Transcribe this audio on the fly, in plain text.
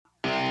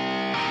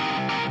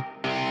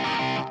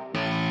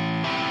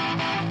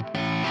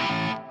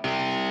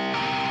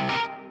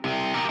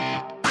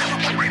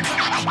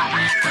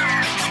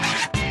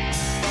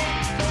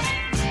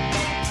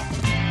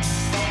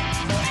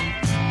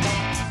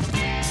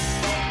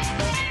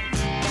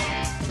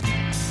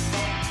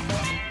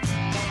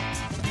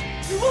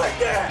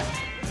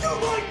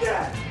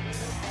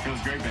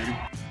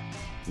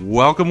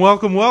Welcome,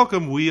 welcome,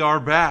 welcome. We are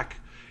back.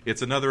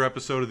 It's another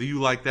episode of the You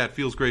Like That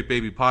Feels Great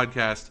Baby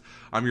podcast.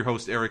 I'm your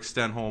host, Eric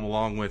Stenholm,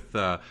 along with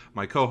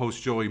my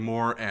co-host, Joey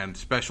Moore, and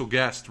special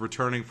guest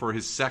returning for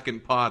his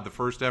second pod, the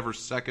first ever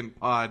second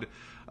pod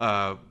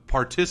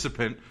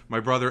participant. My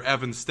brother,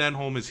 Evan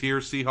Stenholm, is here,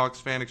 Seahawks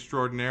fan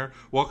extraordinaire.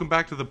 Welcome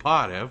back to the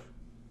pod, Ev.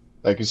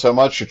 Thank you so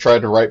much. You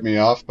tried to write me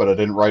off, but I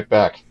didn't write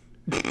back.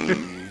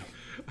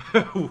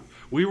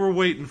 We were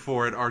waiting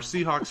for it. Our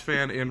Seahawks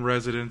fan in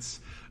residence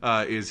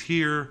is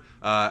here,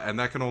 and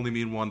that can only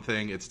mean one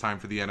thing. It's time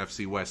for the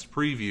NFC West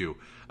preview.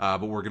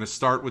 But we're going to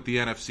start with the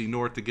NFC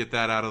North to get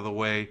that out of the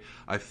way.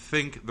 I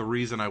think the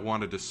reason I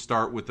wanted to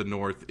start with the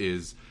North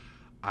is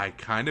I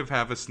kind of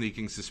have a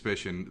sneaking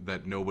suspicion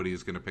that nobody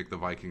is going to pick the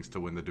Vikings to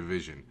win the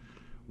division.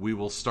 We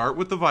will start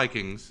with the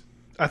Vikings.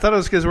 I thought it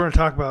was because we're going to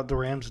talk about the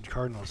Rams and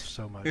Cardinals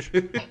so much.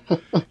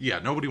 Yeah,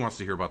 nobody wants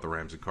to hear about the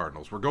Rams and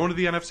Cardinals. We're going to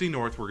the NFC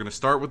North. We're going to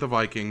start with the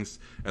Vikings,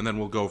 and then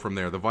we'll go from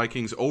there. The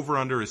Vikings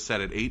over-under is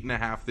set at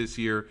 8.5 this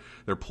year.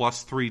 They're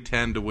plus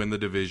 310 to win the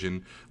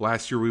division.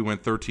 Last year we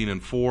went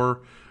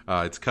 13-4.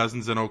 It's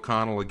Cousins and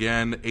O'Connell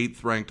again.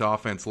 8th-ranked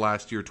offense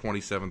last year,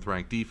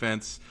 27th-ranked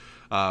defense.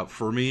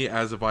 For me,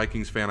 as a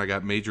Vikings fan, I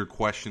got major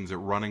questions at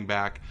running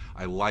back.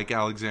 I like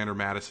Alexander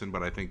Mattison,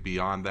 but I think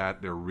beyond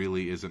that, there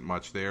really isn't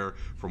much there.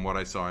 From what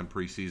I saw in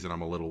preseason,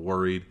 I'm a little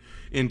worried.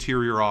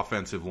 Interior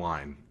offensive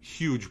line,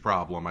 huge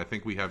problem. I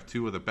think we have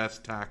two of the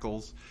best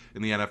tackles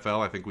in the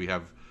NFL. I think we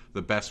have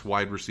the best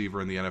wide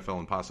receiver in the NFL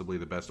and possibly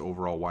the best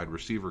overall wide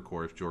receiver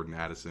core if Jordan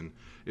Addison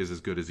is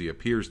as good as he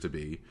appears to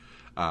be.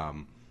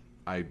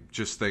 I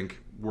just think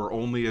we're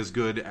only as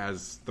good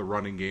as the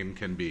running game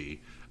can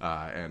be.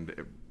 And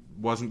it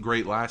wasn't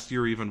great last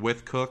year, even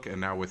with Cook, and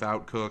now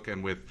without Cook,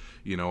 and with,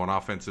 an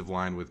offensive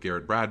line with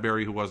Garrett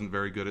Bradbury, who wasn't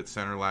very good at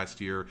center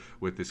last year,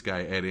 with this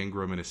guy Ed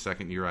Ingram in his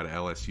second year out of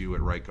LSU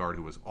at right guard,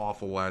 who was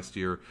awful last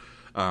year.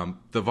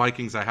 The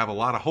Vikings, I have a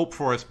lot of hope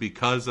for us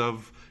because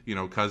of,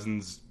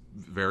 Cousins'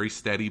 very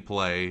steady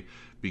play,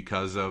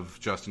 because of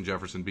Justin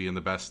Jefferson being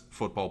the best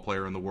football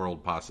player in the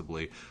world,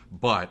 possibly.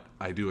 But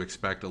I do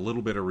expect a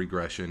little bit of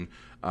regression.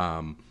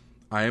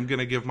 I am going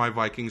to give my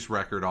Vikings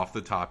record off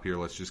the top here.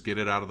 Let's just get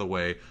it out of the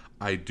way.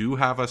 I do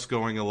have us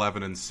going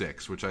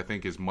 11-6, which I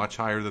think is much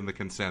higher than the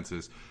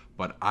consensus,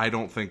 but I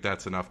don't think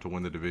that's enough to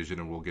win the division,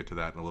 and we'll get to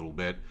that in a little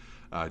bit.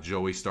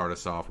 Joey, start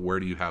us off. Where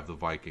do you have the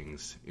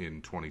Vikings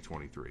in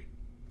 2023?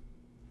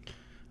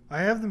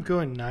 I have them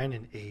going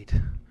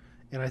 9-8,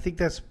 and I think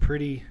that's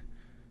pretty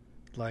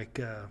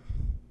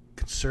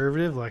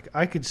conservative.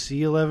 I could see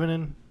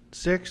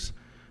 11-6.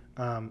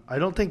 I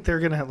don't think they're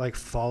gonna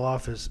fall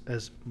off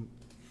as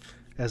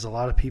a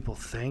lot of people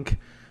think.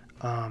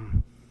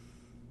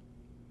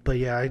 But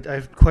yeah, I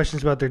have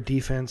questions about their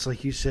defense.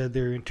 Like you said,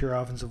 their interior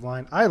offensive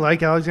line. I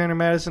like Alexander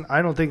Mattison.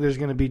 I don't think there's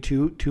going to be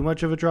too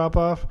much of a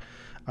drop-off.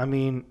 I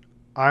mean,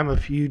 I'm a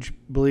huge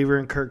believer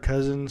in Kirk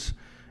Cousins,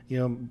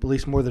 at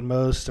least more than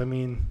most. I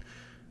mean,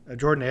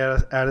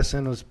 Jordan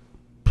Addison was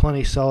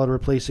plenty solid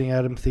replacing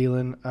Adam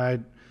Thielen.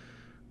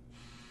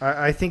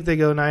 I think they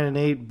go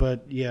 9-8,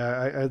 but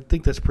yeah, I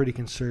think that's pretty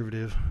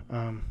conservative.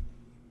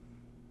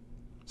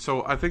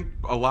 So I think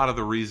a lot of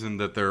the reason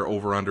that their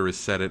over-under is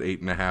set at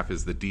 8.5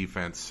 is the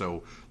defense.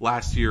 So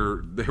last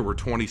year they were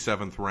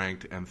 27th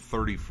ranked and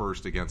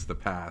 31st against the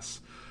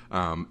pass.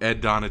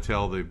 Ed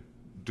Donatel, the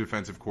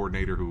defensive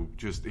coordinator,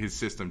 his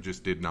system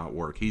just did not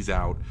work. He's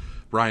out.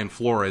 Brian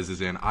Flores is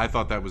in. I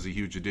thought that was a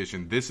huge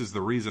addition. This is the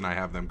reason I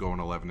have them going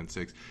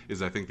 11-6,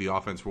 is I think the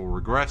offense will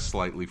regress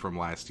slightly from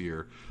last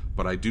year,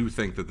 but I do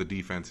think that the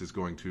defense is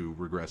going to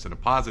regress in a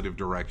positive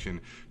direction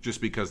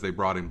just because they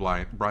brought in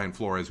Brian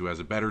Flores, who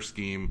has a better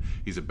scheme.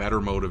 He's a better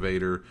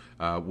motivator.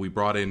 We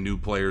brought in new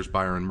players,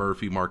 Byron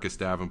Murphy, Marcus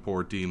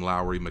Davenport, Dean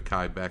Lowry,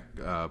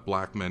 Mekhi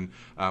Blackman.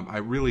 I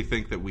really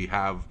think that we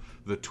have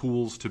the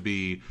tools to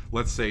be,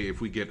 let's say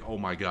if we get, oh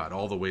my God,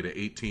 all the way to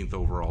 18th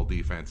overall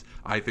defense,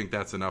 I think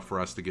that's enough for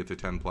us to get to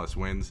 10-plus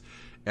wins.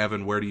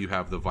 Evan, where do you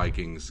have the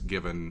Vikings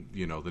given,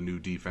 the new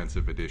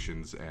defensive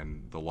additions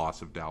and the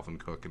loss of Dalvin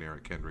Cook and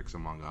Eric Kendricks,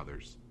 among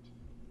others?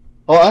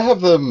 Well, I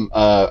have them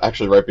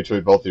actually right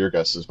between both of your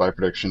guesses. My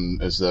prediction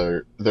is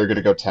they're going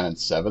to go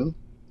 10-7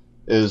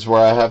 is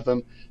where I have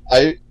them.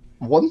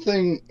 One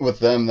thing with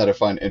them that I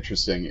find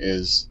interesting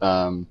is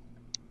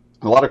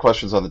a lot of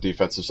questions on the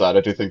defensive side.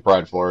 I do think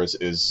Brian Flores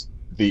is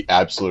the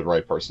absolute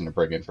right person to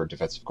bring in for a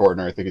defensive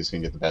coordinator. I think he's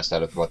going to get the best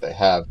out of what they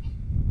have.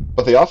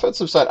 But the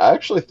offensive side, I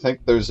actually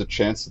think there's a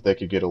chance that they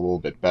could get a little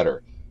bit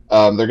better.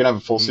 They're going to have a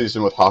full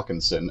season with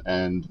Hawkinson,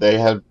 and they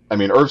had,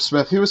 Irv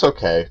Smith, he was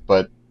okay,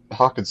 but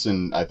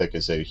Hawkinson, I think,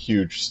 is a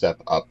huge step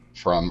up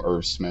from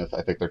Irv Smith.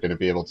 I think they're going to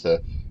be able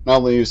to not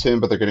only use him,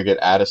 but they're going to get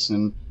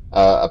Addison.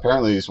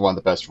 Apparently, he's one of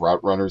the best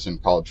route runners in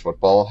college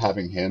football.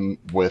 Having him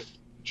with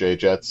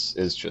J-Jets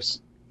is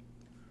just,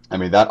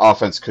 that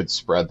offense could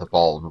spread the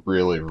ball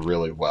really,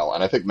 really well.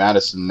 And I think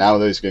Madison, now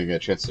that he's going to get a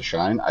chance to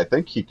shine, I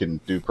think he can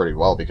do pretty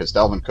well because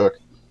Dalvin Cook,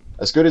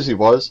 as good as he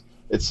was,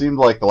 it seemed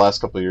like the last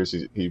couple of years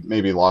he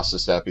maybe lost a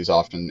step. He's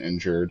often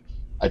injured.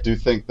 I do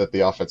think that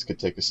the offense could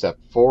take a step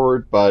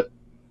forward, but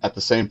at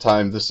the same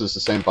time, this is the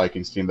same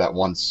Vikings team that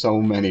won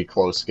so many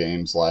close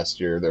games last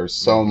year. There's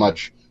so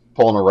much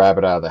pulling a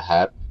rabbit out of the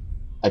hat.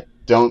 I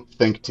don't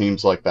think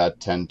teams like that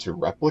tend to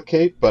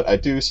replicate, but I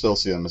do still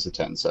see them as a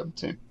 10-7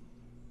 team.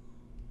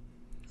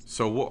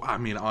 So, I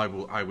mean, I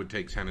would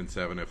take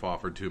 10-7 if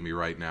offered to me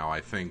right now.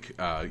 I think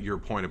your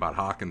point about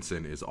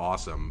Hawkinson is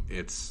awesome.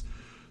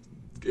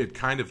 It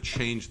kind of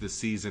changed the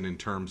season in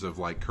terms of,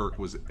 like, Kirk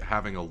was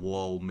having a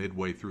lull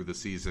midway through the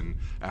season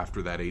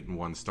after that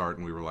 8-1 start,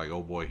 and we were like,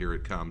 oh boy, here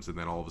it comes. And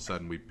then all of a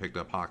sudden we picked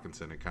up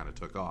Hawkinson and kind of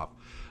took off.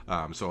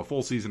 So a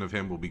full season of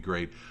him will be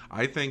great.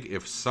 I think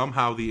if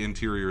somehow the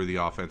interior of the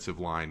offensive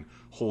line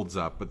holds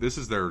up, but this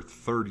is their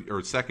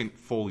second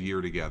full year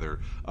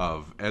together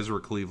of Ezra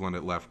Cleveland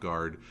at left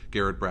guard,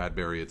 Garrett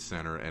Bradbury at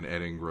center, and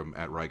Ed Ingram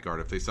at right guard.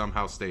 If they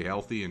somehow stay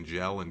healthy and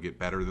gel and get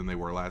better than they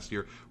were last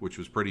year, which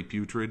was pretty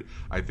putrid,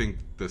 I think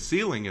the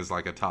ceiling is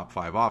like a top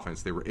 5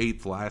 offense. They were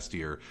 8th last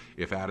year.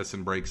 If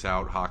Addison breaks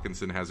out,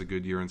 Hawkinson has a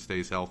good year and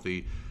stays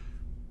healthy,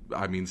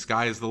 I mean,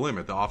 sky is the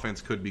limit. The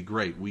offense could be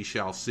great. We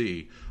shall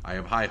see. I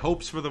have high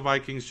hopes for the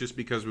Vikings just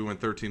because we went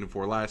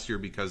 13-4 last year,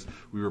 because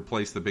we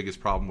replaced the biggest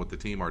problem with the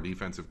team, our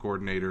defensive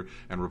coordinator,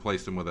 and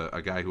replaced him with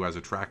a guy who has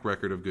a track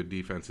record of good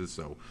defenses.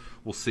 So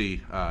we'll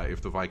see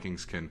if the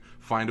Vikings can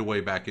find a way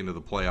back into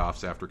the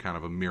playoffs after kind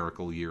of a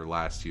miracle year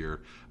last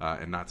year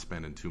and not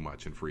spending too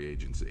much in free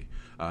agency.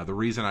 The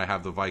reason I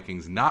have the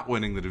Vikings not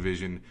winning the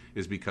division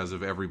is because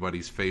of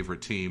everybody's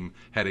favorite team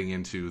heading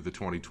into the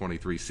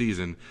 2023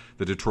 season,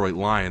 the Detroit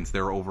Lions.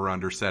 They're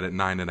over-under set at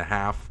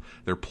 9.5.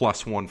 They're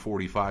plus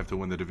 145 to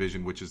win the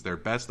division, which is their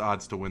best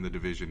odds to win the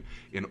division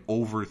in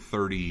over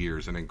 30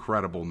 years, an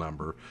incredible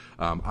number.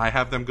 I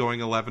have them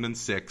going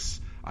 11-6.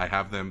 I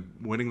have them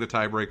winning the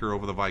tiebreaker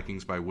over the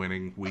Vikings by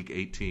winning Week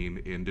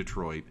 18 in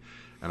Detroit,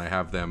 and I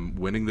have them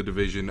winning the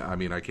division. I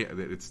mean,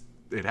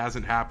 it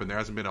hasn't happened. There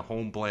hasn't been a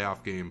home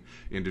playoff game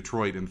in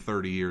Detroit in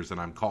 30 years,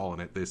 and I'm calling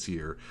it this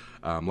year.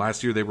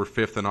 Last year they were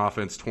 5th in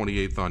offense,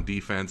 28th on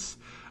defense.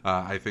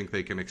 I think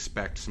they can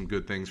expect some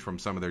good things from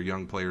some of their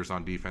young players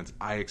on defense.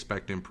 I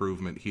expect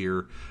improvement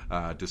here,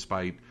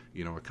 despite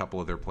a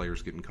couple of their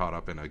players getting caught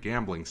up in a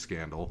gambling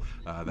scandal.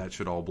 That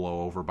should all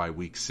blow over by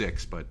Week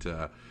 6. But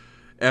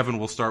Evan,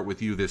 we'll start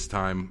with you this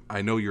time.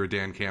 I know you're a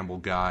Dan Campbell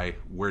guy.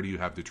 Where do you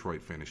have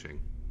Detroit finishing?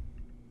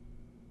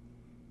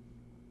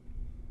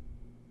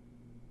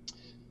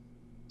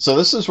 So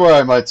this is where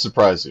I might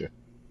surprise you.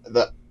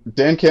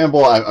 Dan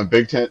Campbell, I'm a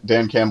big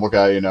Dan Campbell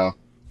guy,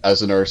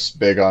 as a nurse,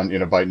 big on,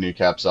 biting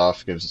kneecaps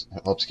off,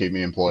 helps keep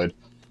me employed.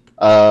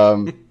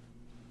 But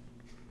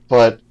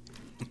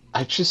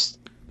I just,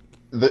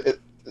 the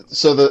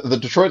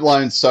Detroit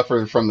Lions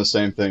suffer from the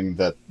same thing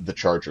that the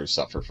Chargers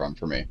suffer from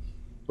for me,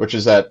 which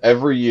is that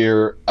every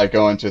year I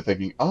go into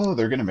thinking, oh,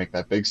 they're going to make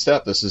that big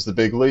step. This is the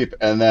big leap.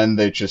 And then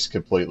they just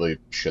completely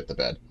shit the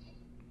bed.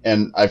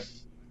 And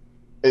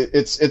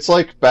it's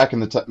like back in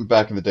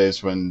the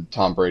days when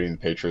Tom Brady and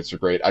the Patriots were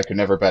great. I could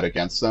never bet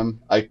against them.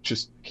 I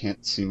just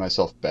can't see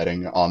myself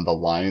betting on the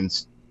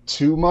Lions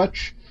too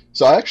much.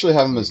 So I actually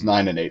have them as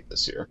 9-8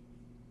 this year.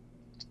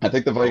 I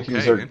think the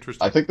Vikings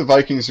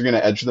are going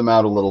to edge them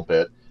out a little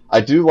bit.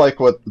 I do like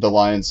what the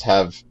Lions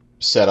have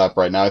set up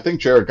right now. I think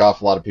Jared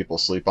Goff, a lot of people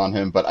sleep on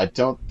him, but I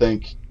don't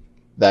think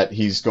that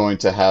he's going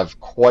to have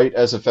quite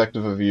as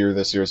effective of a year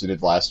this year as he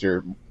did last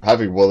year.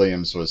 Having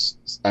Williams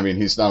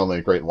he's not only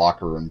a great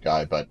locker room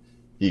guy, but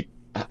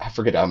I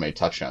forget how many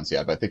touchdowns he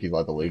had, but I think he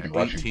led the league in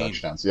rushing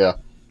touchdowns. Yeah.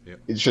 Yep.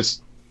 It's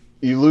just,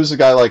 you lose a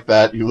guy like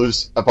that, you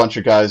lose a bunch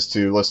of guys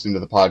to listening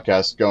to the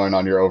podcast, going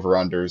on your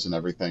over-unders and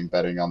everything,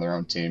 betting on their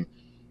own team.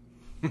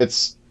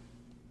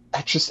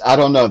 I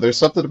don't know. There's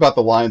something about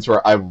the Lions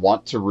where I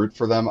want to root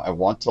for them. I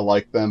want to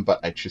like them, but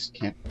I just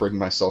can't bring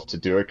myself to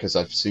do it because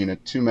I've seen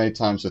it too many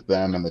times with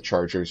them and the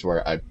Chargers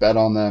where I bet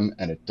on them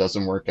and it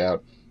doesn't work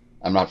out.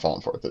 I'm not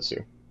falling for it this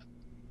year.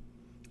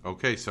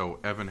 Okay, so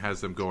Evan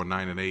has them going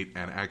 9-8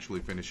 and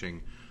actually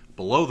finishing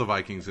below the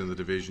Vikings in the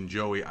division.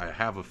 Joey, I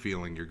have a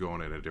feeling you're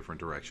going in a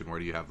different direction. Where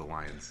do you have the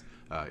Lions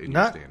in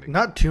your standing?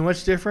 Not too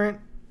much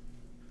different.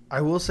 I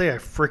will say I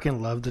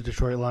freaking love the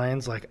Detroit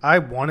Lions. I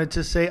wanted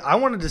to say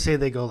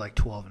they go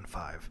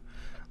 12-5.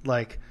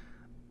 Like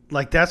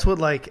that's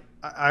what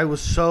I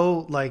was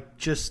so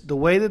just the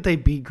way that they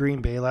beat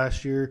Green Bay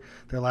last year,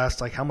 their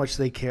last how much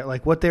they care,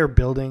 what they're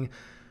building.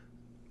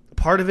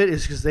 Part of it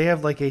is because they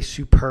have a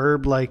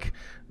superb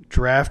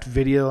draft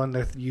video on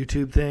their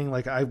YouTube thing.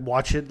 I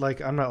watch it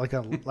I'm not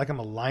I'm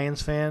a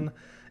Lions fan,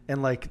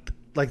 and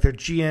their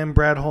GM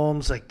Brad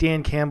Holmes,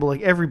 Dan Campbell,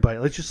 everybody,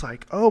 it's just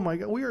oh my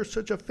god, we are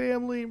such a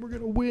family and we're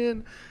gonna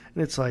win,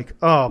 and it's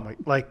oh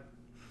my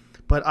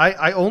but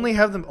I only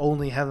have them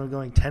going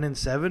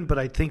 10-7, but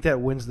I think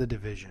that wins the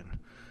division.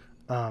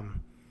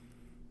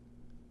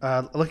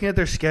 Looking at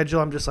their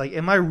schedule, I'm just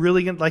am I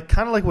really gonna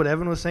kind of what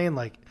Evan was saying,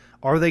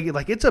 are they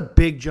it's a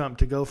big jump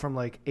to go from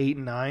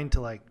 8-9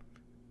 to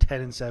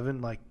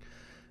 10-7,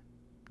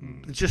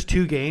 it's just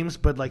 2 games,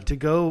 but to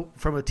go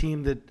from a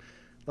team that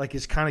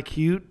is kind of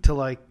cute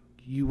to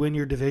you win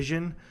your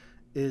division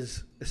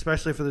is,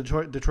 especially for the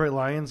Detroit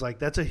Lions,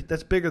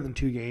 that's bigger than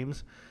 2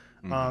 games.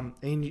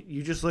 And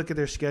you just look at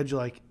their schedule,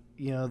 like,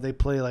 they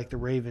play like the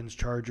Ravens,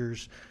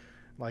 Chargers,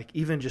 like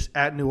even just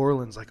at New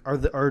Orleans. Like,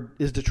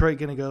 is Detroit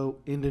going to go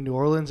into New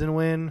Orleans and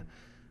win?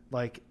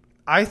 Like,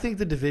 I think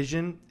the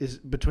division is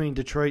between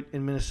Detroit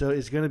and Minnesota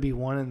is going to be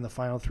won in the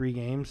final 3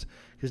 games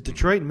because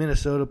Detroit and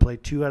Minnesota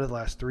played 2 out of the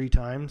last 3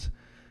 times,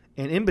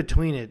 and in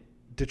between it,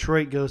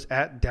 Detroit goes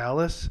at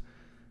Dallas.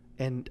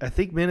 And I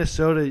think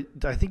Minnesota.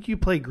 I think you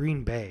play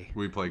Green Bay.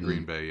 We play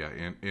Green Bay,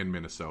 yeah, in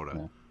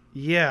Minnesota.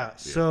 Yeah.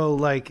 So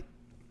like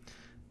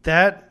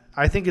that,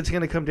 I think it's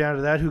going to come down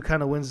to that. Who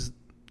kind of wins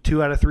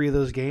 2 out of 3 of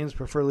those games,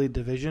 preferably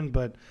division.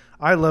 But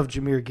I love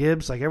Jahmyr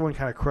Gibbs. Like everyone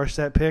kind of crushed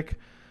that pick,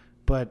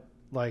 but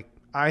like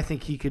I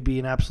think he could be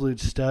an absolute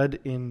stud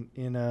in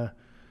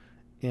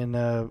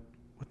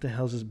what the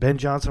hell is this? Ben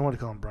Johnson. I want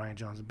to call him Brian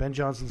Johnson. Ben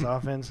Johnson's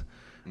offense.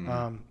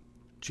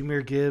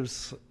 Jahmyr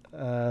Gibbs.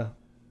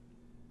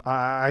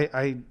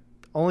 I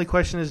only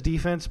question his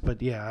defense,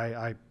 but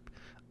yeah,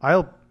 I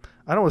don't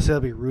want to say I'll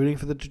be rooting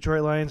for the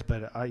Detroit Lions,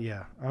 but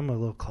I'm a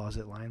little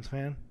closet Lions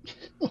fan.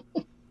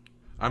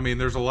 I mean,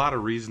 there's a lot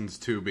of reasons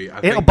to be.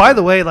 By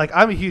the way, like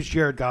I'm a huge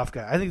Jared Goff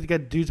guy. I think the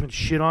dude's been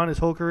shit on his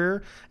whole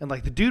career, and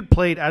like the dude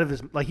played out of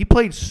his like he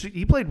played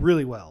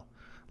really well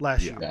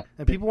last year,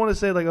 and people want to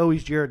say like, oh,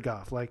 he's Jared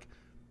Goff. Like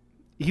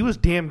he was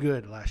damn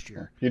good last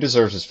year. He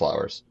deserves his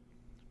flowers.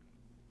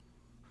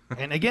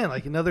 And again,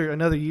 like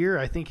another year,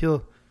 I think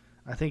he'll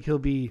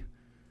be.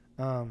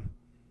 But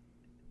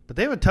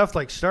they have a tough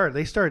start.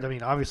 They start,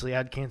 obviously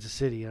at Kansas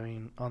City.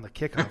 On the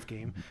kickoff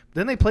game. But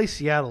then they play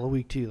Seattle a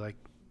week 2. Like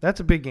that's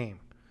a big game.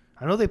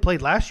 I know they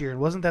played last year, and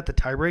wasn't that the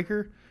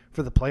tiebreaker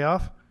for the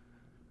playoff?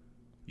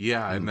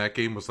 Yeah, and that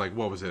game was like,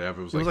 what was it, Ev?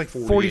 It was like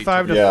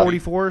 45 to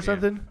 44 or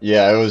something.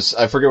 Yeah, it was.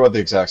 I forget what the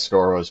exact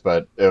score was,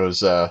 but it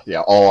was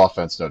all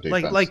offense, no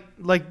defense.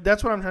 Like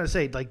that's what I'm trying to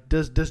say. Like,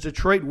 does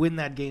Detroit win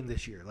that game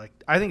this year? Like,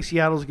 I think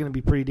Seattle's going to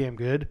be pretty damn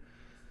good.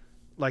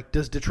 Like,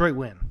 does Detroit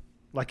win?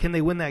 Like, can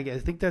they win that game? I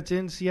think that's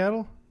in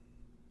Seattle.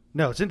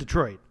 No, it's in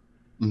Detroit.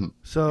 Mm-hmm.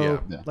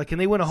 So, can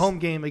they win a home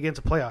game against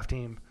a playoff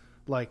team?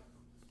 Like,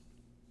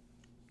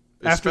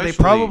 after they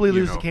probably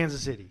lose to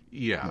Kansas City.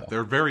 Yeah,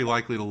 they're very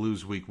likely to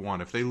lose week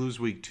 1. If they lose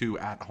week 2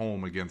 at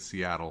home against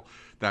Seattle,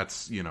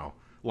 that's,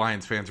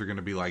 Lions fans are going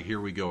to be like, here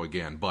we go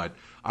again. But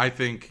I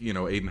think,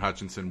 Aiden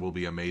Hutchinson will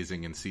be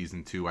amazing in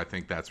season 2. I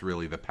think that's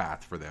really the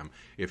path for them.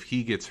 If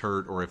he gets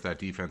hurt or if that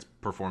defense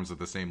performs at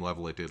the same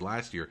level it did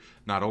last year,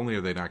 not only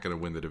are they not going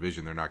to win the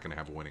division, they're not going to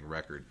have a winning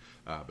record.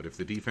 But if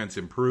the defense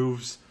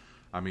improves,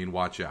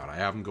 watch out. I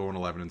have them going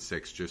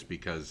 11-6 just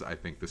because I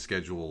think the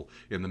schedule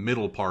in the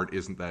middle part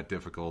isn't that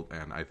difficult,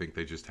 and I think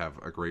they just have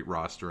a great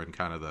roster and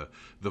kind of the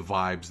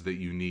vibes that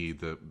you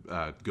need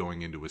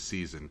going into a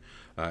season,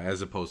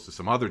 as opposed to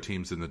some other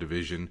teams in the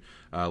division.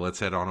 Let's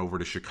head on over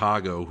to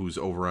Chicago, whose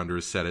over-under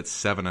is set at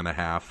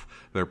 7.5.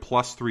 They're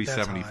plus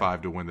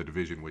 375 to win the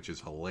division, which is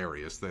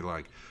hilarious.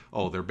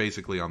 They're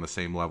basically on the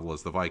same level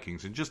as the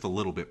Vikings and just a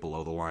little bit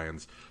below the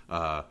Lions.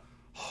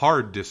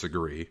 Hard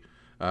disagree.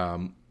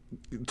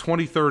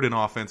 23rd in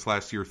offense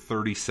last year,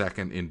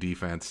 32nd in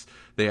defense.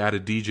 They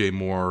added DJ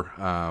Moore,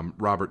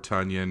 Robert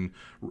Tonyan,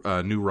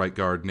 new right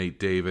guard Nate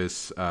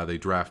Davis. They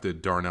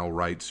drafted Darnell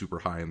Wright super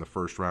high in the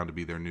first round to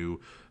be their new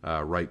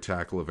right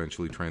tackle,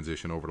 eventually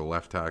transition over to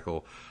left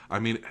tackle.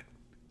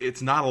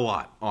 It's not a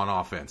lot on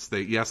offense.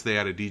 They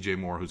added DJ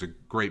Moore, who's a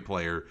great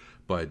player,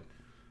 but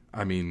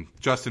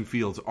Justin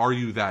Fields, are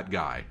you that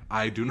guy?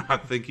 I do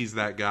not think he's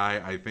that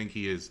guy. I think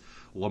he is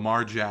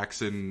Lamar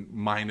Jackson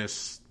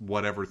minus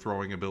whatever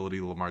throwing ability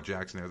Lamar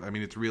Jackson has.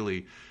 It's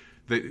really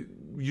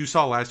you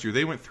saw last year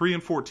they went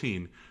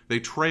 3-14. They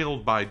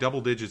trailed by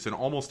double digits in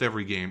almost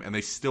every game, and they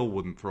still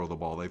wouldn't throw the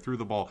ball. They threw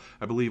the ball,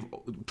 I believe,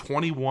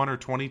 21 or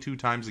 22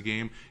 times a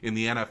game in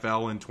the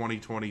NFL in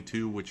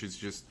 2022, which is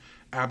just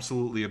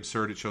absolutely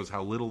absurd. It shows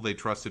how little they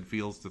trusted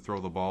Fields to throw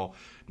the ball.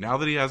 Now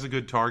that he has a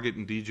good target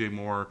in DJ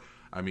Moore,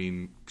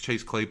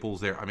 Chase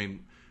Claypool's there.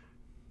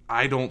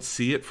 I don't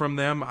see it from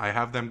them. I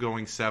have them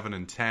going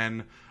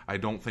 7-10. I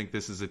don't think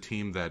this is a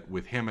team that,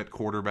 with him at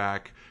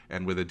quarterback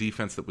and with a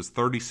defense that was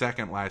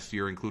 32nd last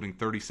year, including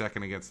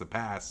 32nd against the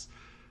pass,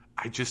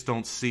 I just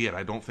don't see it.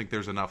 I don't think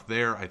there's enough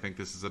there. I think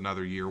this is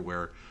another year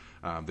where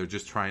they're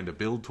just trying to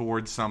build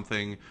towards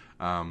something.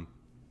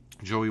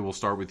 Joey, we'll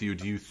start with you.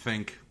 Do you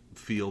think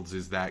Fields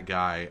is that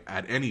guy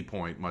at any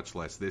point, much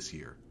less this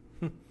year?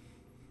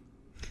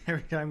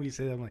 Every time you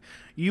say that, I'm like,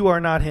 you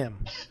are not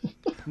him.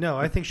 No,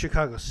 I think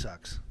Chicago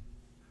sucks.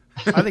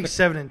 I think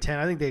 7-10.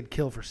 I think they'd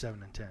kill for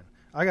 7-10.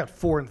 I got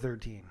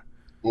 4-13.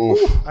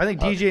 Oof. I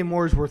think DJ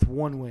Moore's worth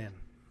 1 win.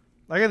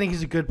 I think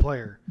he's a good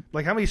player.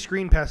 How many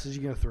screen passes are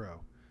you going to throw?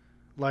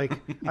 I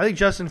think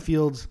Justin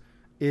Fields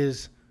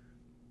is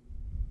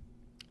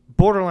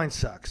borderline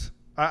sucks.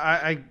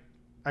 I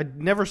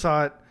never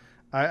saw it.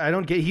 I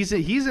don't get. He's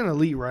an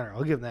elite runner.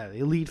 I'll give him that.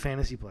 Elite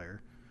fantasy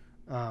player.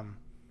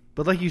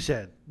 But like you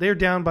said, they're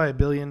down by $1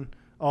 billion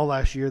all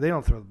last year. They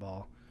don't throw the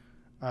ball.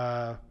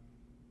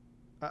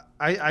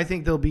 I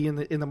think they'll be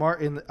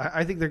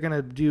I think they're going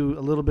to do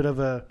a little bit of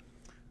a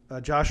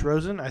Josh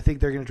Rosen. I think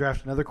they're going to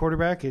draft another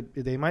quarterback.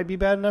 They might be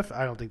bad enough.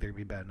 I don't think they're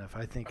going to be bad enough.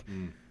 I think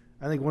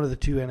one of the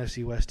two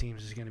NFC West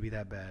teams is going to be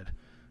that bad.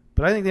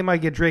 But I think they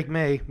might get Drake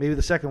May, maybe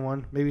the second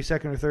one, maybe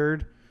second or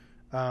third.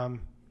 I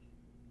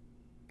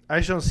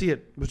just don't see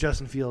it with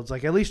Justin Fields.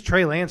 Like, at least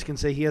Trey Lance can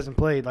say he hasn't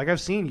played. Like,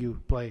 I've seen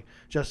you play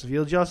Justin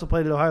Fields. You also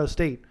played at Ohio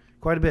State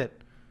quite a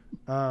bit.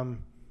 I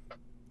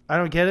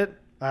don't get it.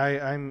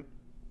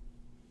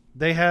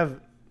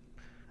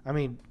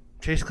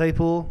 Chase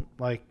Claypool,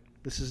 like,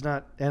 this is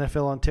not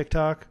NFL on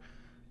TikTok.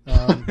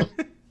 Evan,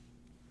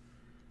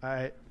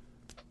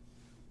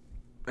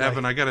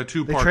 I got a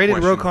two-part question for you. They traded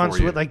Roquan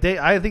Swift.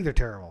 I think they're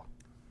terrible.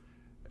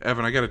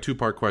 Evan, I got a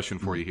two-part question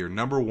for you here.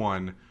 Number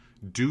one,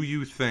 do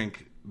you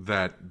think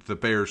that the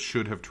Bears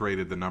should have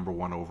traded the number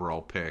one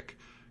overall pick,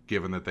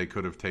 given that they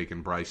could have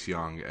taken Bryce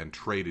Young and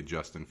traded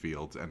Justin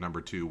Fields? And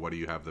number two, what do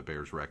you have the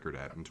Bears' record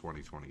at in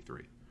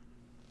 2023?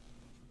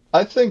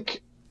 I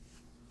think,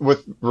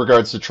 with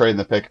regards to trading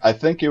the pick, I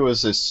think it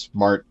was a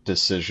smart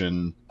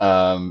decision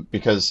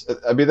because,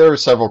 there were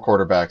several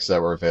quarterbacks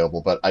that were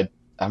available, but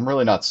I'm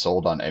really not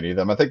sold on any of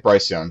them. I think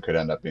Bryce Young could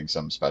end up being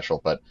something special,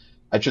 but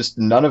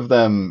none of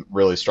them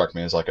really struck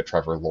me as like a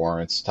Trevor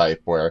Lawrence type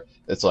where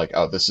it's like,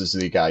 oh, this is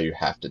the guy you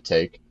have to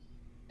take.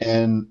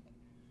 And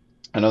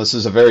I know this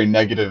is a very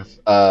negative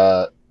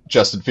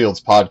Justin Fields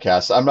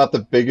podcast. I'm not the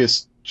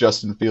biggest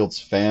Justin Fields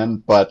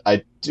fan, but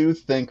I do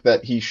think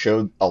that he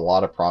showed a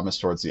lot of promise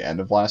towards the end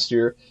of last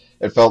year.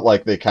 It felt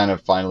like they kind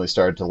of finally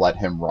started to let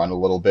him run a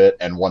little bit,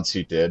 and once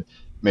he did,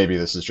 maybe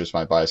this is just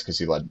my bias because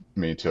he led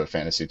me to a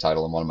fantasy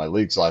title in one of my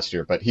leagues last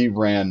year, but he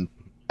ran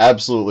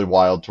absolutely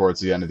wild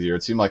towards the end of the year.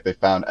 It seemed like they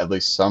found at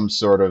least some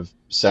sort of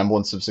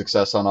semblance of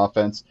success on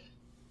offense.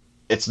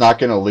 It's not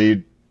going to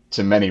lead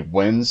to many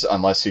wins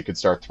unless he could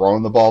start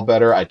throwing the ball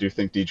better. I do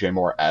think DJ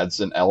Moore adds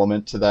an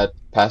element to that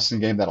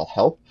passing game that'll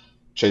help.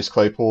 Chase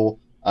Claypool,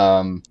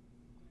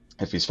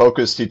 if he's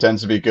focused, he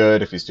tends to be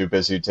good. If he's too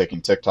busy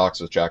taking TikToks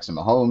with Jackson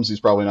Mahomes, he's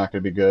probably not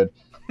going to be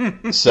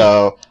good.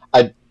 So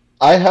I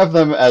have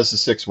them as a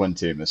 6-win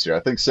team this year. I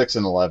think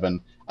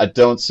 6-11. I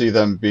don't see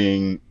them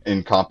being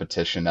in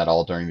competition at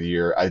all during the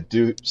year. I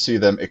do see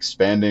them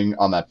expanding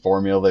on that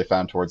formula they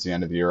found towards the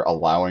end of the year,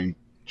 allowing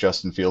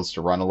Justin Fields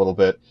to run a little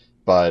bit.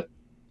 But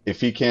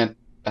if you can't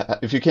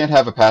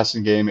have a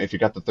passing game, if you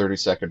got the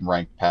 32nd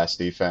ranked pass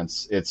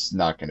defense, it's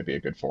not going to be a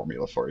good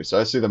formula for you. So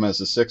I see them as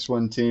a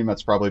 6-win team.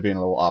 That's probably being a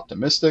little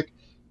optimistic,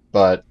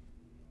 but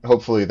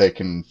hopefully they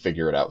can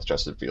figure it out with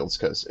Justin Fields,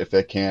 because if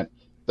they can't,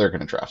 they're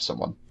going to draft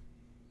someone.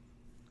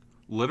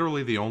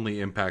 Literally the only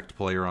impact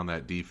player on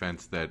that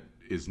defense that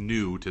is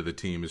new to the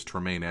team is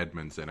Tremaine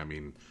Edmonds, and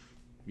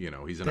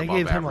he's an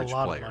above average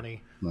player.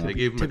 They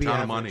gave him a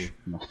ton of money.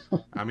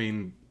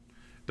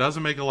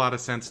 Doesn't make a lot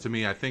of sense to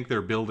me. I think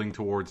they're building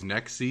towards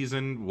next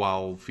season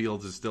while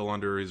Fields is still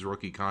under his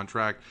rookie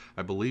contract.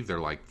 I believe they're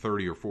like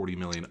 30 or 40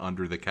 million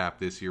under the cap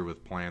this year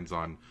with plans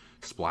on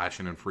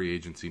splashing in free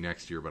agency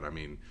next year. But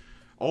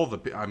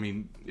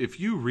if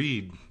you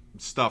read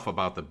stuff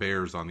about the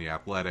Bears on The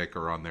Athletic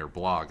or on their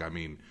blog,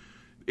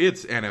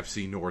 it's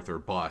NFC North or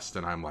bust.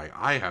 And I'm like,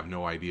 I have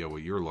no idea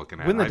what you're looking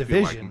at. Win the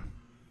division.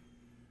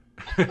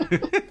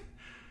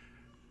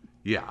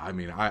 Yeah,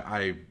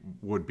 I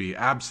would be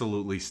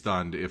absolutely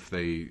stunned if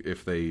they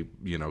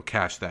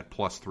cash that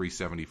plus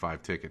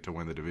 375 ticket to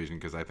win the division,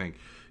 because I think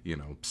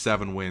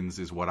 7 wins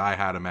is what I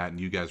had them at, and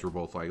you guys were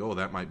both like, oh,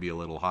 that might be a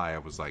little high. I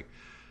was like,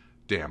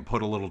 damn,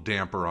 put a little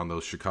damper on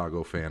those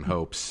Chicago fan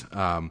hopes.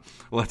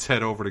 Let's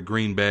head over to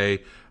Green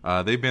Bay.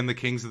 They've been the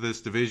kings of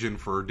this division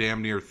for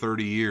damn near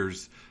 30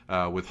 years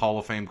with Hall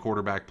of Fame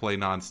quarterback play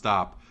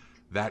nonstop.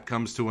 That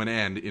comes to an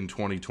end in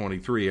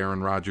 2023.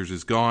 Aaron Rodgers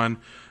is gone.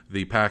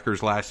 The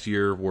Packers last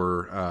year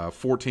were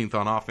 14th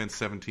on offense,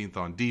 17th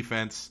on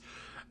defense.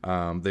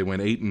 They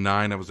went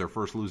 8-9. That was their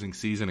first losing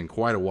season in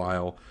quite a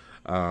while.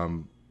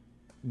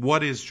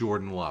 What is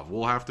Jordan Love?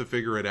 We'll have to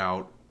figure it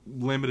out.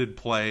 Limited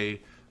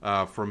play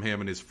from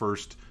him in his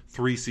first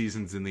 3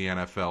 seasons in the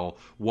NFL.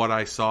 What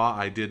I saw,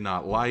 I did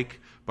not like,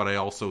 but I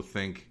also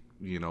think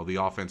the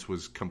offense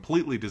was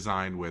completely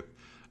designed with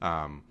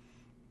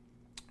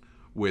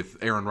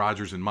Aaron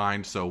Rodgers in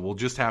mind. So we'll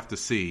just have to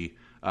see.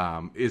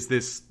 Is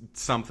this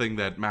something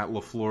that Matt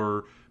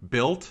LaFleur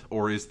built,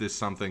 or is this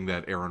something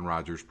that Aaron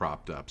Rodgers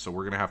propped up? So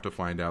we're going to have to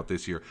find out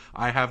this year.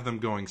 I have them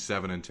going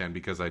 7-10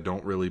 because I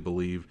don't really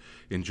believe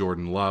in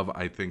Jordan Love.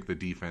 I think the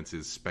defense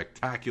is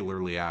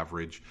spectacularly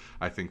average.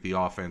 I think the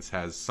offense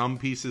has some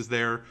pieces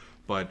there,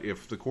 but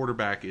if the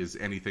quarterback is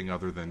anything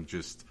other than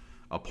just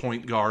a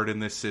point guard in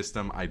this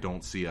system, I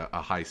don't see a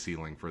high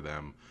ceiling for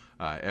them.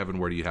 Evan,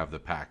 where do you have the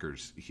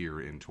Packers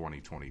here in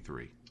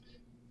 2023?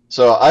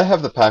 So I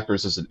have the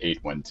Packers as an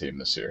 8-win team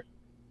this year.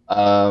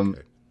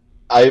 Okay.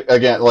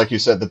 Again, like you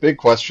said, the big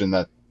question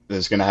that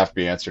is going to have to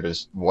be answered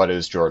is, what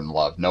is Jordan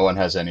Love? No one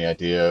has any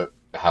idea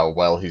how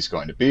well he's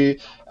going to be.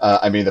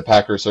 The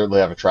Packers certainly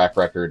have a track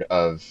record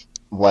of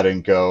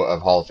letting go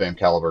of Hall of Fame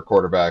caliber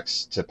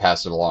quarterbacks to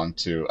pass it along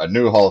to a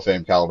new Hall of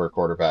Fame caliber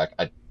quarterback.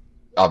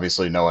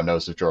 Obviously, no one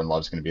knows if Jordan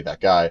Love's going to be that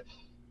guy,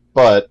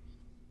 but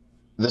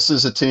this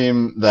is a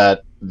team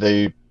that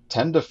they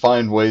tend to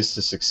find ways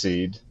to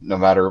succeed no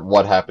matter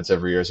what happens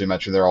every year. As you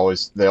mentioned, they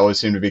always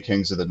seem to be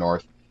kings of the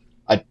North.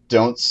 I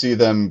don't see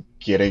them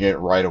getting it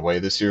right away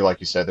this year. Like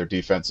you said, their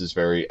defense is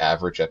very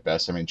average at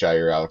best. I mean,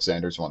 Jair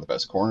Alexander is one of the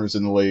best corners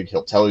in the league.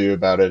 He'll tell you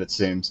about it, it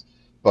seems.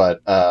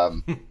 But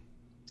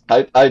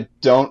I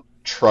don't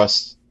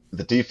trust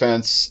the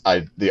defense.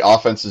 The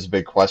offense is a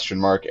big question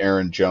mark.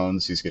 Aaron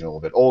Jones, he's getting a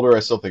little bit older. I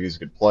still think he's a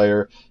good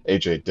player.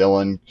 A.J.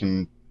 Dillon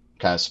can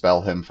kind of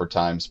spell him for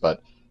times,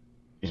 but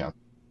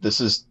this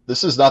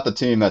is not the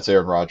team that's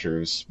Aaron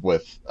Rodgers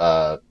with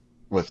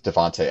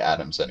Devontae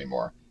Adams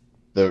anymore.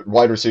 The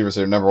wide receivers,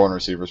 their number one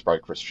receiver is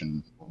probably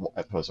Christian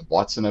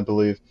Watson, I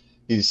believe.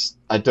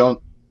 I don't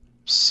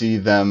see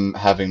them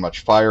having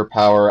much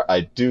firepower.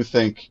 I do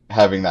think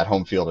having that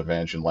home field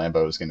advantage in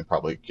Lambeau is going to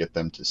probably get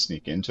them to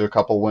sneak into a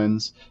couple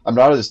wins. I'm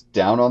not as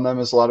down on them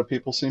as a lot of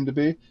people seem to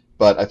be,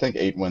 but I think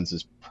 8 wins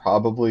is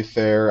probably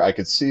fair. I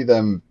could see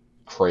them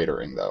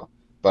cratering, though,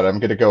 but I'm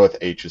going to go with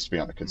 8 just to be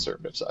on the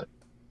conservative side.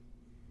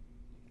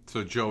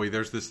 So, Joey,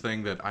 there's this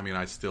thing that,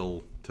 I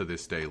still, to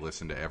this day,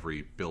 listen to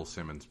every Bill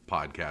Simmons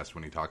podcast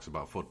when he talks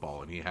about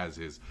football, and he has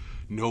his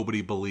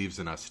nobody believes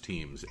in us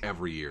teams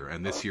every year.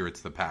 And this year it's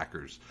the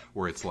Packers,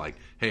 where it's like,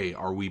 hey,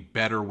 are we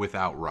better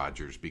without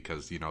Rodgers?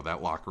 Because,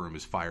 that locker room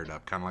is fired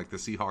up, kind of like the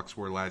Seahawks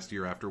were last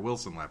year after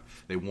Wilson left.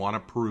 They want to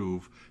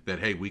prove that,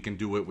 hey, we can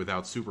do it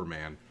without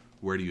Superman.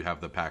 Where do you have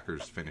the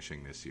Packers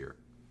finishing this year?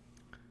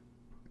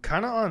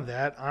 Kind of on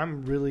that,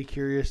 I'm really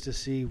curious to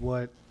see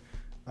what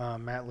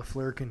Matt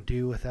LaFleur can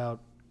do without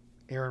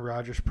Aaron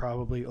Rodgers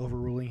probably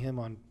overruling him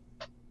on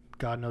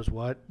God knows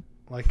what,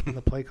 like in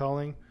the play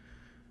calling.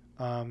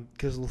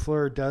 Because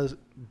LaFleur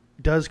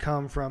does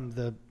come from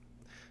the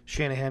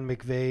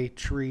Shanahan-McVay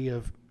tree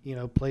of,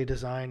 play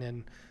design.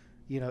 And,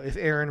 if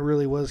Aaron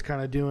really was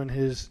kind of doing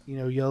his,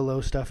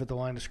 YOLO stuff at the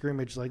line of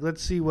scrimmage, like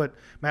let's see what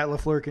Matt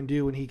LaFleur can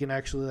do when he can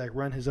actually like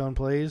run his own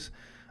plays.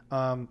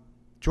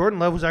 Jordan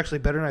Love was actually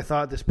better than I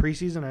thought this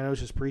preseason. I know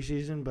it's just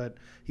preseason, but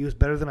he was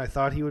better than I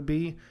thought he would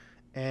be.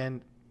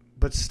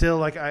 But still,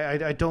 like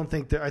I don't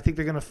think I think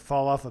they're going to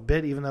fall off a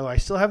bit, even though I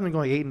still have them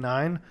going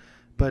 8-9,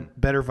 but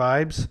better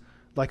vibes.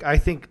 Like I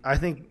think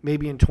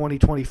maybe in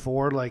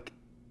 2024, like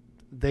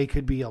they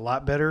could be a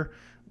lot better.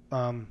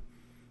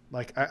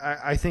 Like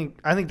I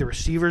think the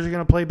receivers are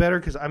going to play better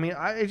because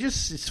it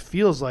just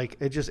feels like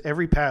it just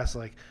every pass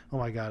like, oh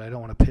my God, I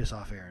don't want to piss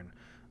off Aaron.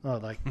 Oh,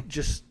 like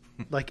just.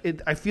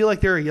 I feel like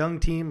they're a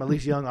young team, at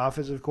least young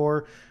offensive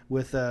core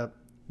with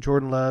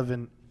Jordan Love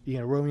and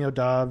Romeo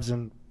Doubs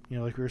and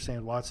like we were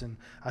saying Watson.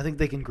 I think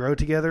they can grow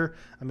together.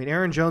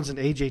 Aaron Jones and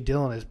A.J.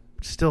 Dillon is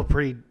still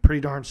pretty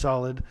darn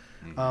solid.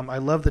 I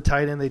love the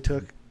tight end they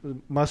took,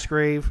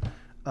 Musgrave,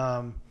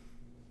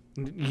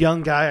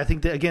 young guy. I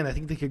think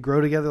they could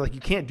grow together. Like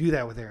you can't do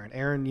that with Aaron.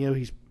 Aaron,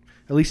 he's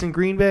at least in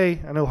Green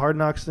Bay. I know Hard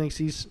Knocks thinks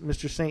he's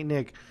Mr. Saint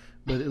Nick,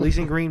 but at least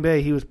in Green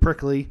Bay he was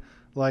prickly.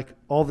 Like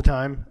all the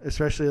time,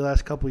 especially the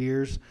last couple of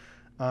years.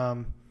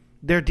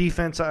 Their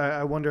defense,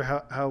 I wonder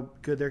how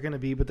good they're going to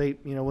be. But they,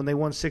 when they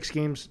won 6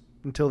 games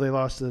until they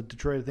lost to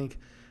Detroit, I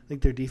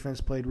think their defense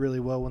played really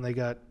well when they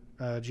got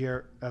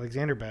Jair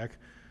Alexander back.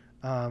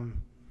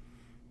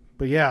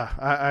 But yeah,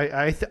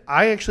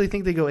 I actually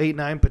think they go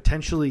 8-9,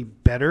 potentially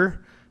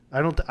better.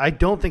 I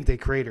don't think they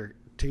crater.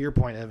 To your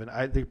point,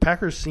 Evan, the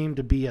Packers seem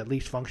to be at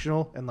least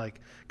functional and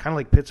like kind of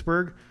like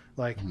Pittsburgh.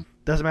 Like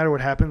doesn't matter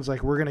what happens.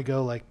 Like we're going to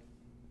go like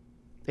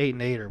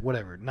 8-8 or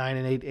whatever,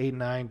 9-8,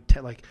 8-9,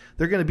 10, like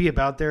they're going to be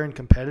about there and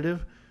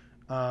competitive.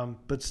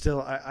 But still,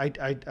 I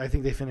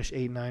think they finish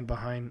 8-9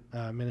 behind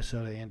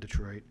Minnesota and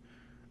Detroit,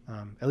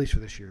 at least for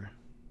this year.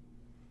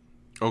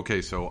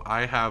 Okay, so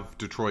I have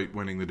Detroit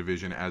winning the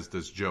division, as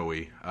does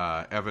Joey.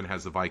 Evan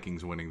has the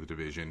Vikings winning the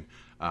division.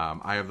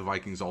 I have the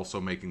Vikings also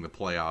making the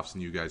playoffs,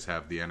 and you guys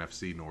have the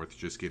NFC North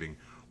just getting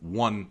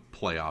one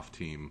playoff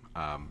team,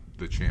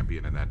 the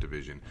champion in that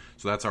division.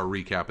 So that's our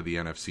recap of the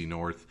NFC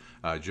North.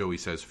 Joey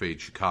says fade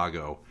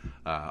Chicago.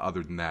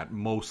 Other than that,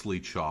 mostly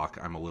chalk.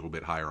 I'm a little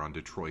bit higher on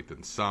Detroit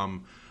than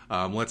some.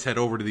 Let's head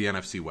over to the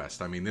NFC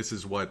West. This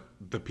is what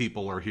the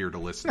people are here to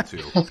listen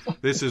to.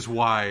 This is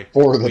why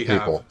we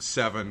have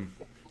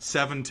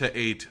seven to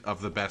 8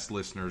 of the best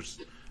listeners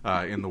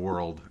in the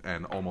world,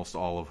 and almost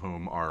all of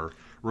whom are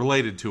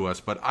related to us.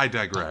 But I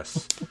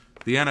digress.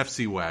 The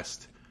NFC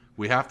West.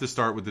 We have to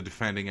start with the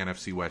defending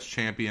NFC West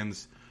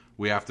champions.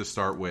 We have to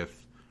start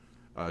with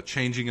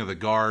changing of the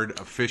guard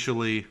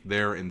officially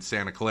there in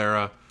Santa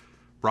Clara.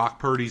 Brock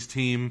Purdy's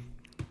team.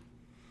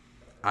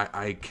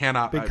 I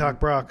cannot... Big Cock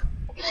Brock.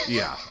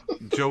 Yeah.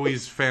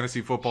 Joey's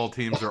fantasy football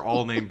teams are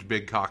all named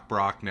Big Cock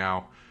Brock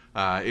now.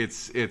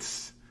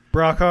 It's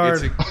Brock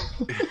Hard.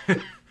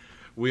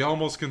 We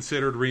almost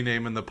considered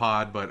renaming the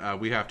pod, but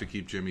we have to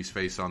keep Jimmy's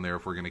face on there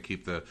if we're going to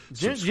keep the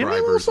subscribers Jimmy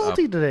a little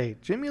salty today.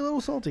 Jimmy a little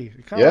salty.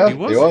 Yeah, he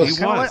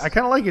was. I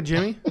kind of like it,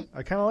 Jimmy.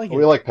 I kind of like it.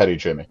 We like petty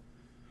Jimmy.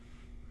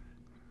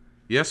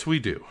 Yes, we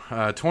do.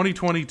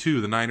 2022,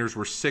 the Niners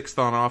were 6th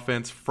on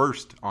offense,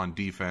 1st on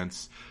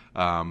defense.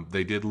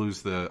 They did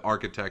lose the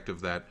architect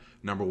of that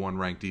number 1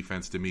 ranked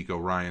defense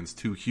DeMeco Ryans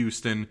to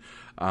Houston.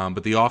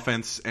 But the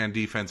offense and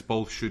defense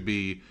both should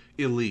be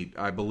elite.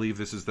 I believe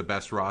this is the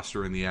best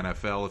roster in the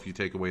NFL if you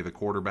take away the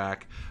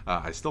quarterback.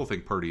 I still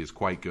think Purdy is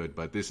quite good,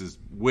 but this is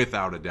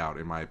without a doubt,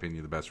 in my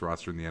opinion, the best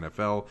roster in the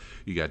NFL.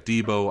 You got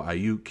Debo,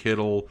 Ayuk,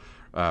 Kittle,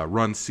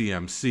 Run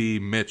CMC,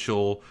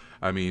 Mitchell.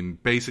 I mean,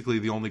 basically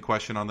the only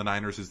question on the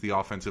Niners is the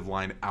offensive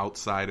line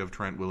outside of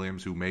Trent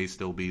Williams, who may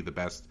still be the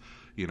best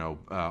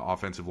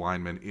offensive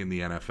lineman in the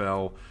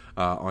NFL.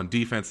 On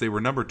defense, they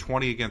were number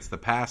 20 against the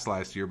pass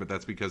last year, but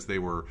that's because they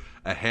were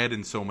ahead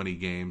in so many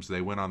games.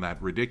 They went on that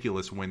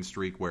ridiculous win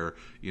streak where,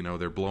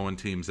 they're blowing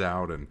teams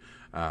out and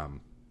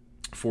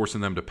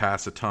forcing them to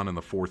pass a ton in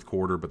the fourth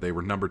quarter, but they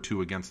were number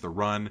 2 against the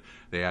run.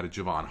 They added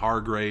Javon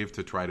Hargrave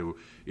to try to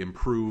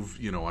improve,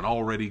 an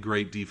already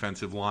great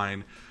defensive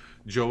line.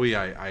 Joey,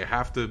 I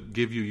have to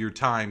give you your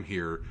time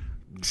here.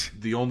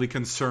 The only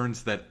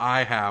concerns that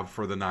I have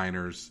for the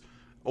Niners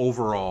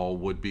overall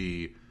would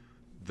be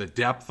the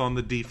depth on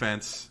the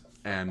defense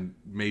and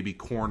maybe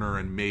corner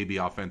and maybe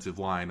offensive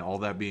line. All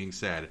that being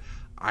said,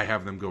 I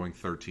have them going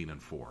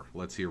 13-4.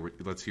 Let's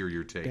hear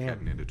your take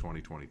heading into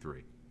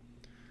 2023.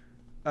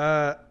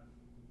 I'll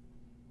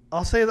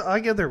say that I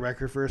get their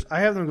record first.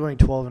 I have them going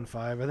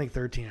 12-5. I think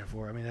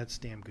 13-4. I mean, that's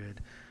damn good.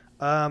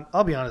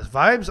 I'll be honest.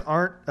 Vibes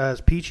aren't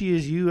as peachy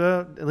as you,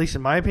 at least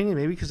in my opinion.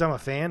 Maybe because I'm a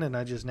fan and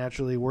I just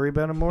naturally worry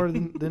about them more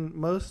than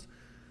most.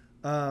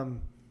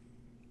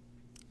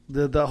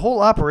 The whole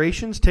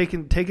operation's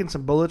taking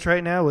some bullets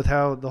right now with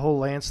how the whole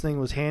Lance thing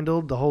was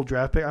handled, the whole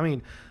draft pick. I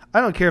mean,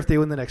 I don't care if they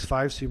win the next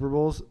 5 Super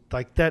Bowls.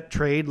 Like, that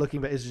trade,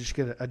 looking back, is just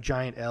a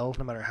giant L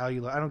no matter how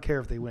you look. I don't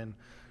care if they win,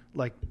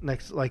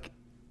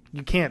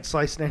 you can't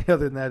slice it any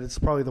other than that. It's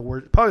probably the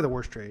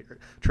worst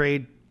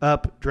trade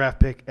up draft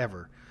pick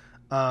ever.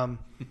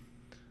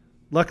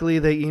 Luckily,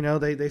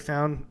 they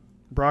found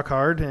Brock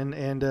Hard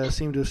and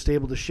seemed to have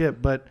stabled the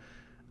ship. But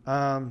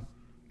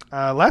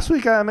last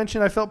week I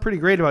mentioned I felt pretty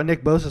great about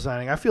Nick Bosa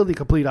signing. I feel the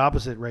complete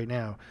opposite right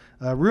now.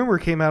 Rumor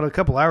came out a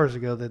couple hours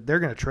ago that they're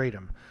going to trade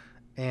him,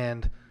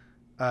 and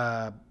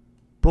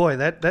boy,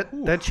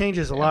 that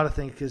changes a lot of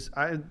things because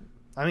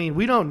I mean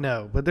we don't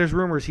know, but there's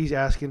rumors he's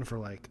asking for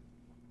like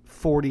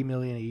 $40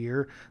 million a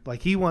year.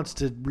 Like, he wants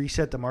to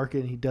reset the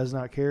market and he does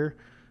not care.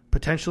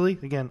 Potentially,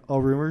 again,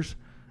 all rumors.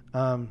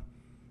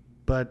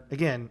 But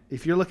again,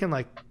 if you're looking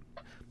like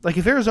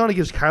if Arizona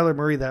gives Kyler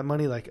Murray that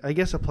money, like, I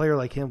guess a player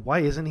like him, why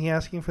isn't he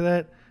asking for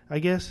that? I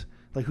guess,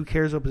 like, who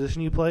cares what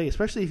position you play,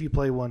 especially if you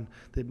play one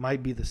that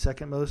might be the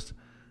second most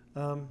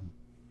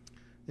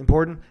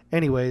important.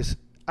 Anyways,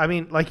 I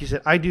mean, like you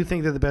said, I do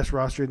think they're the best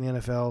roster in the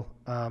NFL.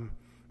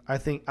 I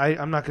think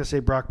I'm not going to say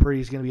Brock Purdy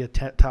is going to be a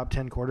top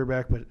 10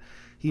 quarterback, but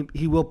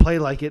he will play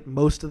like it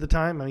most of the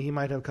time. I mean, he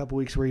might have a couple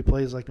weeks where he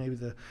plays like maybe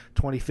the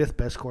 25th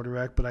best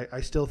quarterback, but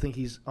I still think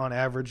he's on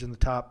average in the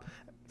top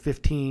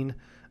 15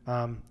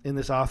 in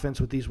this offense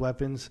with these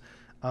weapons.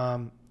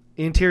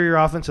 Interior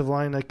offensive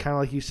line, like kind of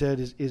like you said,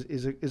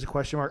 is a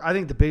question mark. I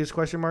think the biggest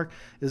question mark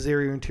is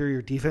their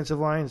interior defensive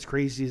line. As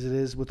crazy as it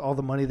is, with all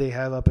the money they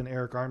have up in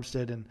Eric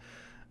Armstead and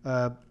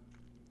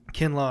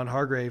Kinlaw and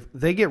Hargrave,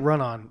 they get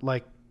run on.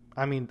 Like,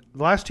 I mean,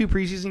 the last 2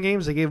 preseason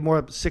games, they gave more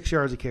than 6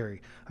 yards a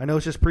carry. I know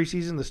it's just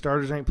preseason; the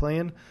starters ain't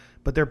playing,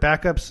 but their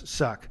backups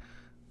suck.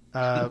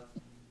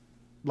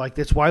 Like,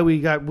 that's why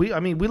we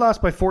lost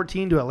by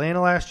 14 to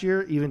Atlanta last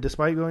year, even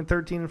despite going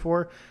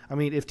 13-4. I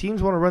mean, if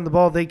teams want to run the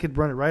ball, they could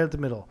run it right up the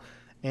middle.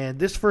 And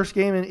this first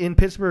game in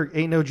Pittsburgh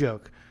ain't no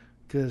joke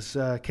because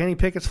Kenny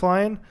Pickett's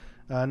flying,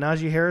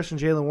 Najee Harris and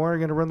Jalen Warren are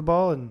going to run the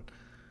ball, and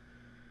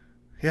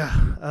yeah.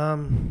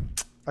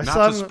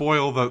 Not to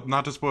spoil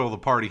the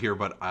party here,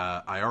 but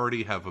I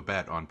already have a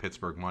bet on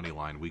Pittsburgh money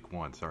line week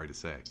 1. Sorry to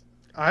say.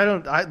 I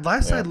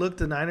looked,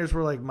 the Niners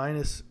were like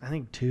minus, I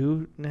think,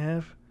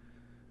 2.5.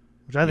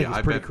 Which I think is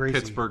pretty crazy.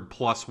 Pittsburgh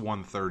plus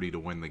 130 to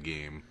win the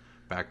game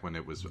back when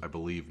it was, I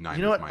believe, Niners.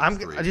 You know what?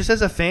 minus 3. Just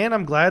as a fan,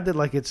 I'm glad that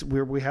like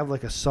we have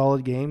like a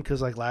solid game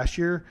because like last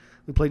year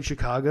we played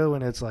Chicago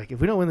and it's like if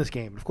we don't win this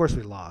game, of course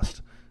we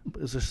lost.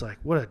 It's just like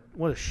what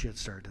a shit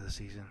start to the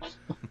season.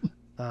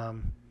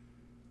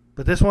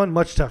 But this one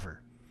much tougher.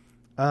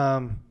 I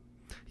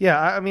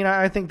mean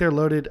I think they're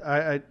loaded.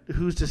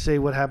 Who's to say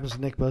what happens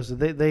to Nick Bosa?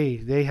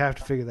 They have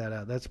to figure that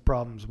out. That's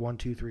problems 1,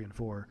 2, 3, and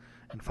 4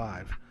 and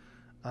 5.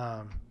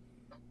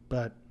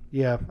 But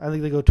yeah, I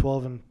think they go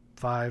 12-5,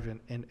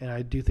 and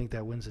I do think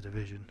that wins the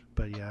division.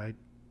 But yeah,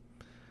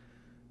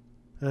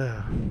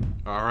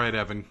 All right,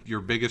 Evan,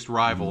 your biggest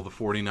rival, the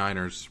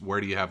 49ers. Where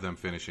do you have them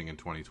finishing in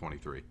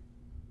 2023?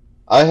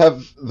 I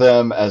have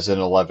them as an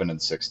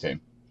 11-16.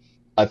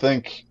 I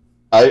think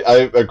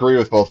I agree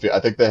with both of you. I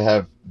think they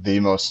have the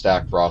most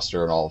stacked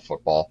roster in all of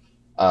football.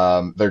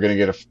 They're going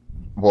to get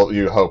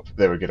you hope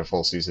they would get a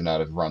full season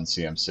out of Run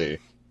CMC.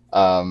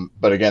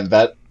 But again,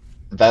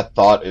 that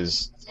thought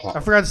is I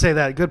forgot to say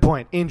that. Good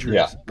point. Injuries.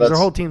 Yeah, Because our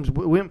whole team's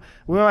we might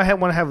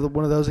want to have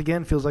one of those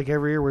again. Feels like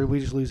every year where we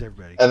just lose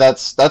everybody. And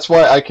that's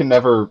why I can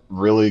never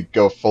really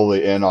go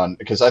fully in on,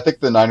 because I think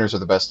the Niners are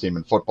the best team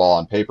in football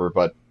on paper,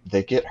 but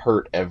they get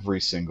hurt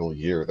every single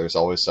year. There's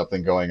always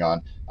something going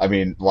on. I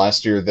mean,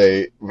 last year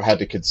they had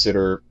to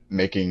consider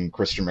making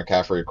Christian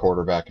McCaffrey a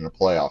quarterback in a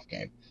playoff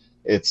game.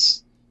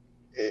 It's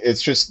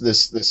just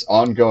this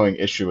ongoing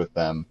issue with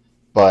them.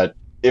 But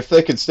if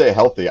they can stay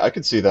healthy, I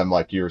could see them,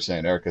 like you were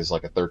saying, Eric, as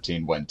like a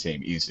 13-win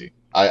team, easy.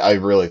 I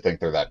really think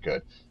they're that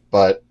good.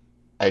 But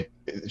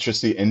it's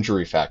just the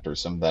injury factor.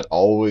 That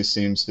always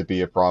seems to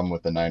be a problem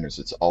with the Niners.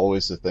 It's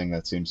always the thing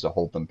that seems to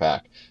hold them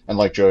back. And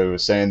like Joey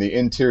was saying, the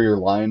interior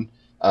line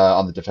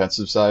on the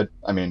defensive side,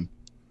 I mean,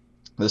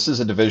 this is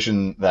a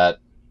division that,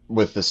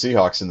 with the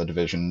Seahawks in the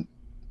division,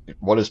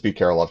 what does Pete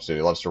Carroll love to do?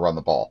 He loves to run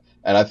the ball.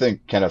 And I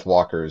think Kenneth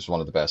Walker is one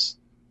of the best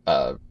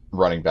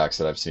running backs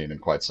that I've seen in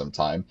quite some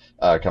time.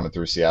 Coming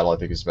through Seattle, I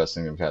think is the best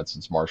thing they've had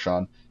since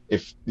Marshawn.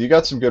 If you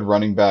got some good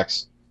running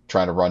backs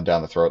trying to run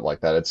down the throat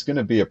like that, it's going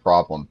to be a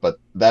problem. But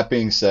that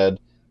being said,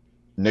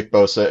 Nick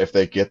Bosa, if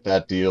they get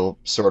that deal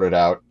sorted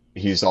out,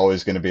 he's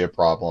always going to be a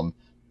problem.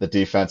 The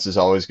defense is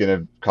always going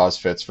to cause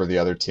fits for the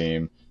other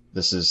team.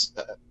 This is,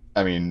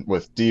 I mean,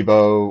 with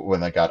Debo, when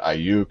they got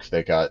Ayuk,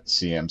 they got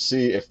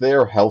CMC. If they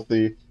are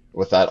healthy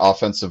with that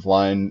offensive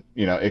line,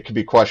 it could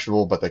be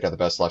questionable, but they got the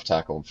best left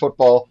tackle in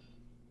football.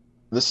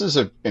 This is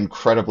an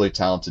incredibly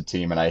talented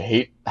team, and I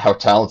hate how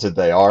talented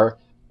they are.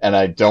 And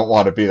I don't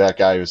want to be that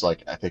guy who's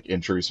like, I think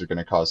injuries are going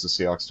to cause the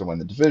Seahawks to win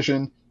the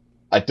division.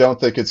 I don't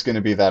think it's going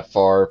to be that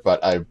far,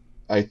 but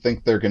I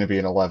think they're going to be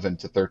an 11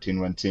 to 13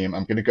 win team.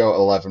 I'm going to go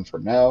 11 for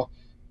now,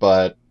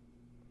 but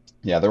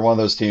yeah, they're one of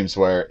those teams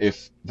where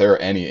if there are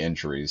any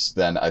injuries,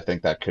 then I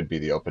think that could be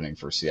the opening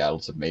for Seattle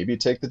to maybe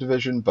take the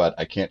division, but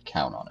I can't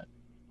count on it.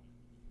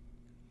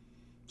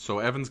 So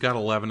Evan's got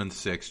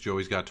 11-6,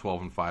 Joey's got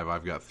 12-5,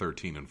 I've got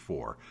 13-4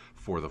 for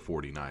the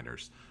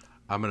 49ers.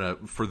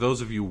 For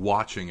those of you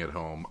watching at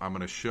home, I'm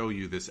going to show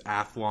you this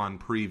Athlon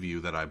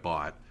preview that I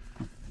bought.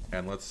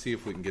 And let's see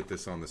if we can get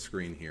this on the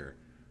screen here.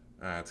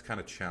 It's kind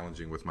of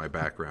challenging with my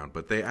background.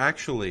 But they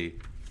actually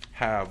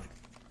have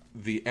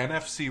the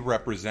NFC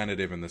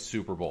representative in the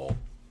Super Bowl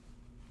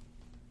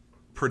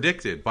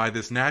predicted by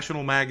this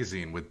national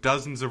magazine with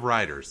dozens of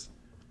writers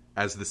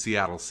as the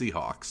Seattle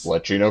Seahawks.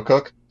 What, Geno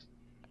cook?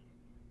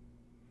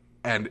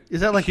 And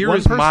is that like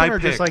one person or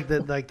just like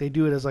that? Like they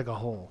do it as like a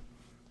whole?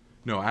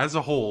 No, as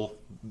a whole,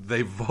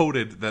 they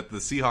voted that the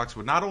Seahawks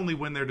would not only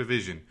win their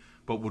division,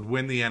 but would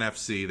win the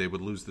NFC. They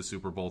would lose the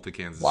Super Bowl to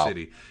Kansas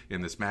City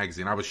in this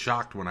magazine. I was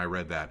shocked when I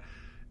read that.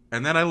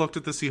 And then I looked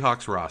at the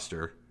Seahawks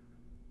roster,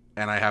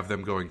 and I have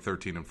them going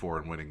 13-4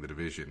 and winning the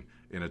division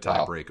in a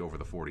tie break over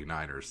the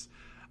 49ers.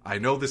 I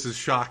know this is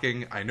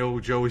shocking. I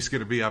know Joey's going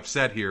to be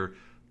upset here,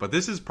 but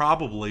this is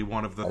probably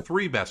one of the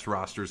three best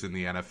rosters in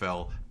the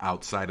NFL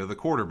outside of the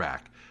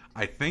quarterback.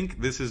 I think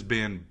this has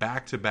been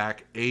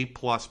back-to-back A++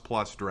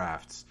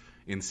 drafts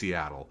in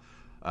Seattle.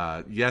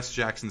 Yes,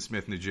 Jackson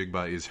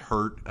Smith-Njigba is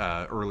hurt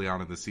early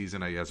on in the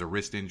season. He has a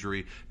wrist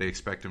injury. They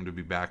expect him to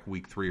be back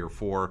week 3 or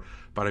 4.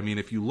 But, I mean,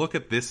 if you look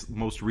at this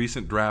most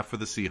recent draft for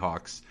the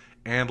Seahawks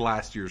and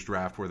last year's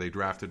draft where they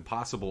drafted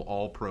possible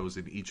All-Pros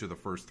in each of the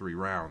first 3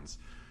 rounds,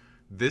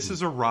 this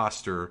is a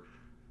roster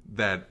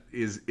that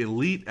is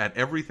elite at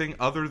everything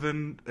other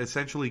than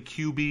essentially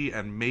QB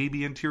and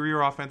maybe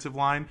interior offensive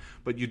line,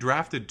 but you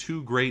drafted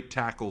 2 great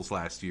tackles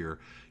last year.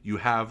 You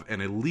have an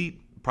elite,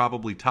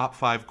 probably top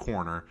 5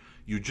 corner.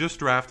 You just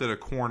drafted a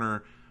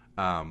corner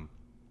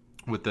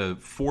with the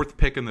 4th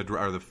pick in the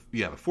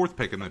the 4th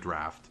pick in the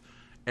draft.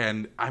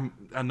 And I'm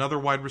another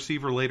wide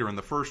receiver later in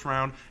the first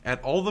round.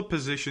 At all the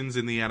positions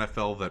in the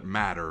NFL that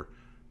matter,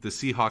 the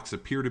Seahawks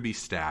appear to be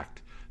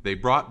stacked. They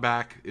brought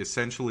back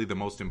essentially the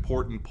most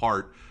important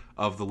part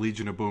of the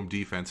Legion of Boom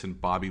defense in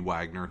Bobby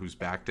Wagner, who's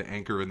back to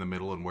anchor in the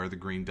middle and wear the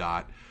green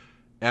dot.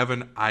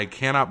 Evan, I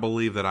cannot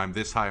believe that I'm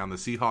this high on the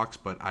Seahawks,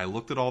 but I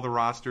looked at all the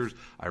rosters.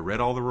 I read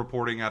all the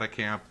reporting out of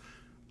camp.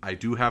 I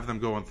do have them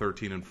going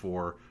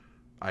 13-4.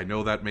 I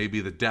know that may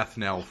be the death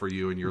knell for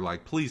you, and you're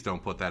like, please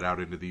don't put that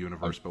out into the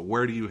universe. But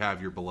where do you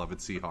have your beloved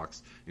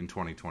Seahawks in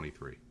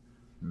 2023?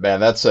 Man,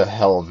 that's a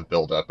hell of a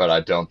build-up, but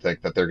I don't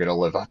think that they're going to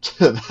live up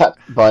to that.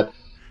 But,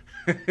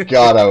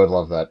 God, I would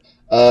love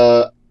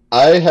that.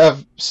 I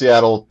have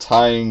Seattle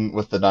tying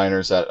with the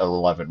Niners at an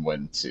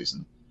 11-win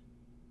season.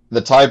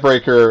 The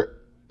tiebreaker,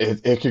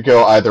 it could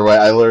go either way.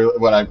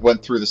 When I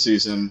went through the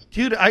season,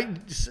 dude,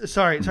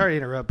 sorry to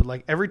interrupt, but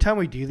like every time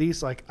we do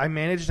these, like I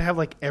manage to have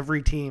like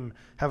every team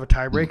have a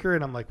tiebreaker,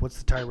 and I'm like,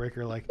 what's the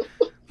tiebreaker?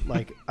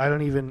 Like I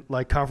don't even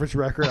like conference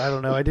record. I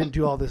don't know. I didn't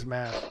do all this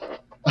math.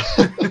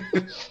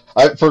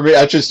 For me,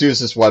 I just use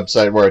this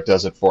website where it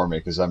does it for me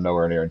because I'm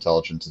nowhere near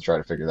intelligent to try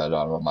to figure that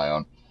out on my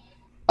own.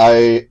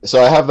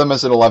 So I have them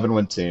as an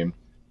 11-win team.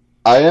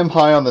 I am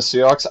high on the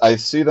Seahawks. I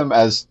see them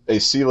as a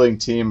ceiling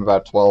team,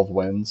 about 12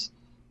 wins.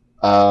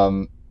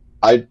 I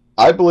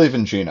believe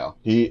in Geno.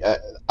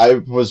 I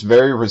was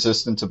very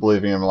resistant to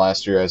believing him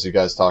last year, as you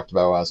guys talked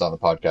about when I was on the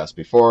podcast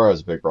before. I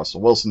was a big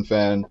Russell Wilson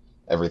fan,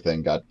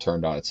 everything got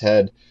turned on its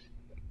head.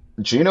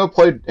 Geno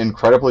played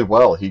incredibly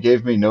well. He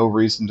gave me no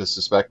reason to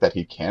suspect that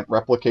he can't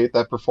replicate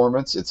that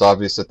performance. It's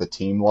obvious that the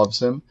team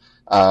loves him.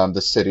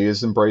 The city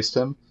has embraced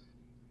him.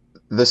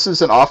 This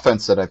is an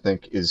offense that I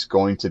think is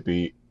going to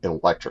be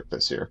electric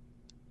this year.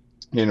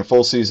 In a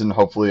full season,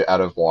 hopefully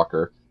out of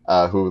Walker,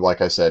 who,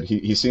 like I said,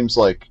 he seems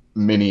like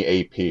mini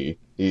AP.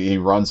 He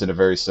runs in a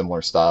very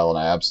similar style, and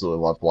I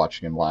absolutely loved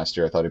watching him last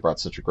year. I thought he brought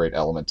such a great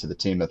element to the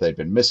team that they'd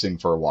been missing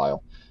for a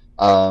while.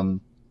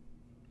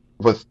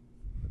 With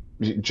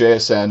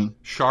JSN.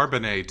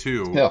 Charbonnet,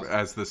 too, Yeah.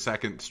 as the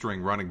second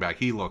string running back.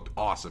 He looked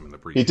awesome in the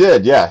preseason. He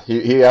did, yeah.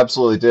 He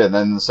absolutely did. And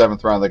then in the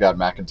 7th round, they got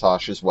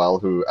McIntosh as well,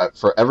 who,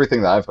 for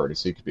everything that I've heard,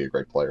 he could be a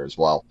great player as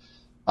well.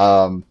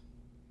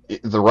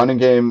 The running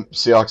game,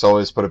 Seahawks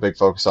always put a big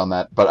focus on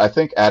that, but I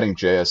think adding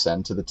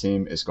JSN to the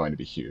team is going to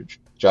be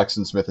huge.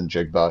 Jackson Smith and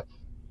Jigba,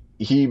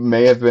 he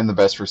may have been the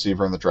best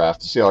receiver in the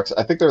draft. The Seahawks,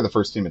 I think they're the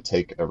first team to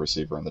take a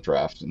receiver in the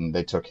draft, and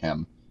they took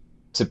him.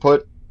 To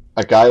put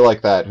a guy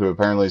like that, who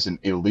apparently is an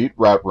elite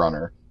route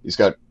runner, he's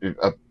got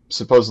a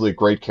supposedly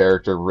great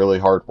character, really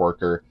hard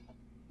worker,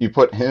 you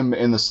put him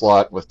in the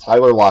slot with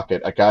Tyler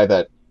Lockett, a guy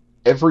that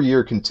every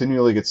year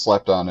continually gets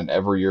slept on and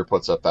every year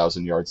puts up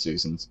 1,000-yard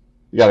seasons.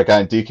 You got a guy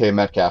in DK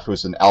Metcalf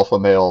who's an alpha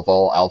male of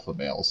all alpha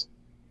males.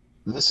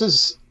 This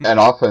is an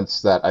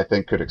offense that I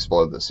think could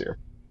explode this year.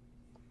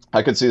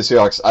 I could see the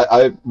Seahawks.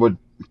 I would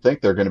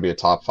think they're going to be a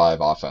top 5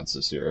 offense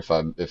this year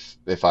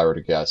if I were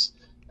to guess.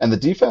 And the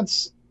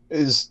defense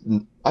is,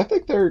 I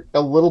think they're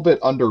a little bit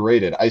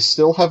underrated. I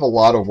still have a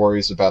lot of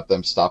worries about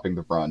them stopping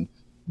the run.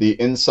 The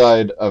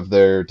inside of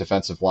their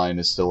defensive line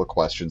is still a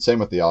question. Same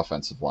with the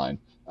offensive line.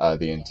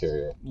 The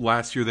interior.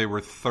 Last year they were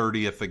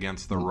 30th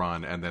against the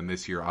run, and then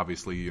this year,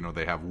 obviously,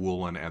 they have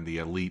Woolen and the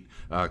elite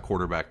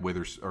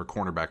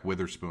cornerback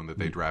Witherspoon that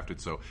they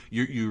drafted. So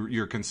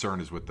your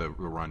concern is with the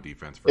run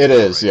defense. It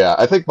is, right? Yeah.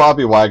 I think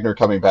Bobby Wagner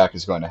coming back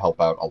is going to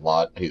help out a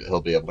lot. He'll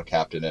be able to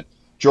captain it.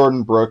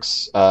 Jordan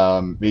Brooks,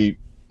 he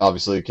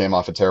obviously came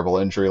off a terrible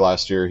injury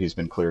last year. He's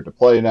been cleared to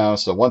play now.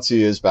 So once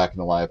he is back in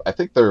the lineup, I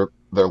think their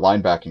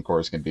linebacking core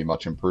is going to be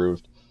much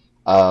improved.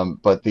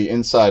 But the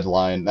inside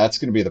line, that's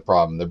going to be the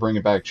problem. They're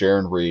bringing back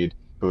Jaron Reed,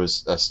 who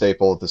is a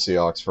staple at the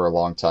Seahawks for a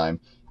long time.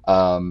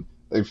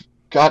 They've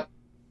got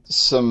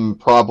some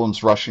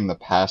problems rushing the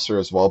passer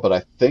as well, but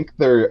I think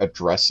they're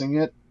addressing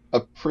it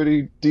a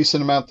pretty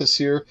decent amount this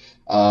year.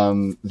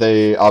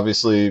 They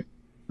obviously,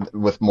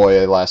 with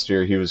Moye last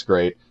year, he was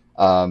great.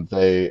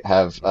 They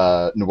have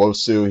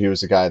Nwosu. He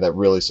was a guy that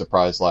really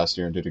surprised last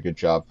year and did a good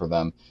job for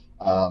them.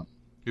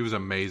 He was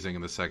amazing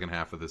in the second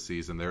half of the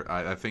season.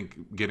 I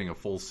think getting a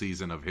full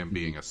season of him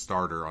being a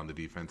starter on the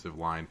defensive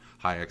line,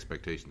 high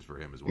expectations for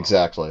him as well.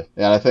 Exactly.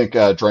 And I think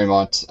adding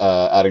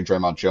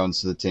Draymond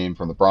Jones to the team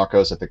from the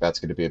Broncos, I think that's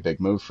going to be a big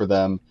move for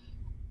them.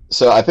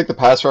 So I think the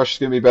pass rush is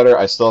going to be better.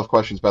 I still have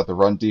questions about the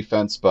run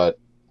defense, but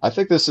I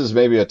think this is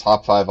maybe a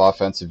top 5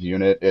 offensive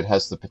unit. It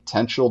has the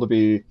potential to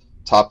be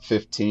top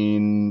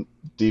 15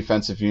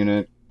 defensive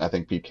unit. I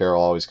think Pete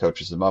Carroll always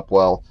coaches them up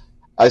well.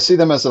 I see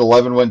them as an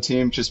 11-win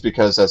team just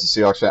because, as a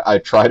Seahawks fan, I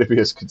try to be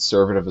as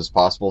conservative as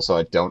possible so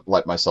I don't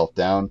let myself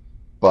down.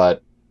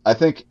 But I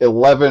think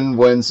 11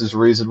 wins is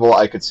reasonable.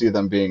 I could see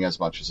them being as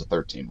much as a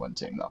 13-win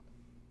team, though.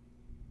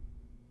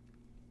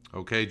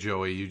 Okay,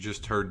 Joey, you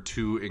just heard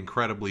 2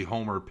 incredibly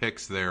homer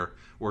picks there.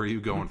 Where are you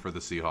going for the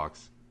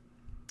Seahawks?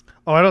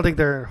 Oh, I don't think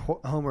they're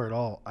homer at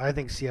all. I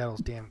think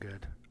Seattle's damn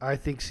good. I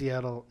think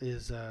Seattle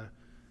is,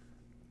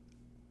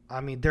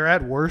 they're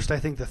at worst, I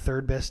think, the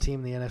 3rd best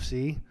team in the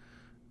NFC.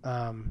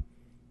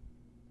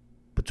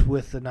 But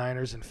with the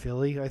Niners and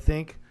Philly, I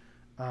think,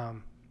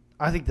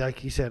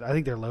 like you said, I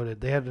think they're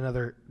loaded. They had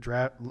another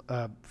draft,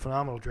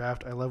 phenomenal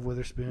draft. I love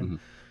Witherspoon.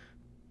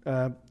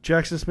 Mm-hmm.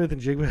 Jackson Smith and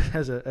Jigba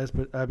has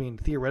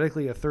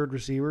theoretically a 3rd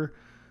receiver,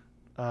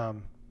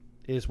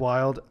 is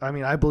wild.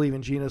 I believe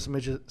in Geno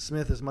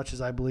Smith as much as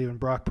I believe in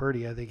Brock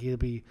Purdy. I think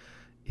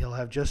he'll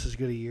have just as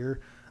good a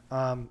year.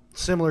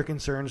 Similar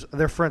concerns.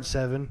 Their front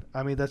 7.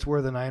 That's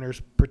where the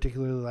Niners,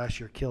 particularly last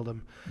year, killed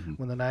them. Mm-hmm.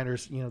 When the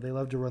Niners, they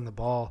love to run the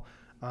ball.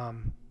 But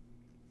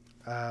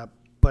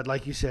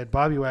like you said,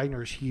 Bobby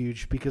Wagner is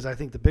huge because I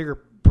think the bigger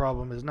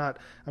problem is not.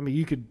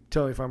 You could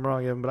tell me if I'm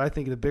wrong, Evan, but I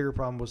think the bigger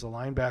problem was the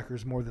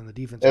linebackers more than the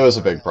defense. It was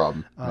a big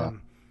problem. I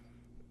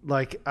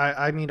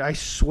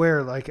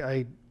swear,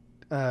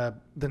 the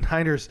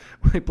Niners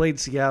when they played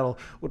Seattle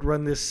would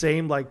run this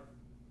same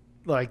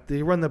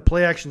they run the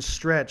play action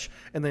stretch,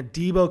 and then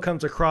Debo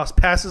comes across,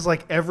 passes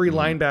every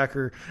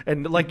linebacker,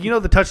 and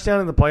the touchdown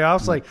in the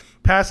playoffs,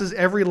 passes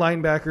every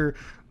linebacker.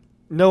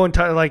 No one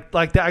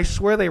I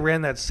swear they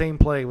ran that same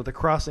play with the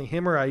crossing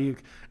him or Ayuk,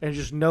 and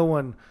just no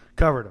one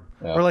covered him.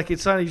 Yeah. Or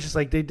it's not just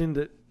they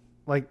didn't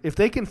if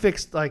they can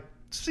fix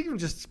even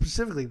just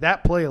specifically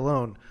that play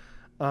alone,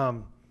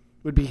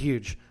 would be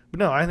huge.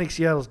 But no, I think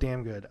Seattle's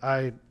damn good.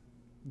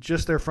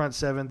 Just their front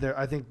 7.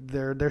 I think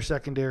their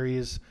secondary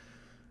is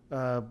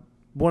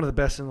one of the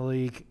best in the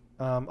league.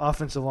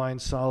 Offensive line,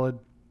 solid.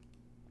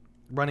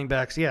 Running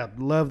backs,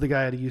 love the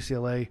guy at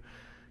UCLA.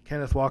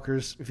 Kenneth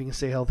Walker's, if he can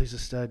stay healthy, is a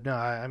stud. No,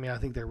 I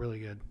think they're really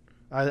good.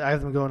 I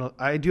have them going.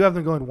 I do have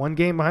them going one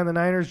game behind the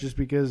Niners just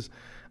because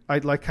I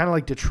kind of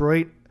like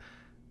Detroit.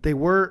 They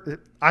were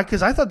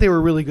because I thought they were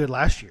really good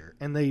last year,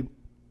 and they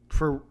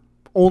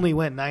only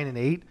went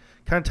 9-8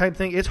 kind of type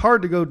thing. It's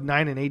hard to go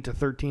 9-8 to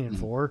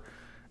 13-4,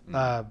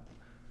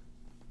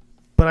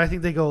 but I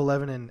think they go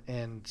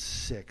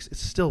 11-6. It's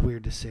still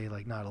weird to say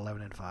like not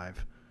 11-5.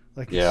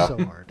 Like it's so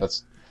hard.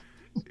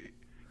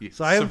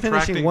 So I am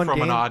finishing one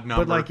game,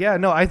 but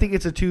I think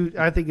it's a two.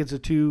 I think it's a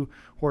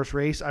 2-horse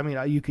race. I mean,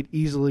 you could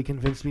easily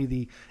convince me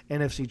the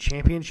NFC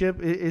Championship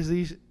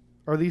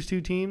are these two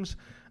teams.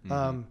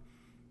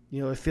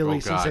 If Philly,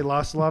 since they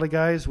lost a lot of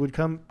guys, would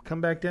come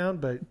back down.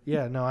 But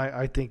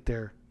I think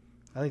they're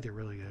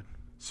really good.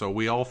 So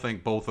we all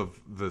think both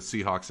of the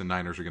Seahawks and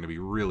Niners are going to be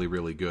really,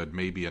 really good.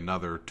 Maybe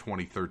another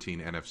 2013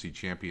 NFC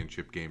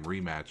Championship game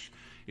rematch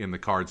in the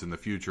cards in the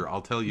future.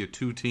 I'll tell you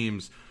two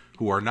teams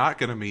who are not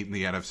going to meet in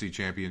the NFC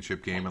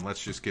Championship game, and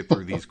let's just get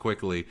through these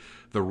quickly.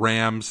 The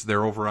Rams,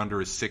 their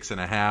over-under is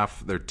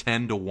 6.5. They're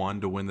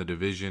 10-1 to win the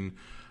division.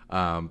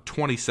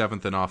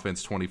 27th in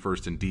offense,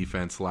 21st in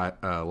defense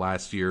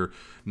last year.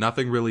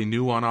 Nothing really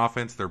new on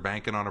offense. They're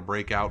banking on a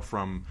breakout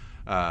from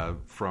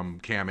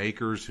Cam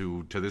Akers,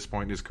 who to this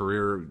point in his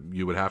career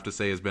you would have to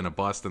say has been a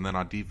bust. And then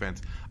on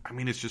defense, I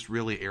mean, it's just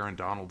really Aaron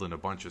Donald and a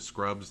bunch of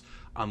scrubs.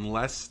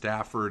 Unless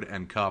Stafford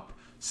and Kupp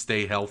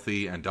stay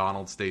healthy and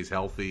Donald stays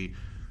healthy,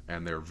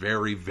 and they're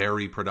very,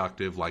 very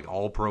productive, like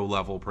all-pro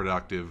level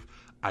productive,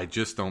 I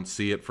just don't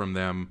see it from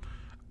them.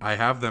 I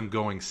have them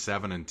going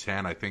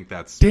 7-10. I think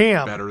that's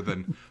better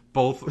than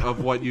both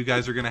of what you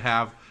guys are going to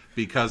have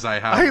because I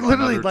have. I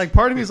literally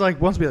part of me is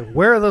wants to be like,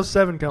 where are those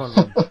 7 coming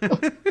from?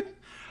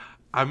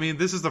 I mean,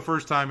 this is the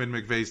first time in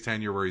McVay's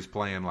tenure where he's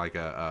playing like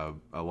a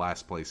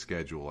last place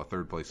schedule, a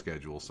third place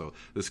schedule. So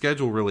the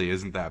schedule really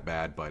isn't that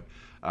bad, but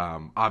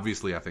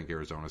obviously I think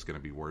Arizona's going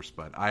to be worse.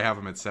 But I have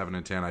them at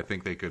 7-10. I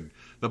think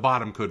the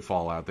bottom could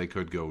fall out. They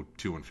could go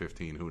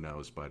 2-15. Who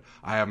knows? But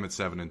I have them at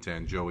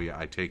 7-10. Joey,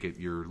 I take it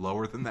you're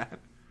lower than that.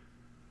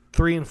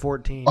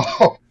 3-14.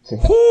 Oh.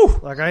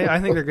 I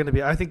think they're going to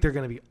be. I think they're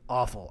going to be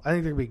awful. I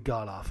think they're going to be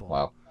god awful.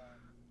 Wow.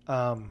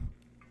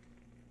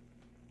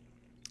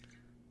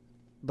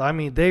 I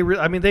mean, they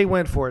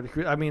went for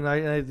it. I mean,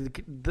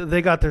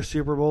 they got their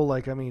Super Bowl.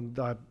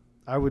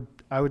 I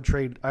would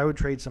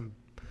trade some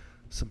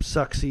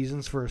suck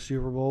seasons for a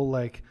Super Bowl.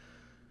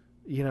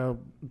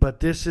 But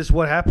this is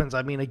what happens.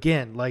 I mean,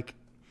 again,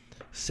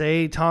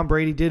 say Tom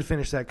Brady did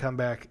finish that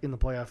comeback in the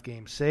playoff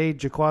game. Say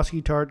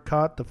Jaquiski Tartt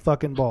caught the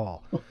fucking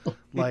ball.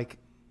 They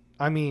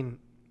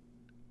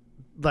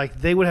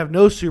would have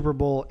no Super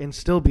Bowl and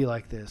still be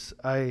like this.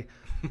 I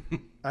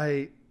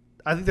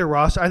think their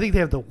roster. I think they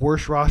have the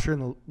worst roster in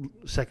the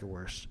second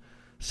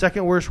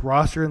worst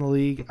roster in the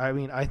league. I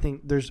mean, I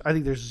think there's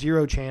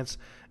zero chance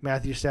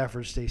Matthew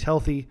Stafford stays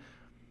healthy.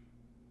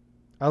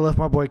 I love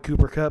my boy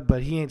Cooper Kupp,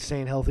 but he ain't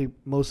staying healthy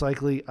most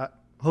likely. I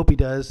hope he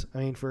does. I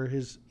mean, for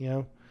his, we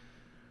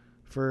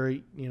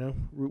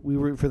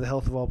root for the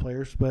health of all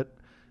players. But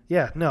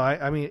yeah, no,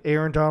 I mean,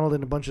 Aaron Donald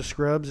and a bunch of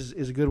scrubs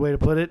is a good way to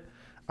put it.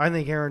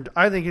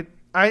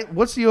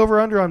 What's the over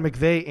under on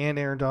McVay and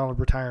Aaron Donald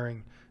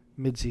retiring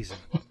mid-season?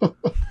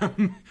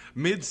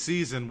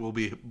 Mid-season will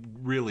be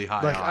really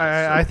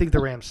high. I think the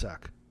Rams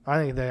suck.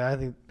 I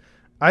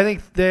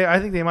think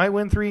they might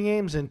win 3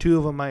 games, and 2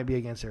 of them might be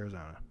against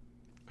Arizona.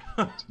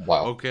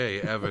 Wow.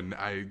 Okay, Evan,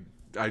 I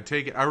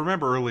take it. I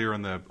remember earlier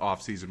in the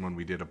offseason when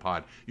we did a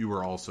pod, you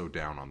were also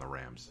down on the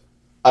Rams.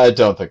 I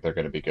don't think they're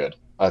going to be good.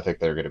 I think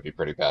they're going to be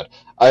pretty bad.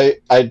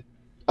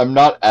 I'm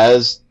not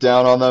as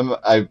down on them.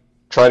 I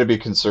try to be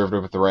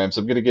conservative with the Rams.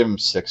 I'm going to give them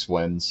 6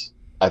 wins.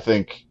 I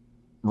think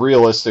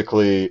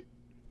realistically,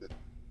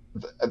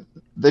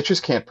 they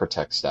just can't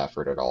protect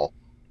Stafford at all.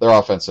 Their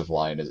offensive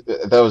line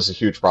that was a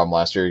huge problem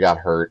last year. He got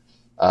hurt.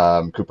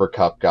 Cooper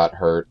Kupp got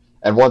hurt.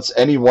 And once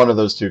any one of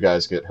those 2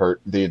 guys get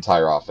hurt, the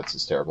entire offense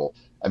is terrible.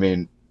 I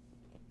mean,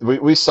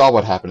 we saw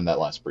what happened in that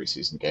last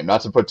preseason game.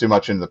 Not to put too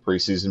much into the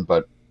preseason,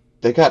 but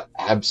they got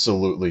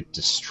absolutely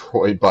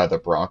destroyed by the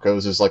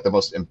Broncos. It's the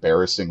most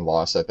embarrassing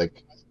loss, I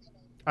think.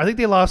 I think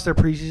they lost their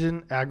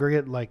preseason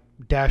aggregate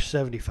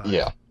 -75.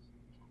 Yeah.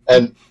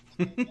 And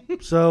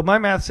so my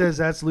math says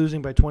that's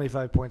losing by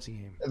 25 points a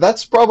game.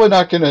 That's probably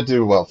not going to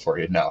do well for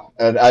you, no.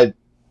 And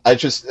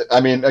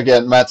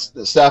again,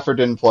 Stafford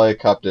didn't play,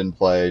 Kupp didn't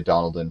play,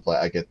 Donald didn't play.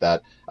 I get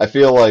that. I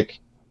feel like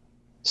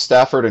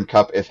Stafford and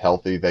Kupp, if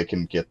healthy, they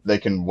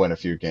can win a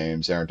few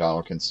games. Aaron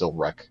Donald can still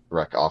wreck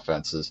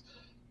offenses.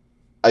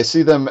 I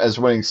see them as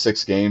winning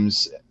 6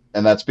 games,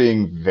 and that's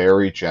being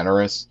very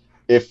generous.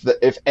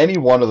 If any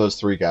one of those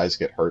 3 guys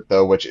get hurt,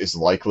 though, which is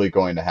likely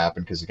going to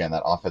happen because, again,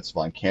 that offensive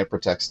line can't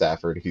protect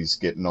Stafford. He's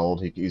getting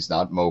old. He's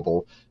not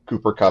mobile.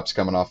 Cooper Kupp's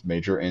coming off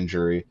major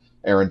injury.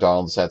 Aaron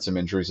Donald's had some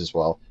injuries as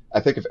well. I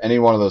think if any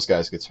one of those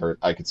guys gets hurt,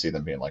 I could see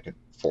them being a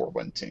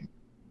 4-win team.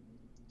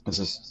 This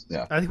is,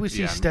 yeah. I think we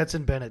see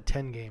Stetson Bennett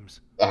 10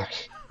 games.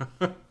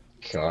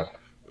 God.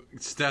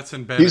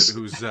 Stetson Bennett,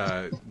 who's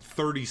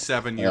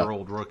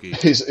 37-year-old rookie.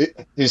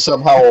 He's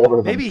somehow older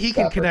than Maybe he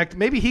Stafford. can connect.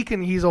 Maybe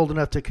he's old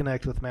enough to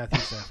connect with Matthew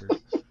Stafford.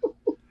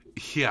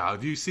 Yeah,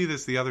 do you see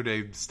this the other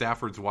day?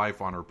 Stafford's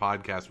wife on her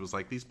podcast was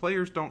like, these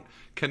players don't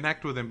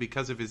connect with him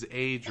because of his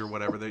age or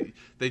whatever.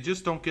 They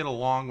just don't get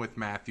along with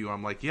Matthew.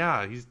 I'm like,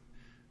 yeah, he's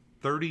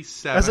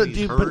 37.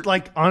 He's hurt. But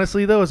like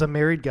honestly though, as a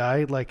married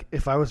guy, like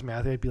if I was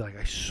Matthew, I'd be like,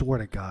 I swear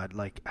to God,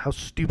 like how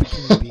stupid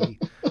can you be?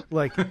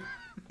 like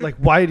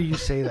why do you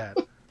say that?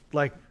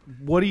 Like,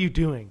 what are you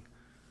doing?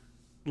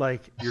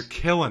 Like, you're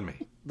killing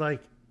me.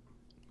 Like,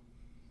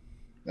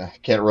 I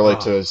can't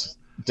relate to his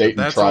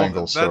Dayton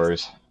Triangle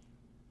stories.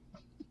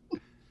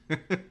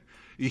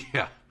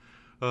 Yeah.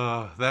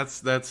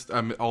 That's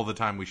all the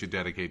time we should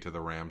dedicate to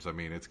the Rams. I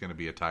mean, it's going to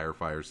be a tire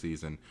fire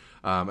season.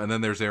 And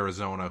then there's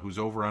Arizona, whose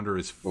over-under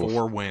is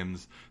 4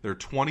 wins. They're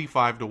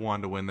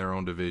 25-1 to win their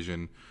own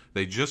division.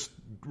 They just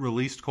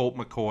released Colt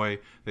McCoy.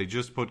 They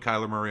just put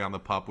Kyler Murray on the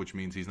PUP, which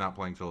means he's not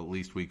playing till at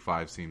least week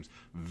 5. Seems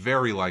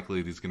very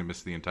likely that he's going to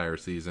miss the entire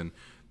season.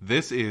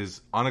 This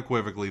is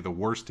unequivocally the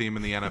worst team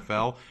in the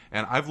NFL,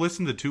 and I've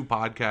listened to 2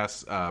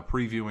 podcasts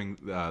previewing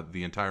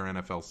the entire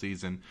NFL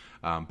season.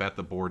 Bet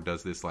the Board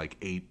does this like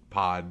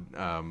 8-pod,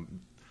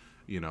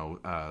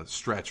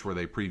 stretch where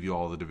they preview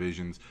all the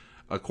divisions.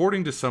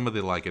 According to some of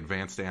the like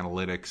advanced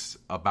analytics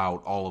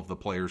about all of the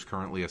players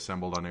currently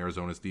assembled on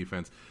Arizona's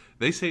defense,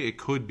 they say it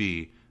could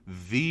be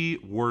the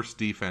worst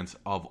defense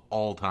of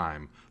all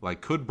time.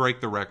 Like, could break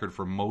the record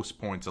for most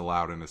points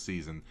allowed in a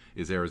season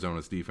is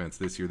Arizona's defense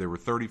this year. They were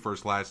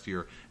 31st last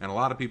year, and a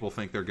lot of people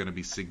think they're going to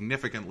be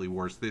significantly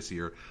worse this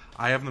year.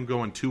 I have them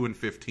going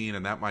 2-15,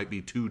 and that might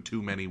be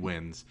too many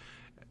wins.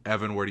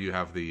 Evan, where do you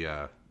have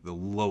the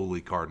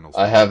lowly Cardinals?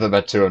 I have them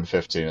at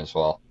 2-15 as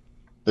well.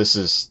 This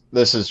is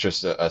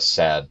just a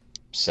sad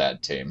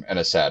team and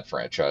a sad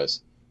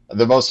franchise.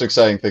 The most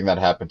exciting thing that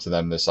happened to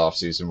them this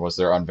offseason was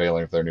their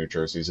unveiling of their new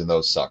jerseys, and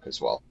those suck as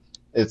well.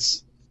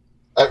 It's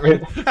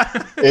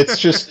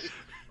just...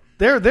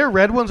 Their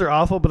red ones are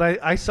awful,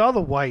 but I saw the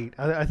white.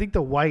 I think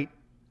the white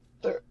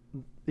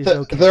is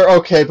okay. They're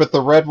okay, but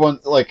the red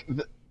one, like,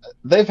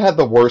 they've had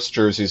the worst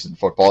jerseys in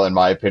football, in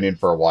my opinion,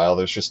 for a while.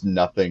 There's just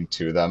nothing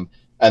to them.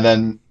 And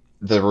then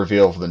the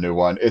reveal of the new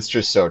one, it's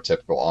just so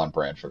typical on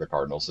brand for the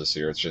Cardinals this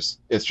year. It's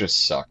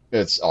just suck.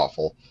 It's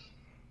awful.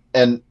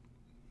 And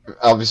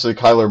obviously,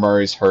 Kyler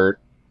Murray's hurt.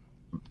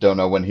 Don't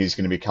know when he's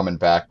going to be coming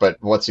back, but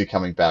what's he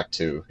coming back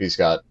to? He's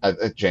got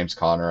James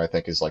Conner, I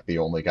think, is like the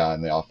only guy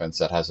in the offense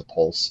that has a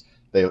pulse.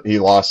 He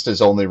lost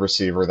his only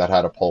receiver that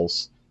had a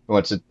pulse. He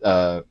went to,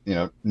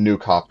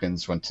 Nuke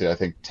Hopkins, went to, I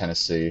think,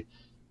 Tennessee.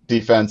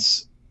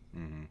 Defense,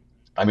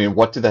 I mean,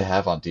 what do they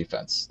have on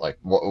defense? Like,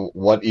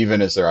 what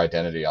even is their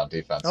identity on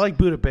defense? I like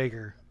Buda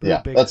Baker.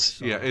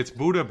 It's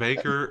Buda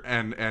Baker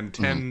and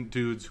 10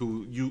 dudes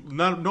who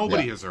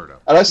nobody has heard of.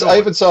 And I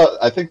even saw,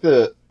 I think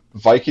the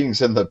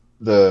Vikings and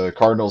the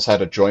Cardinals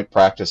had a joint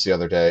practice the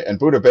other day, and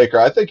Buda Baker,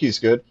 I think he's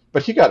good,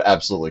 but he got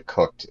absolutely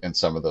cooked in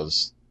some of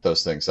those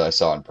things that I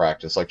saw in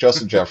practice. Like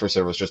Justin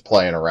Jefferson was just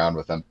playing around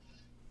with him.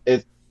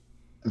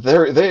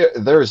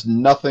 There is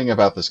nothing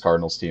about this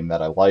Cardinals team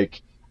that I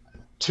like.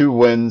 2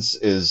 wins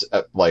is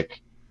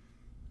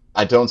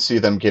I don't see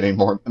them getting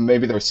more.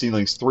 Maybe their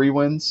ceiling's 3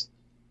 wins,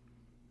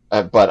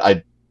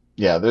 but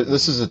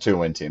this is a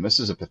 2-win team. This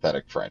is a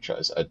pathetic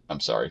franchise. I'm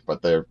sorry,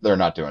 but they're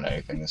not doing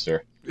anything this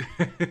year.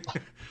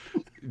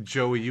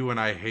 Joey, you and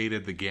I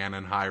hated the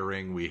Gannon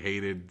hiring. We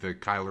hated the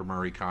Kyler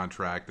Murray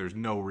contract. There's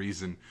no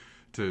reason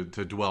to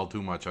dwell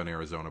too much on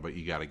Arizona, but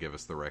you got to give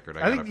us the record.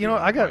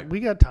 We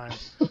got time.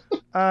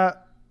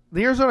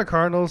 The Arizona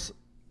Cardinals,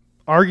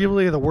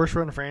 arguably the worst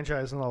run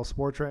franchise in all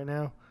sports right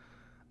now.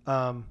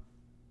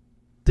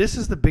 This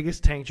is the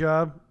biggest tank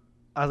job,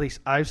 at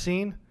least I've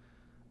seen.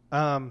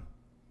 And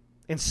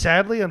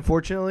sadly,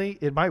 unfortunately,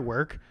 it might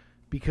work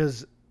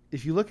because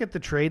if you look at the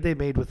trade they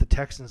made with the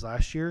Texans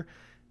last year,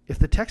 if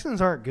the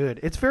Texans aren't good,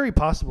 it's very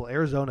possible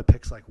Arizona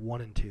picks like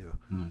 1 and 2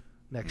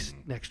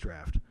 next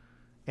draft.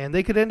 And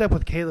they could end up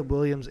with Caleb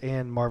Williams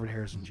and Marvin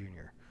Harrison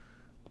Jr.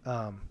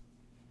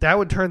 That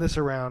would turn this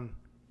around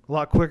a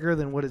lot quicker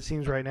than what it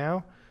seems right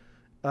now.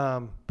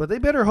 But they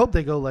better hope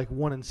they go like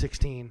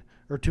 1-16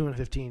 or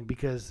 2-15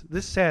 because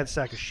this sad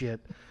sack of shit,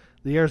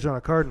 the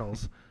Arizona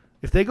Cardinals,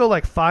 if they go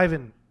like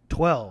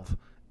 5-12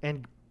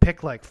 and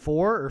pick like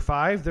 4 or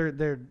 5,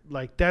 they're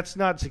like that's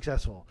not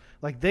successful.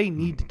 Like they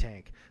need to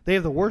tank. They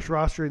have the worst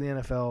roster in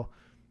the NFL,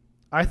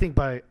 I think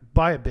by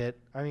a bit.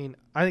 I mean,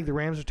 I think the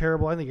Rams are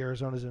terrible. I think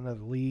Arizona's in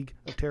another league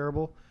of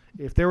terrible.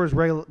 If there was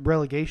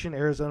relegation,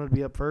 Arizona would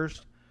be up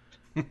first.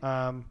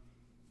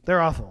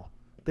 They're awful.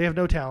 They have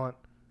no talent.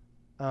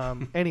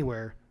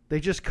 Anywhere. They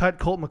just cut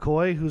Colt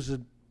McCoy, who's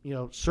a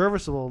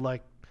serviceable,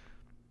 like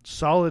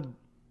solid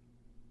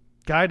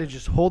guy to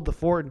just hold the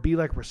fort and be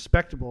like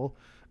respectable.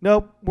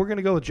 Nope, we're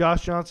gonna go with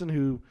Josh Johnson,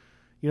 who,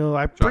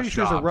 I'm pretty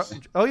sure is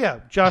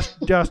Josh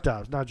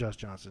Dobbs, not Josh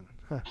Johnson.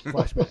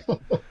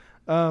 Flashback.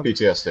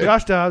 PTSD.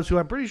 Josh Dobbs, who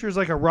I'm pretty sure is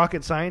like a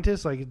rocket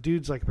scientist, like a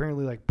dude's like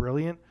apparently like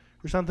brilliant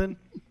or something.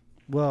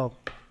 Well,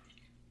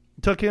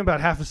 it took him about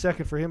half a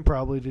second for him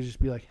probably to just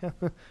be like,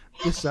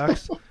 this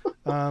sucks.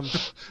 I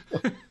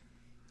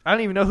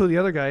don't even know who the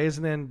other guy is,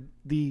 and then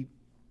the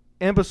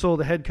imbecile,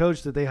 the head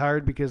coach that they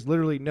hired, because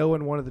literally no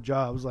one wanted the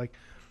job. It was like,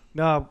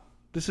 no,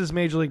 this is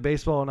Major League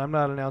Baseball, and I'm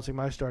not announcing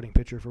my starting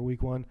pitcher for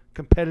week 1.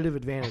 Competitive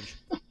advantage.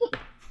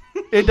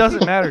 It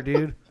doesn't matter,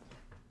 dude.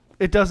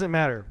 It doesn't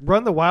matter.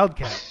 Run the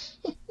Wildcat.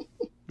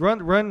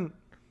 Run.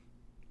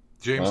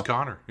 James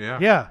Conner, yeah.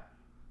 Yeah.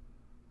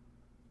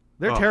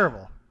 They're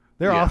terrible.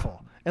 They're Yeah.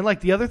 awful. And,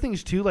 like, the other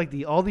things, too, like,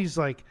 all these,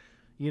 like,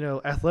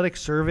 athletic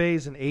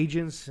surveys and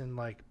agents and,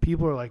 like,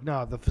 people are like,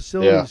 no, the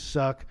facilities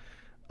suck.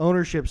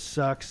 Ownership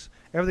sucks.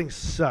 Everything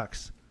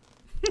sucks.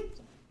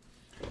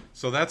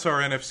 So that's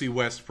our NFC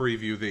West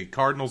preview. The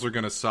Cardinals are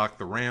going to suck.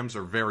 The Rams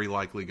are very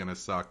likely going to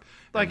suck.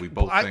 Like, and we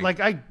both think...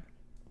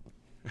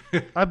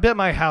 I bet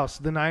my house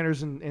the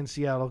Niners in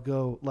Seattle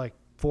go, like,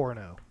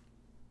 4-0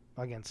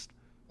 against,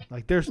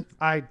 like, that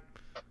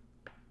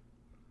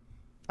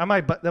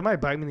might bite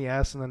me in the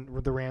ass, and then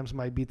the Rams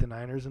might beat the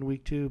Niners in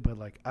week 2, but,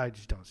 like, I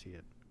just don't see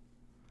it.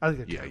 I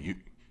think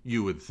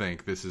you would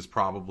think this is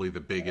probably the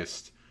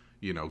biggest,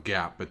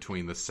 gap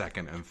between the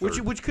second and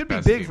third. Which could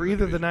be big for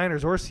either the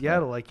Niners or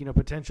Seattle, like,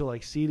 potential,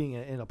 like, seeding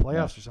in a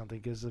playoffs or something,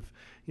 because if,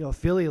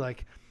 Philly,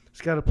 like,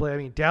 it's got to play. I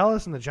mean,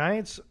 Dallas and the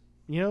Giants,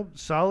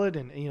 solid,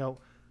 and,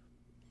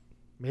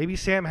 maybe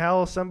Sam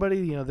Howell,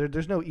 somebody,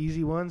 there's no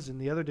easy ones in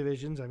the other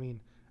divisions. I mean,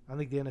 I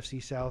think the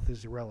NFC South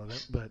is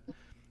irrelevant, but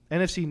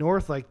NFC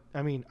North, like,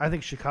 I mean, I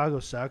think Chicago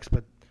sucks,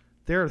 but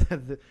they're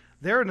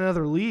in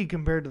another league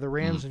compared to the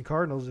Rams and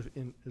Cardinals,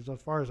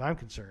 as far as I'm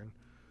concerned.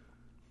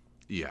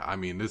 Yeah, I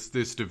mean,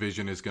 this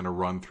division is going to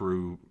run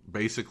through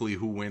basically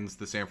who wins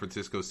the San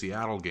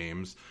Francisco-Seattle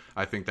games.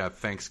 I think that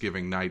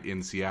Thanksgiving night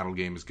in Seattle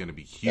game is going to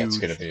be huge. That's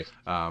going to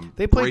be.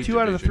 They play 2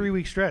 out of the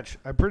 3-week stretch,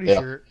 I'm pretty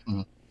sure.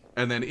 Mm-hmm.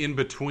 And then in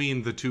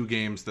between the 2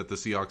 games that the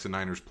Seahawks and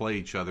Niners play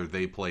each other,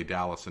 they play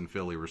Dallas and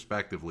Philly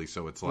respectively.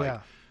 So it's like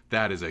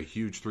that is a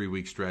huge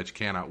 3-week stretch.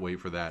 Cannot wait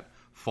for that.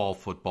 Fall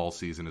football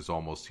season is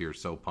almost here.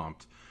 So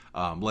pumped.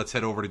 Let's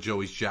head over to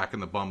Joey's Jack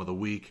and the Bum of the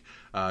Week.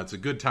 It's a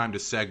good time to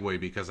segue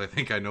because I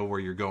think I know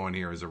where you're going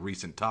here as a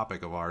recent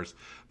topic of ours.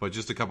 But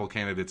just a couple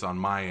candidates on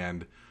my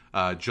end.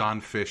 John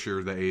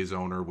Fisher, the A's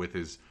owner, with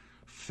his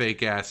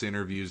fake-ass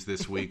interviews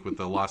this week with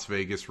the Las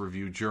Vegas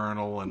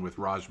Review-Journal and with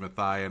Raj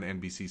Mathai on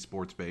NBC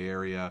Sports Bay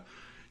Area.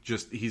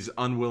 Just he's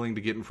unwilling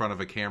to get in front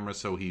of a camera,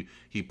 so he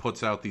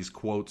puts out these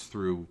quotes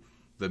through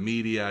the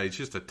media. He's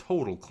just a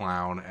total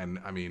clown, and,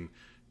 I mean,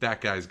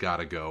 that guy's got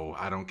to go.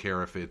 I don't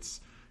care if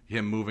it's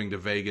him moving to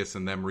Vegas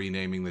and them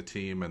renaming the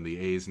team and the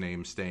A's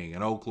name staying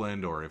in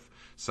Oakland, or if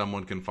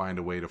someone can find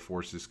a way to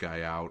force this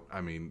guy out.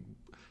 I mean,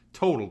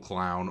 total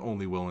clown,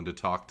 only willing to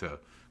talk to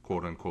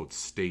quote-unquote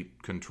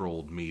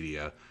state-controlled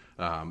media.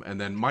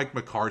 And then Mike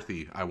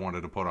McCarthy, I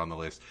wanted to put on the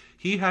list.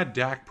 He had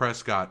Dak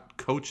Prescott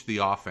coach the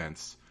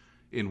offense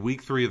in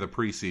week 3 of the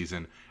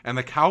preseason, and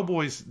the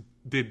Cowboys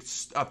did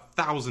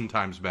 1,000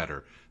 times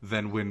better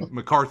than when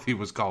McCarthy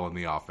was calling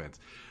the offense.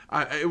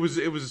 It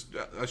was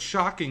a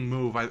shocking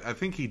move. I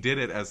think he did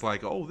it as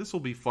like, oh, this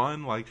will be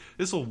fun. Like,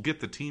 this will get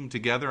the team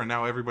together. And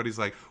now everybody's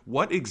like,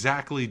 what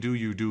exactly do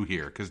you do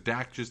here? Because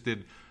Dak just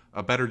did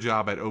a better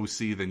job at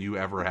OC than you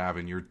ever have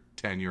in your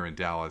tenure in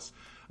Dallas.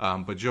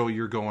 But, Joe,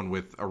 you're going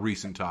with a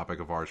recent topic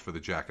of ours for the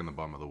Jack and the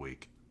Bum of the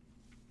Week.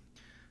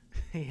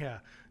 Yeah,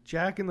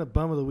 Jack and the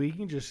Bum of the Week. You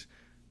can just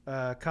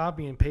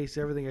copy and paste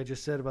everything I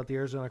just said about the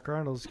Arizona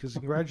Cardinals, because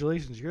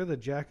congratulations, you're the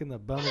Jack and the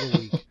Bum of the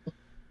Week.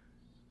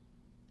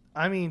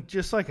 I mean,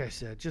 just like I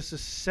said, just a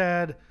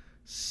sad,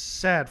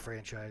 sad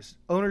franchise.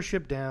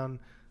 Ownership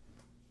down.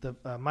 The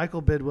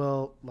Michael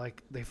Bidwell,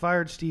 like, they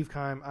fired Steve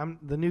Keim. I'm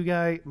the new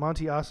guy,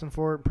 Monty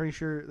Austinfort. I'm pretty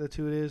sure that's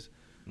who it is.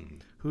 Mm-hmm.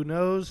 Who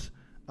knows?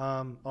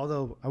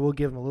 Although I will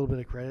give him a little bit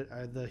of credit.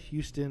 The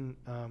Houston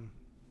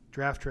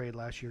draft trade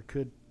last year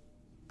could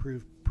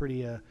prove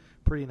pretty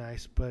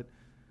nice. But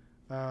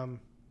the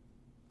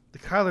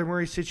Kyler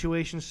Murray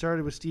situation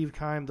started with Steve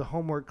Keim, the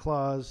homework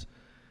clause,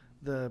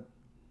 the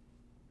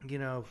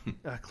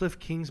Cliff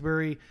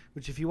Kingsbury,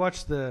 which if you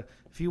watch the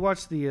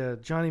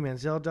Johnny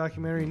Manziel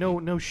documentary,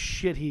 no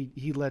shit,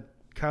 he let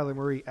Kyler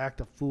Murray act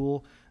a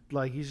fool.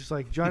 Like, he's just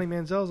like, Johnny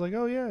Manziel's like,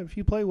 oh yeah, if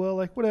you play well,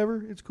 like,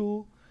 whatever, it's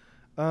cool.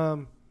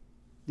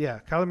 Yeah,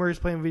 Kyler Murray's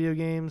playing video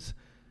games.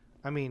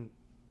 I mean,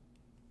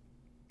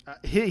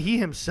 he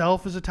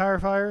himself is a tire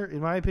fire,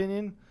 in my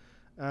opinion.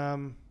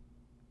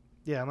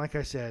 Yeah, and like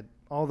I said,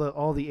 all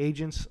the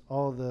agents,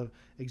 all the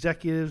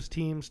executives,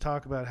 teams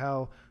talk about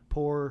how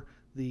poor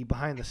the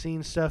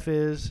behind-the-scenes stuff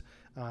is.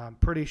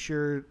 Pretty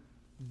sure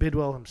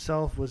Bidwell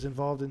himself was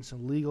involved in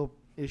some legal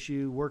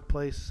issue,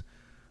 workplace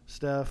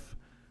stuff.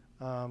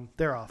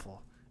 They're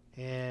awful.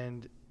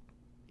 And,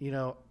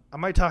 I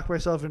might talk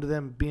myself into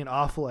them being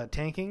awful at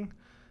tanking,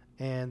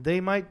 and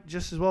they might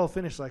just as well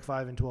finish like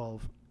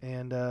 5-12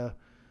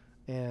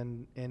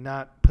 and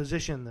not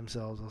position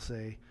themselves, I'll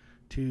say,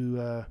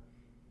 to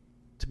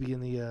be in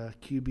the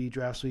QB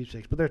draft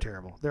sweepstakes. But they're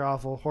terrible. They're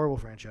awful, horrible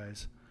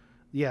franchise.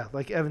 Yeah,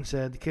 like Evan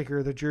said, the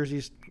kicker, the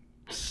jerseys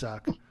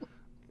suck.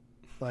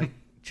 Like,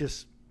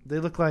 just, they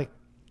look like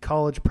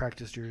college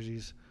practice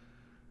jerseys.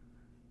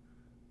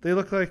 They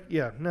look like,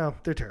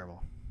 they're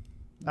terrible.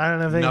 I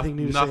don't have anything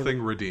new to say.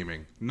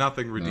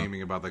 Nothing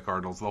redeeming about the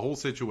Cardinals. The whole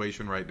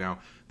situation right now,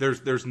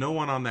 there's no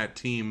one on that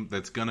team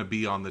that's going to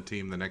be on the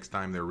team the next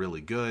time they're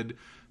really good.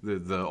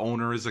 The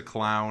owner is a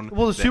clown.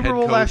 Well, the Super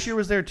Bowl last year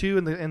was there too,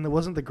 and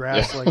wasn't the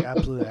grass like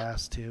absolute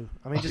ass too?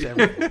 I mean, just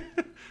everything.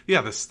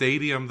 Yeah, the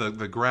stadium,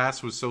 the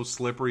grass was so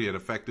slippery it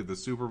affected the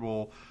Super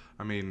Bowl.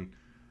 I mean,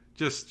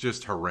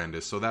 just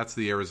horrendous. So that's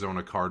the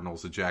Arizona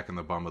Cardinals, the Jack in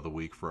the Bum of the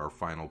week for our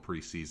final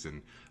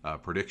preseason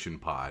prediction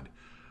pod.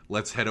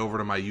 Let's head over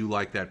to my You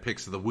Like That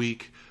picks of the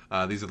week.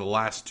 These are the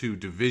last two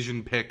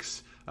division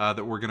picks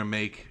that we're going to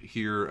make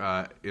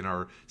here in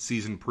our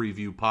season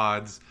preview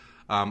pods.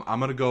 I'm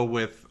going to go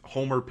with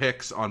homer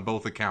picks on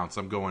both accounts.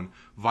 I'm going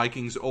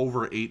Vikings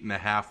over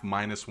 8.5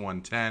 minus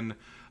 110.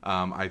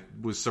 I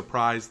was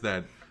surprised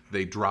that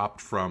they dropped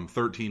from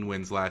 13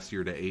 wins last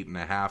year to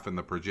 8.5 in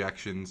the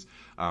projections.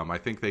 I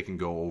think they can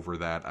go over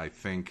that. I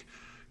think,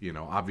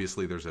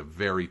 obviously there's a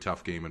very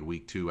tough game in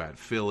week 2 at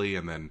Philly,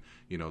 and then,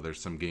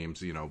 there's some games,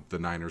 the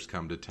Niners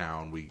come to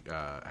town. We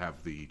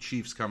have the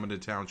Chiefs coming to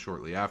town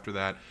shortly after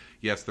that.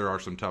 Yes, there are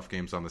some tough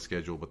games on the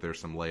schedule, but there's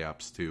some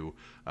layups too.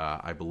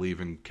 I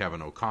believe in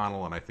Kevin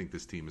O'Connell, and I think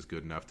this team is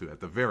good enough to, at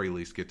the very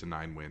least, get to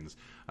 9 wins.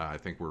 I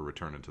think we're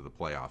returning to the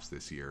playoffs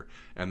this year.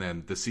 And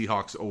then the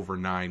Seahawks over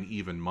 9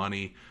 even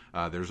money.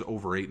 There's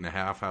over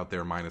 8.5 out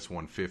there, minus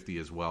 150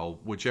 as well.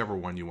 Whichever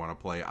one you want to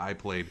play. I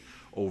played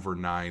over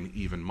 9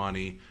 even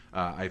money.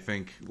 I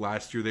think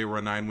last year they were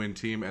a 9-win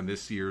team, and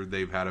this year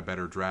they've had a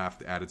better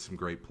draft, added some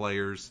great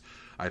players.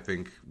 I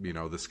think,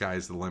 the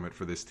sky's the limit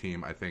for this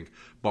team. I think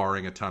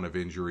barring a ton of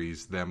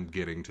injuries, them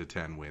getting to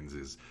 10 wins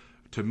is,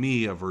 to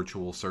me, a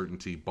virtual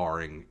certainty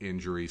barring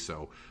injury.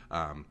 So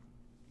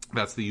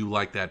that's the You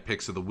Like That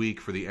picks of the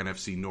week for the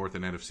NFC North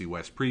and NFC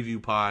West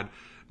preview pod.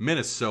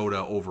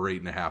 Minnesota over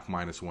 8.5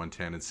 minus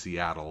 110, and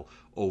Seattle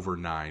over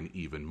 9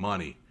 even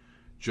money.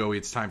 Joey,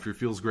 it's time for your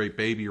Feels Great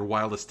Baby, your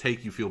wildest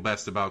take you feel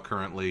best about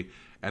currently.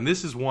 And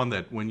this is one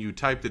that when you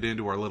typed it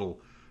into our little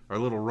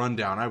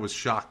rundown, I was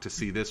shocked to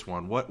see this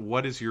one.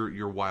 What is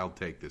your wild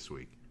take this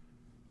week?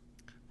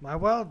 My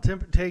wild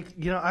take,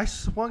 I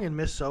swung and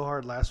missed so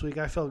hard last week.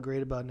 I felt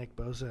great about Nick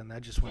Bosa, and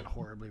that just went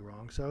horribly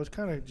wrong. So I was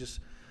kind of just,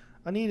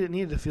 I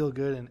needed to feel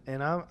good,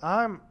 and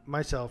I'm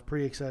myself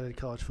pretty excited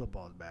college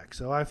football is back.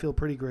 So I feel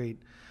pretty great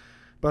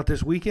about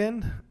this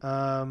weekend.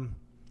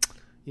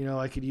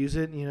 I could use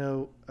it.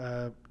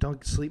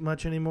 Don't sleep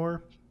much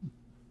anymore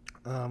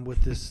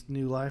with this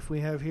new life we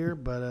have here.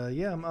 But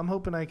I'm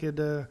hoping I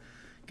could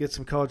get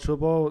some college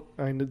football.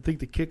 I think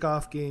the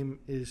kickoff game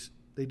is,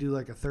 they do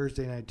like a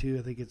Thursday night too.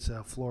 I think it's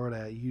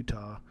Florida at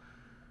Utah.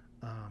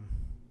 And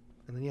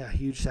then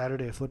huge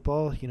Saturday of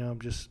football. I'm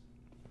just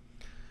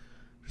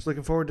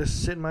looking forward to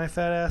sitting my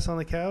fat ass on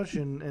the couch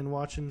and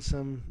watching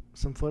some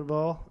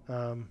football.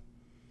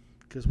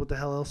 Because what the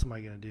hell else am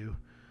I gonna do?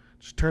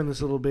 Just turn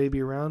this little baby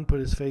around,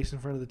 put his face in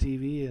front of the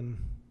TV, and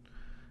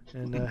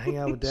hang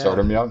out with Dad. Start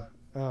him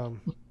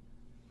young.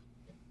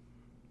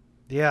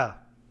 Yeah,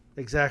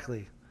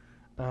 exactly.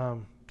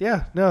 I'm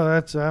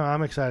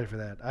excited for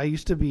that. I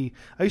used to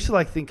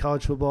think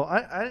college football.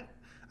 I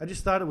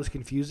just thought it was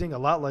confusing, a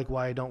lot like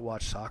why I don't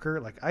watch soccer.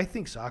 Like, I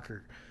think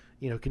soccer,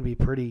 can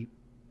be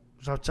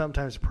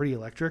sometimes pretty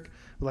electric,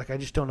 but like I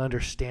just don't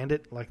understand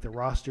it. Like the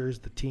rosters,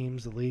 the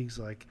teams, the leagues.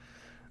 Like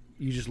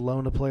you just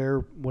loan a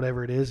player,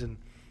 whatever it is, and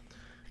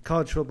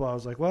college football, I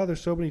was like, wow,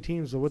 there's so many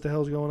teams. So what the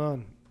hell's going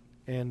on?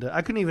 And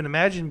I couldn't even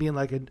imagine being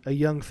like a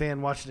young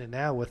fan watching it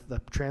now with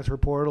the transfer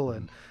portal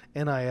and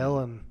NIL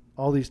and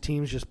all these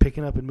teams just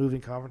picking up and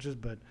moving conferences.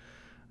 But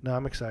no,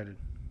 I'm excited.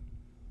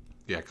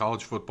 Yeah,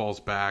 college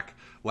football's back.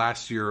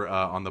 Last year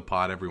on the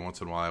pod, every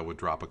once in a while I would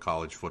drop a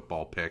college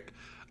football pick.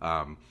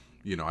 I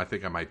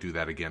think I might do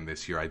that again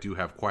this year. I do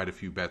have quite a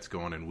few bets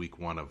going in week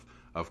 1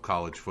 of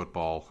college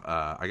football.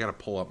 I got to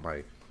pull up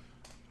my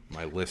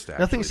list.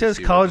 Actually, nothing says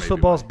college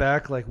football's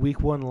back like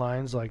week 1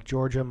 lines like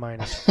Georgia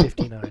minus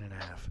 59.5.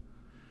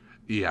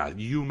 Yeah,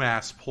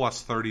 UMass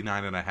plus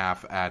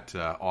 39.5 at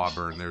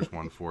Auburn. There's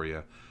one for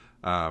you.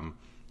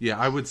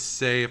 I would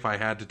say if I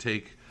had to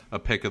take a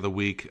pick of the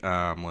week,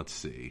 let's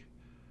see.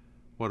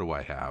 What do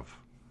I have?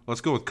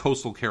 Let's go with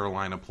Coastal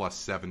Carolina plus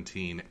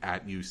 17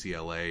 at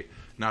UCLA.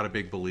 Not a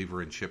big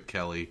believer in Chip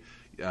Kelly.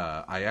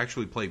 I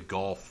actually played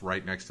golf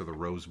right next to the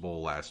Rose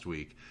Bowl last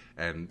week.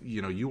 And,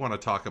 you want to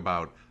talk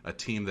about a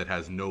team that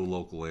has no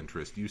local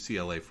interest.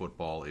 UCLA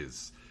football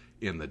is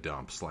in the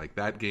dumps. Like,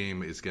 that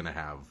game is going to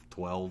have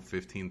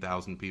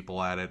 15,000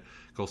 people at it.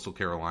 Coastal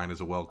Carolina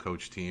is a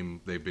well-coached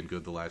team. They've been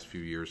good the last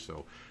few years.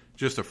 So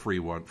just a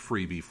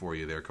freebie for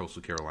you there.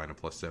 Coastal Carolina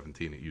plus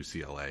 17 at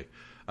UCLA.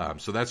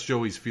 So that's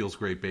Joey's Feels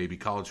Great Baby.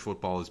 College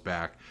football is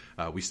back.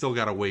 We still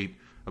got to wait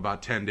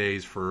about 10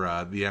 days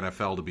for the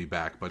NFL to be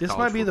back. But this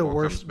might be the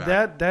worst.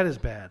 That is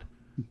bad.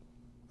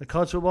 The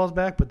college football is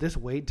back, but this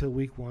wait till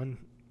week 1.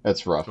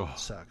 That's rough.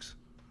 Sucks.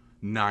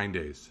 9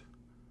 days.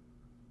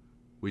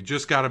 We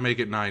just got to make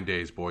it 9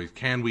 days, boys.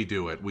 Can we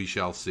do it? We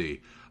shall see.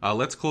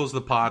 Let's close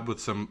the pod with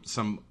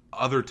some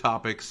other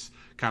topics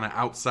kind of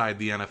outside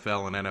the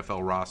NFL and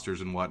NFL rosters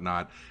and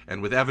whatnot.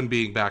 And with Evan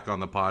being back on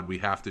the pod, we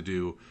have to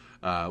do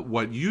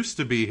what used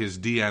to be his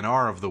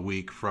DNR of the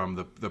week from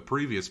the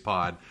previous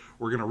pod.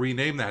 We're going to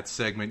rename that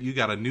segment. You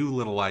got a new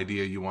little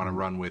idea you want to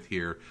run with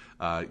here.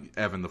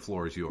 Evan, the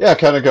floor is yours. Yeah,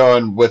 kind of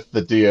going with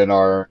the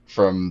DNR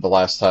from the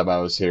last time I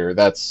was here.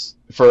 That's,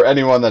 for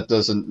anyone that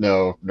doesn't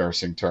know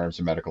nursing terms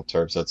or medical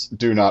terms, that's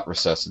do not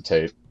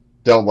resuscitate.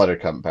 Don't let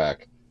it come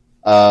back.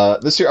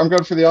 This year, I'm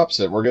going for the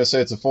opposite. We're going to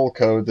say it's a full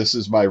code. This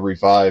is my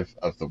revive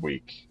of the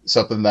week.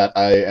 Something that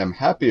I am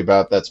happy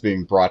about that's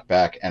being brought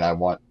back, and I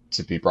want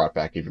to be brought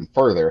back even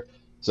further.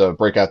 So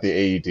break out the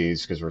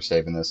AEDs because we're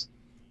saving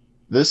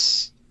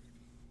this.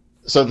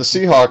 So the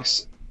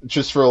Seahawks,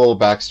 just for a little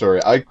backstory,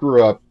 I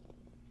grew up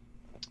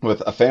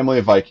with a family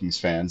of Vikings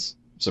fans.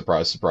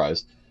 Surprise,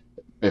 surprise.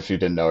 If you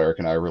didn't know, Eric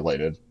and I are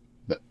related.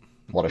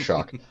 What a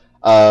shock.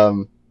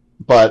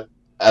 But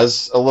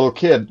as a little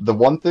kid, the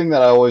one thing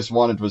that I always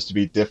wanted was to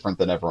be different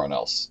than everyone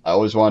else. I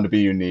always wanted to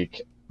be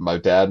unique. My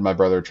dad and my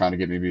brother are trying to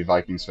get me to be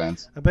Vikings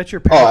fans. I bet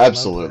your parents. Oh,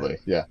 absolutely.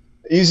 Yeah.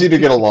 Easy to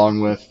get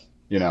along with,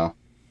 you know.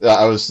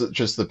 I was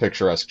just the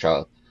picturesque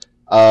child.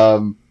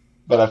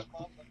 But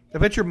I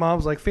bet your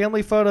mom's like,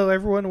 family photo,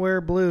 everyone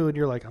wear blue, and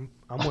you're like, I'm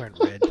wearing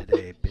red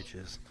today,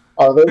 bitches.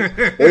 Oh,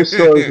 there's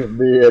stories of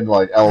me in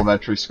like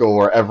elementary school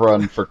where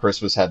everyone for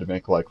Christmas had to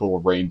make like little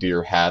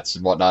reindeer hats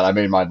and whatnot. I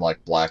made mine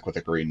like black with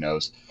a green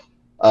nose.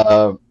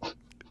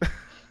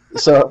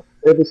 So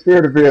in the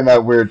spirit of being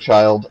that weird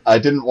child, I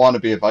didn't want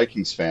to be a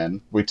Vikings fan.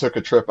 We took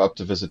a trip up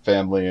to visit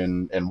family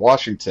in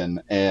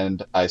Washington,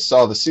 and I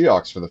saw the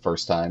Seahawks for the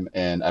first time.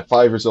 And at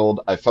 5 years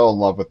old, I fell in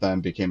love with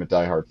them, became a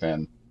diehard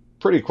fan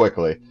pretty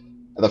quickly.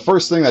 And the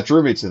first thing that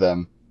drew me to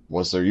them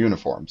was their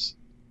uniforms,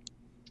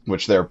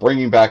 which they're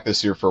bringing back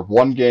this year for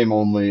one game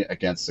only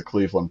against the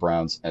Cleveland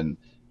Browns, and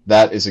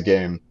that is a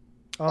game.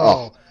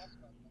 Oh.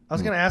 I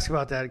was going to ask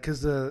about that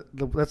because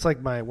that's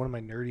like one of my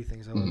nerdy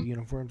things. I love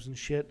uniforms and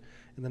shit.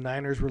 And the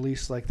Niners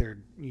released like their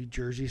New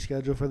Jersey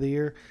schedule for the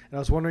year, and I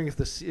was wondering if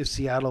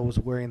Seattle was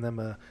wearing them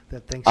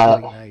that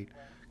Thanksgiving night,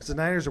 because the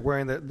Niners are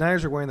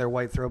wearing their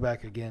white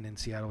throwback again in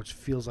Seattle, which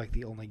feels like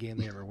the only game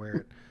they ever wear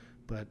it.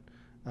 But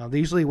they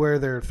usually wear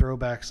their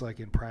throwbacks like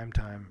in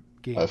primetime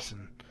games,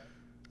 and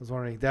I was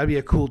wondering that'd be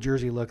a cool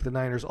jersey look. The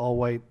Niners all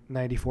white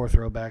 *94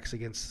 throwbacks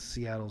against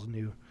Seattle's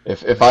new.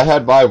 If I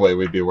had my way,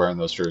 we'd be wearing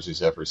those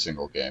jerseys every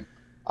single game.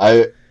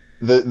 The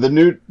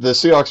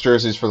Seahawks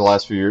jerseys for the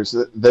last few years,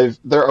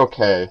 they're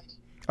okay.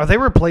 Are they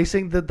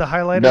replacing the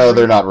highlighter? No, green?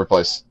 They're not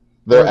replaced.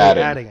 They're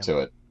adding to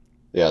it.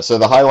 Yeah, so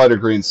the highlighter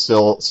green's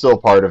still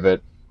part of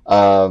it.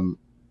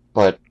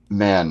 But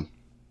man,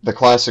 the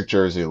classic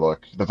jersey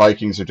look. The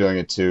Vikings are doing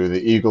it too.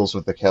 The Eagles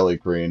with the Kelly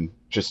green,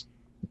 just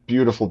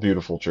beautiful,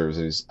 beautiful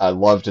jerseys. I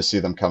love to see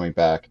them coming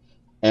back,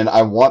 and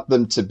I want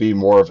them to be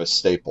more of a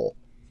staple.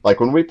 Like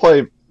when we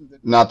play.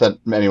 Not that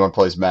anyone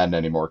plays Madden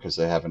anymore because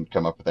they haven't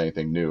come up with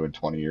anything new in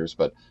 20 years,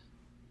 but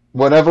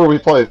whenever we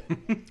play...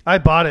 I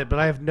bought it, but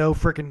I have no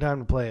freaking time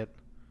to play it.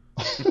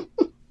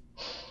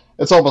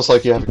 It's almost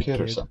like you have a kid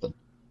or something.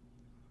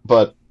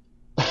 But...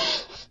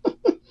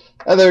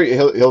 and there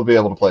he'll be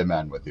able to play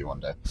Madden with you one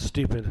day.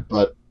 Stupid.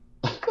 But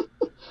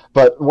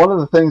one of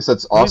the things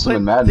that's awesome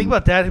in Madden... Think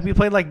about that. If we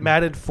played like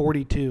Madden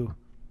 42.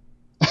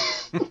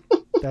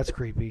 That's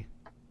creepy.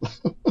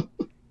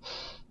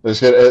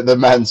 The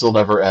Maddens will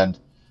never end.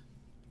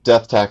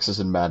 Death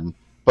taxes in Madden.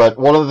 But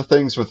one of the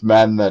things with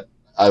Madden that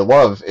I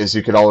love is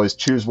you can always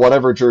choose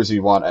whatever jersey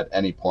you want at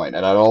any point.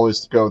 And I'd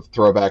always go with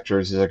throwback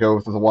jerseys. I go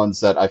with the ones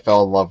that I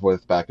fell in love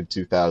with back in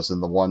 2000,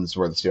 the ones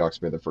where the Seahawks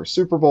made their first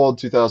Super Bowl in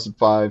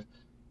 2005.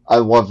 I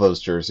love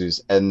those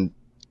jerseys, and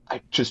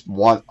I just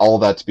want all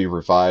that to be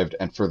revived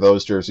and for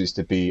those jerseys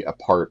to be a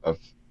part of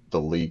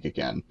the league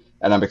again.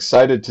 And I'm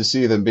excited to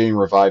see them being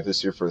revived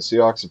this year for the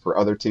Seahawks and for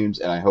other teams,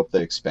 and I hope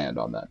they expand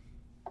on that.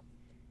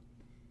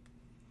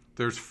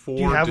 There's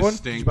 4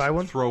 distinct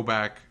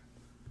throwback.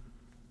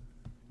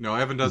 No,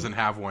 Evan doesn't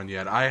have one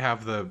yet.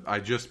 I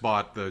just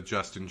bought the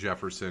Justin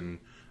Jefferson,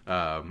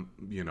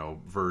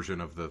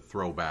 version of the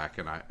throwback,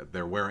 and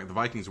the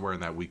Vikings are wearing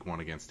that week 1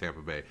 against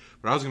Tampa Bay.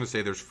 But I was going to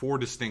say there's 4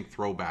 distinct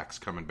throwbacks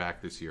coming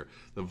back this year.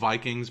 The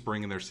Vikings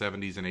bringing their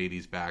 70s and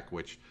 80s back,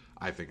 which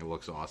I think it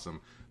looks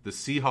awesome. The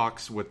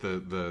Seahawks with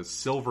the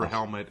silver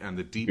helmet and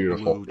the deep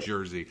blue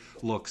jersey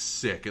looks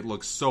sick. It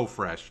looks so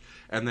fresh.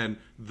 And then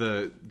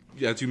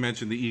as you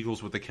mentioned, the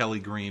Eagles with the Kelly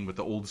green with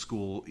the old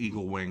school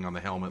eagle wing on the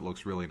helmet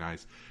looks really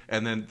nice.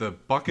 And then the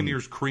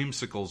Buccaneers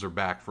creamsicles are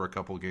back for a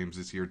couple of games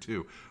this year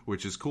too,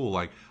 which is cool.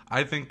 Like,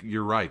 I think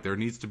you're right. There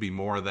needs to be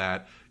more of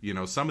that.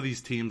 Some of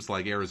these teams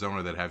like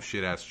Arizona that have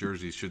shit ass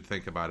jerseys should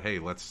think about, hey,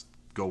 let's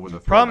go with a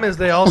throwback. Problem is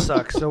they all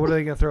suck. So what are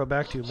they going to throw it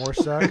back to? More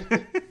suck?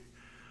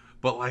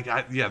 But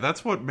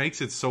that's what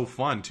makes it so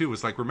fun too.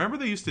 It's like, remember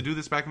they used to do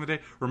this back in the day?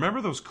 Remember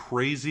those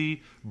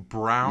crazy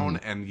brown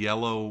and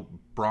yellow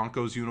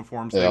Broncos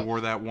uniforms they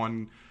wore that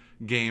one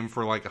game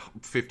for like a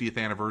 50th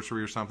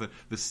anniversary or something?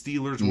 The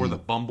Steelers wore the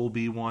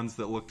Bumblebee ones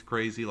that looked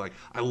crazy. Like,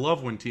 I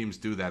love when teams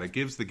do that. It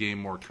gives the game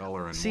more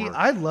color and more.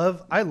 I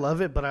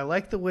love it, but I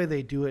like the way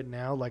they do it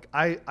now. Like,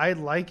 I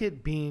like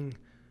it being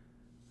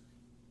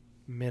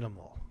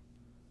minimal.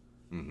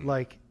 Mm-hmm.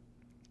 Like,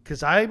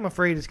 because I'm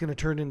afraid it's going to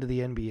turn into the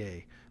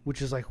NBA,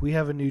 which is like we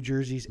have a new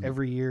jerseys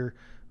every year.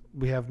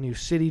 We have new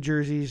city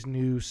jerseys,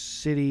 new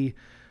city,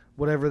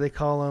 whatever they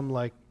call them,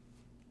 like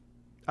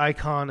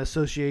icon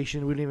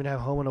association. We don't even have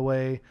home and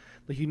away.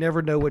 Like you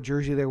never know what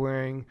jersey they're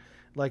wearing.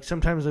 Like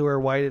sometimes they wear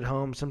white at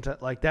home.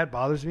 Sometimes like that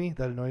bothers me.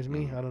 That annoys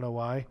me. I don't know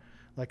why.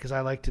 Like because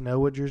I like to know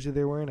what jersey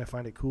they're wearing. I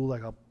find it cool.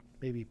 Like I'll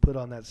maybe put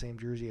on that same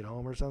jersey at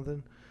home or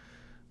something.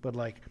 But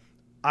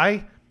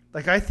I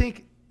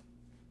think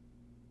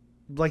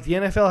like the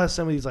NFL has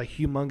some of these like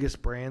humongous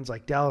brands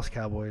like Dallas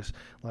Cowboys,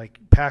 like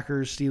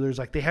Packers, Steelers,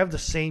 like they have the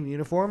same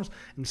uniforms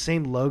and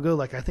same logo.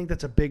 Like I think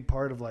that's a big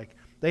part of like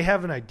they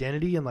have an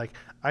identity and like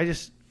I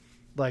just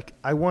like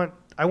I want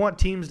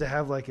teams to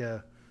have like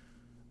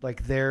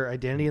their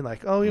identity and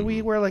like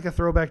we wear like a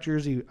throwback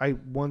jersey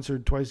once or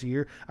twice a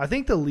year. I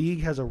think the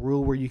league has a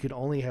rule where you can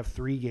only have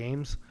 3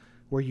 games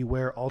where you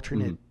wear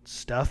alternate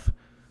stuff.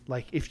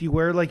 Like if you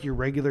wear like your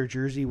regular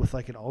jersey with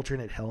like an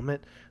alternate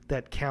helmet,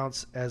 that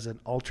counts as an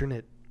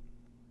alternate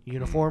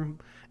uniform.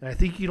 And I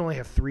think you'd only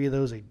have 3 of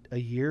those a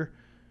year.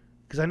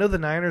 Because I know the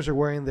Niners are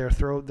wearing their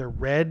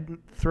red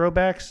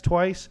throwbacks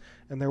twice,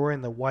 and they're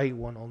wearing the white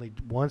one only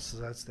once. So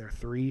that's their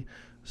 3.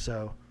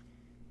 So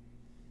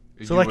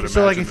if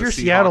you're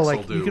Seattle,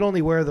 like you can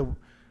only wear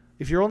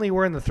if you're only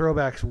wearing the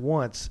throwbacks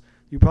once,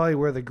 you probably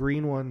wear the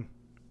green one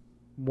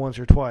once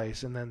or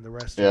twice, and then the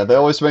rest. Yeah, they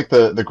always make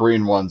the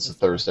green ones the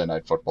Thursday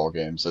night football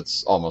games.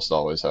 It's almost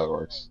always how it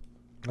works.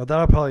 Well,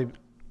 that'll probably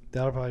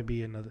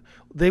be another.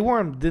 They wore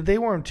them. Did they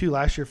wear them too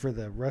last year for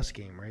the Russ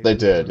game? Right? They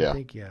did. I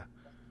think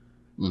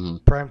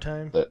prime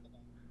time.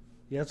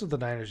 Yeah, that's what the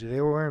Niners do.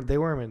 They wear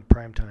them in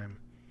prime time.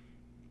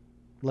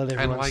 Let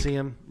everyone see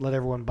them. Let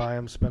everyone buy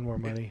them. Spend more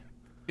money.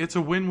 It's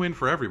a win-win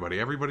for everybody.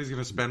 Everybody's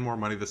going to spend more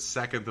money. The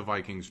second the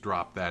Vikings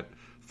drop that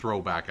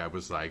throwback, I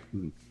was like,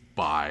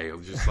 buy.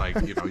 Just like,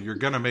 you're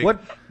going to make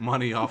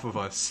money off of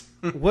us.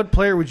 What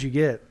player would you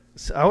get?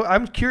 So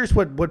I'm curious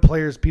what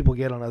players people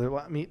get on other.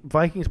 I mean,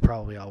 Vikings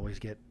probably always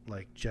get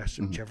like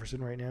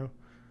Jefferson right now.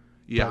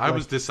 Yeah, I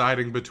was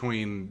deciding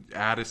between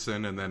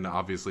Addison and then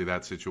obviously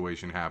that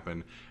situation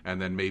happened,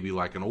 and then maybe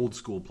like an old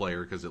school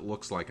player because it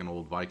looks like an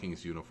old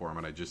Vikings uniform,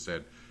 and I just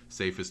said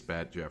safest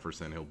bet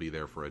Jefferson. He'll be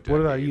there for a decade.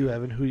 What about you,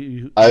 Evan? Who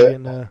you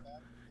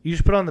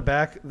just put on the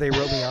back? They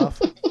wrote me off.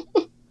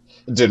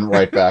 Didn't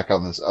write back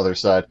on this other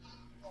side.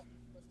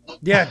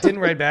 Yeah,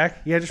 didn't write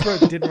back. Yeah, just wrote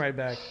didn't write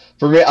back.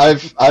 For me,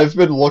 I've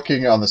been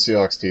looking on the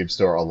Seahawks team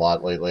store a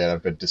lot lately, and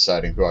I've been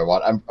deciding who I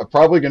want. I'm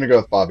probably going to go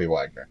with Bobby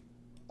Wagner.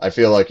 I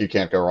feel like you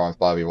can't go wrong with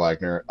Bobby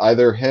Wagner.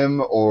 Either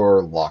him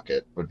or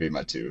Lockett would be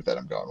my 2 that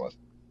I'm going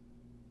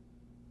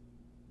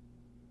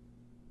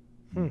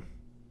with.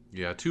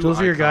 Yeah, 2. Those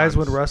are your guys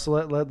when Russell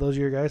let those are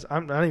your guys.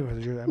 I'm not even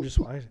sure. I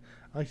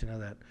like to know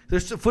that.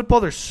 There's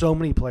football. There's so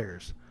many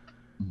players.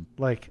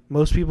 Like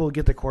most people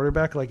get the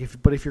quarterback. Like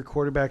if your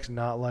quarterback's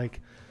not like,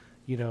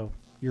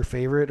 your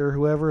favorite or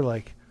whoever,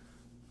 like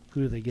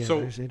who do they get? So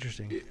it's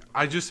interesting.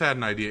 I just had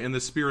an idea in the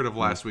spirit of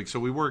last week. So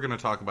we were going to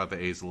talk about the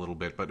A's a little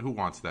bit, but who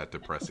wants that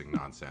depressing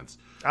nonsense?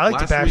 I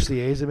like to bash the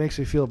A's. It makes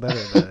me feel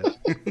better about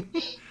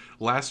it.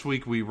 Last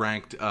week we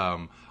ranked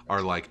our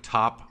like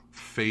top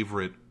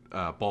favorite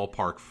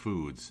ballpark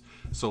foods.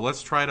 So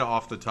let's try to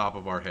off the top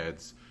of our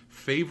heads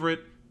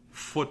favorite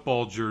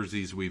football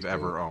jerseys we've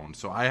ever owned.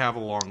 So I have a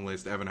long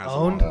list. Evan has a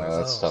long list.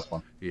 That's a tough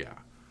one. Yeah.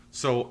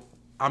 So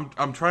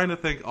I'm trying to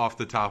think off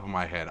the top of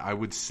my head. I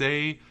would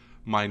say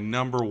my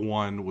number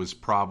 1 was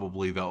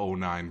probably the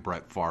 2009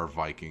 Brett Favre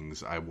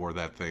Vikings. I wore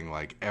that thing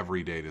like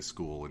every day to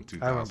school in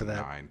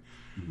 2009.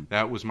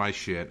 That was my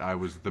shit. I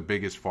was the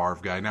biggest Favre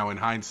guy. Now, in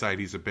hindsight,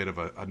 he's a bit of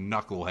a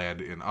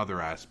knucklehead in other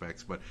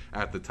aspects, but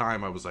at the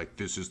time, I was like,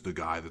 this is the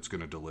guy that's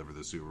going to deliver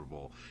the Super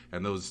Bowl.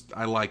 And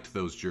I liked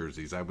those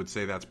jerseys. I would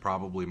say that's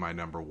probably my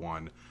number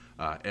 1.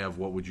 Ev,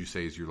 what would you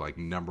say is your like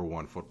number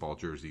 1 football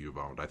jersey you've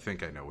owned? I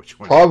think I know which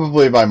one.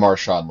 Probably my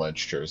Marshawn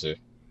Lynch jersey.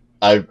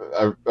 I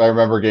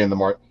remember getting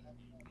the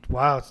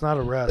Wow, it's not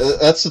a Russ.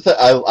 That's the thing.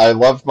 I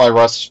loved my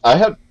Russ. I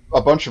had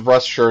a bunch of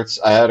Russ shirts.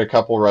 I had a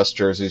couple Russ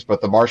jerseys, but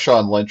the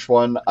Marshawn Lynch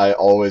one I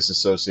always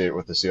associate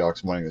with the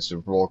Seahawks winning the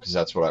Super Bowl because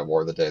that's what I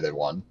wore the day they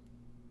won.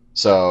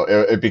 So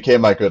it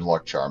became my good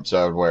luck charm.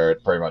 So I would wear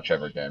it pretty much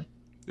every game.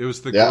 It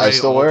was the gray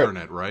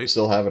alternate, right? I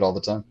still have it all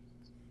the time.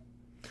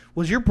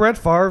 Was your Brett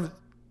Favre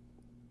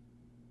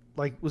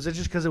like? Was it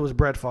just because it was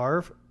Brett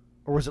Favre,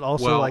 or was it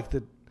also like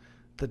the?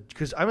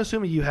 Because I'm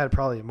assuming you had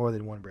probably more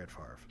than one Brett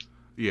Favre.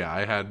 Yeah,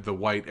 I had the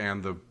white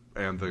and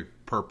the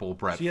purple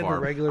Brett So you Favre. had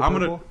the regular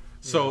purple?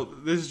 So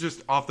this is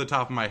just off the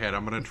top of my head.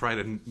 I'm going to try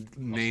to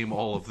name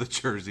all of the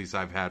jerseys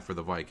I've had for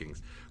the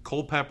Vikings.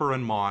 Culpepper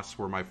and Moss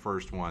were my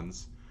first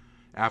ones.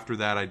 After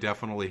that, I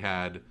definitely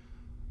had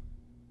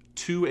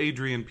 2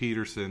 Adrian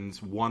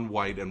Petersons, 1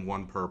 white and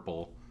 1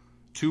 purple.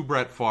 2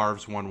 Brett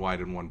Favres, 1 white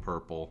and 1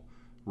 purple.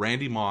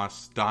 Randy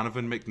Moss,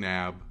 Donovan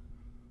McNabb,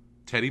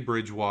 Teddy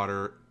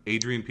Bridgewater,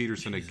 Adrian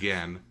Peterson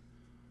again,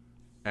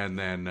 and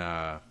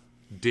then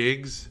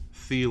Diggs,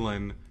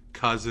 Thielen,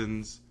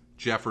 Cousins,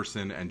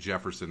 Jefferson, and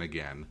Jefferson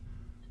again.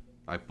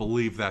 I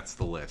believe that's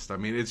the list. I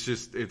mean, it's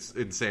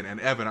insane. And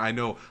Evan, I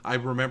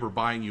remember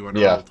buying you an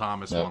Yeah. Earl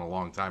Thomas one a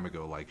long time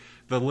ago. Like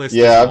the list.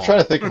 Yeah, is I'm long. trying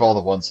to think of all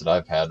the ones that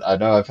I've had. I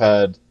know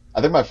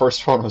I think my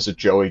first one was a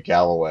Joey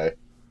Galloway.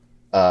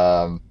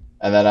 And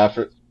then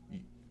after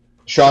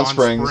Sean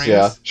Springs,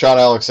 yeah, Sean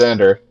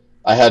Alexander.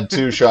 I had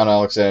 2 Sean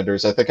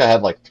Alexanders. I think I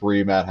had like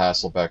 3 Matt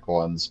Hasselbeck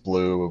ones,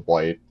 blue and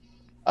white.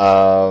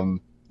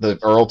 The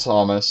Earl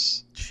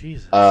Thomas,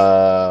 Jesus.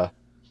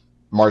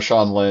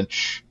 Marshawn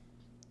Lynch,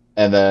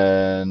 and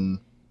then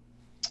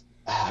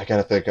I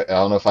gotta think. I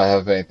don't know if I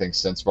have anything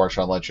since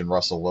Marshawn Lynch and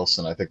Russell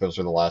Wilson. I think those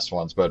are the last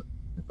ones, but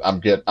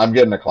I'm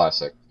getting a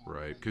classic.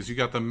 Right, because you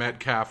got the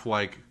Metcalf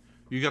like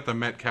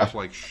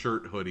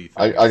shirt hoodie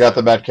thing. I got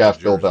the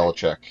Metcalf Bill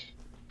Belichick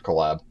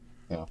collab.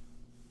 Yeah,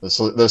 the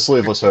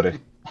sleeveless hoodie.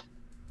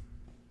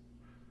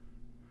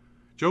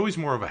 Joey's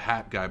more of a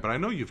hat guy, but I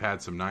know you've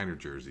had some Niner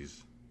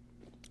jerseys.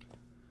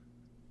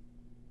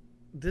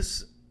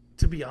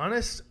 To be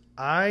honest,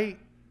 I've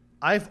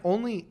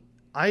only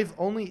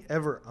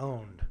ever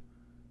owned,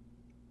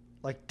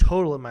 like,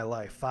 total in my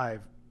life,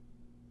 5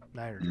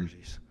 Niner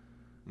jerseys.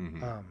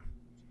 Mm-hmm.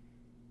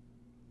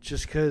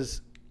 Just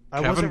because I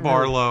Kevin wasn't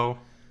Barlow,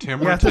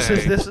 Tim Yeah, Rattay.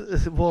 if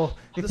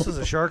this is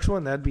a Sharks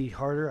one, that'd be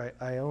harder.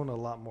 I own a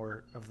lot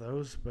more of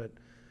those, but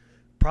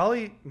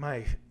probably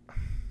my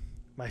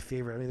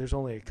favorite. I mean, there's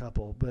only a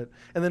couple,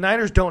 and the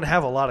Niners don't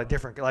have a lot of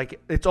different. Like,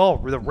 it's all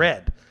the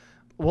red.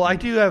 Well, I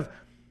do have.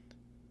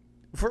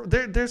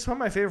 There's some of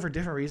my favorite for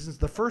different reasons.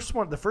 The first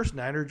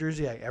Niner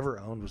jersey I ever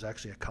owned was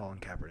actually a Colin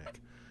Kaepernick,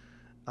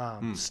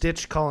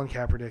 stitched Colin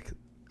Kaepernick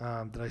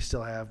that I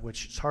still have,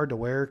 which is hard to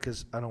wear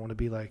because I don't want to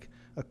be like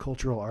a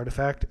cultural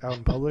artifact out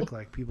in public.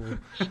 Like, people,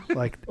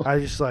 like, I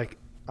just like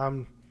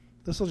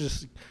this will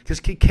just because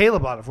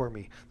Kayla bought it for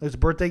me. It was a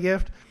birthday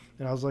gift,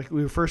 and I was like,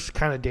 we were first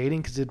kind of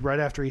dating because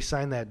right after he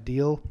signed that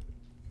deal,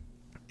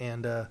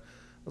 and I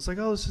was like,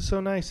 oh, this is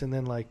so nice, and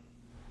then like.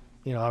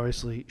 You know,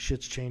 obviously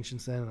shit's changed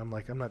since then, and I'm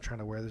like, I'm not trying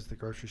to wear this at the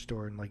grocery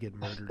store and like get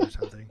murdered or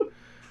something.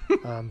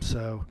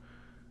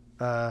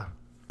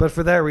 But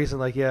for that reason,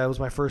 like, yeah, it was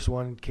my first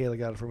one. Kayla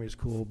got it for me. It's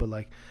cool, but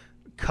like,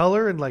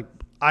 color and like,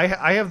 I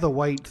have the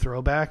white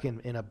throwback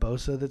in a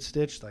Bosa that's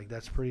stitched. Like,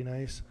 that's pretty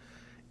nice.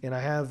 And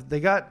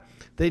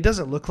they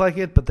doesn't look like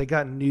it, but they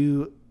got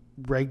new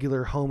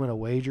regular home and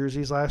away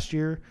jerseys last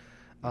year.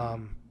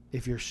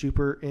 If you're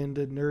super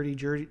into nerdy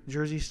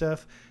jersey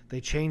stuff,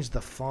 they changed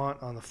the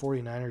font on the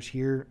 49ers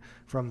here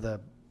from the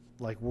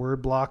like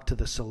word block to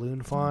the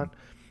saloon font,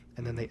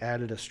 and then they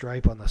added a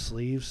stripe on the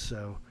sleeves.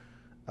 So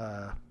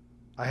I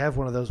have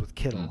one of those with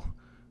Kittle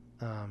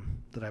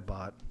that I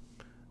bought.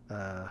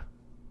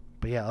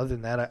 But yeah, other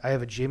than that, I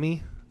have a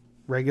Jimmy,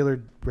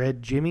 regular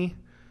red Jimmy.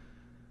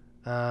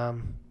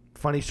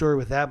 Funny story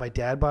with that, my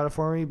dad bought it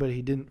for me, but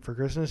he didn't for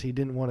Christmas. He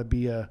didn't want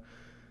to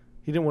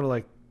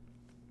like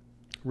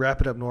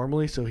wrap it up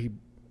normally, so he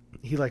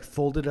like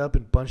folded it up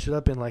and bunched it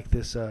up in like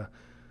this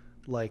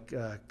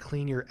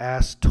clean your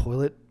ass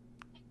toilet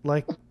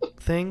like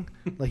thing.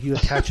 Like, you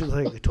attach it to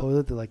like the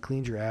toilet that like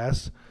cleans your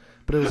ass,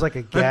 but it was like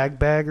a gag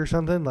bag or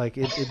something. Like,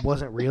 it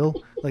wasn't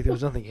real. Like, there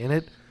was nothing in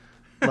it.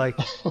 Like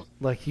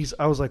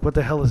I was like, what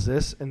the hell is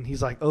this? And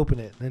he's like, open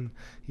it. And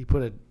he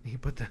put the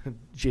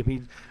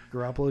Jimmy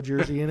Garoppolo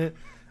jersey in it.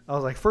 I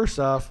was like, first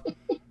off,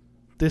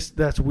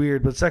 that's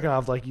weird, but second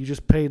off, like, you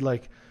just paid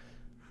like.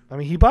 I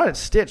mean, he bought it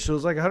stitched, so it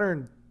was like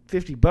 $150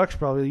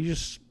 probably. You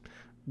just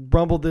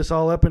rumbled this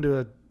all up into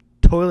a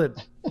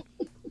toilet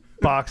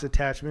box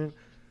attachment,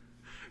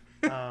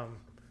 and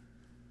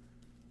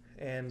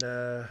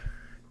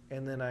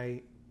then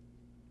I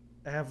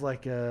have I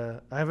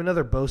have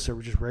another Bosa,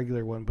 which is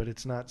regular one, but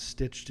it's not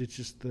stitched. It's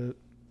just the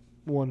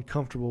one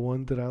comfortable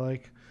one that I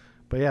like.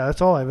 But yeah,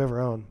 that's all I've ever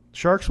owned.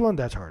 Sharks one,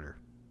 that's harder.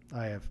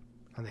 I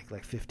think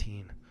like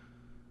 15.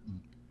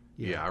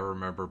 Yeah, I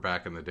remember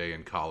back in the day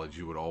in college,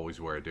 you would always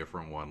wear a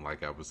different one.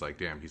 Like, I was like,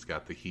 damn, he's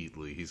got the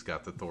Heatley, he's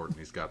got the Thornton,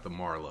 he's got the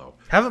Marlowe.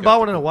 Haven't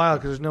bought one in a while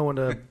because there's no one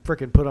to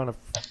frickin' put on a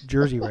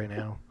jersey right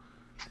now.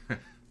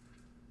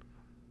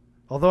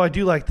 Although I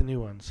do like the new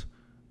ones.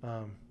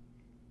 But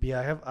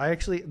yeah,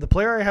 the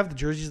player I have the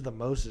jerseys the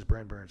most is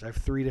Brent Burns. I have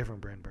 3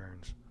 different Brent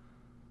Burns.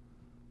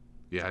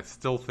 Yeah, I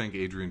still think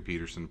Adrian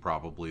Peterson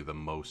probably the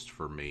most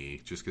for me,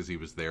 just because he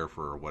was there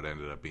for what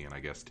ended up being, I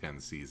guess,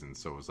 10 seasons.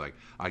 So it was like,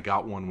 I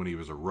got one when he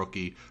was a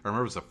rookie. I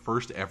remember it was the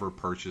first ever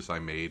purchase I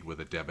made with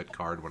a debit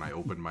card when I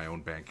opened my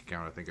own bank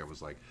account. I think I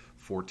was like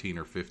 14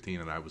 or 15,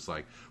 and I was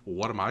like, well,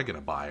 what am I going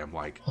to buy? I'm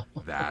like,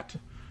 that.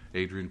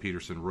 Adrian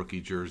Peterson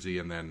rookie jersey,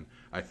 and then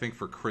I think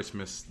for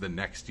Christmas the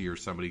next year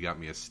somebody got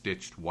me a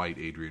stitched white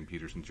Adrian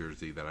Peterson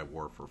jersey that I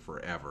wore for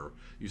forever.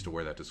 Used to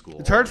wear that to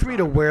school. It's hard for me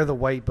to wear the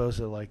white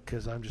Bosa, like,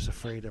 because I'm just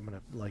afraid I'm gonna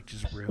like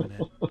just ruin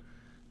it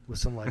with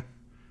some like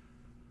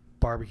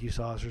barbecue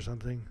sauce or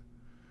something.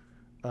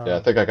 Yeah, I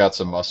think I got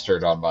some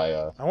mustard on my.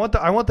 I want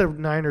the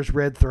Niners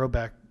red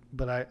throwback,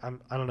 but I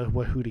don't know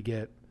who to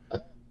get. I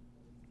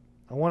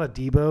want a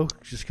Debo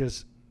just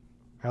because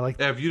I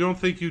like. Ev, you don't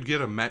think you'd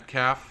get a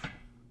Metcalf?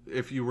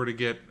 If you were to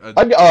get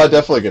I'd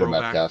definitely get a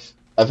Metcalf.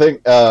 I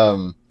think,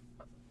 to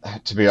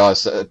be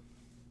honest,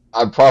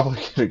 I'm probably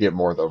going to get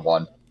more than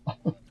one.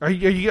 Are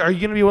you going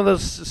to be one of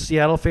those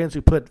Seattle fans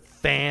who put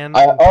fan?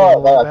 I forgot Oh,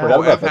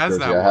 about Ev that has jersey.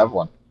 that I have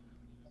one. one.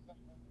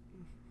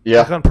 Yeah,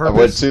 Like on I went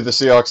purpose? to the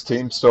Seahawks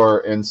team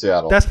store in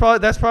Seattle. That's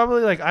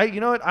probably like you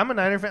know what? I'm a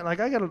Niner fan. Like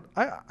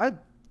I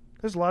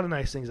there's a lot of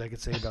nice things I could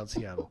say about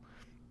Seattle.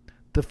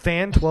 The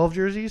fan 12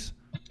 jerseys,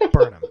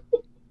 burn them.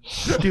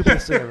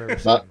 Stupidest thing I've ever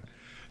seen.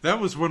 That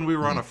was when we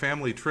were on a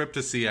family trip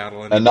to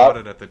Seattle, and And he not- bought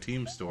it at the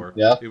team store.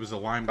 Yeah. It was a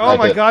lime. Oh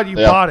my did. God, you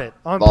Yeah. bought it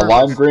on The purpose.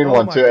 lime green Oh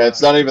one my too. God.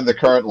 It's not even the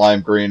current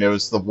lime green. It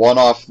was the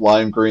one-off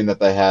lime green that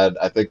they had,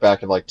 I think,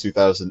 back in like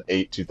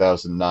 2008,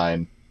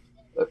 2009.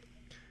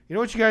 You know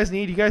what you guys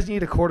need? You guys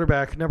need a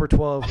quarterback, number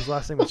 12, whose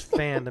last name was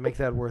Fan, to make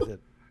that worth it.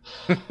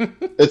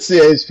 It's the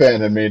A's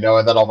fan in me,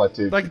 knowing that all my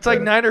teams. Like it's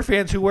like Niner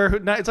fans who wear.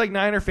 It's like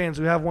Niner fans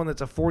who have one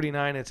that's a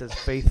 49 and it says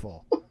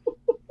Faithful.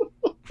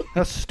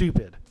 That's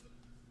stupid.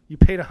 You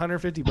paid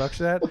 $150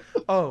 for that?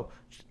 Oh,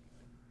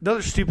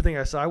 another stupid thing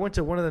I saw. I went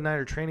to one of the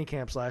Niner training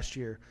camps last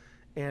year,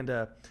 and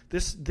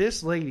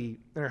this lady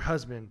and her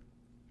husband.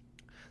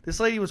 This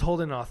lady was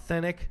holding an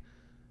authentic,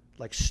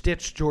 like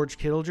stitched George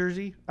Kittle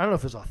jersey. I don't know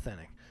if it was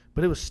authentic,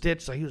 but it was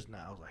stitched. So he was.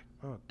 I was like,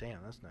 oh damn,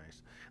 that's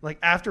nice. Like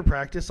after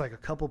practice, like a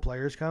couple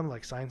players come,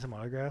 like sign some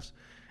autographs,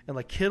 and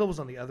like Kittle was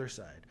on the other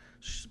side.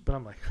 But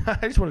I'm like, I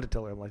just wanted to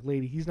tell her, I'm like,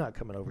 lady, he's not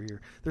coming over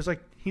here.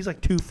 He's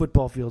like 2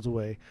 football fields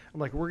away.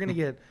 I'm like, we're gonna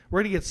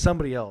get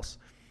somebody else,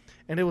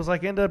 and it was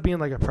like ended up being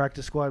like a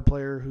practice squad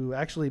player who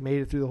actually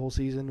made it through the whole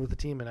season with the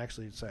team, and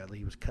actually sadly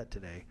he was cut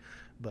today,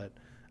 but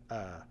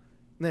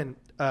then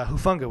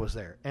Hufanga was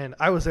there, and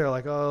I was there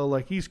like, oh,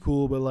 like he's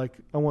cool, but like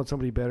I want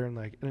somebody better, and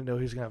like I didn't know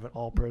he was gonna have an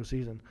all-pro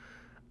season.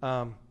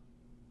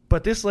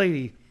 But this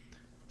lady,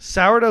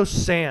 Sourdough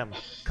Sam,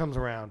 comes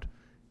around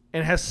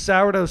and has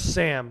Sourdough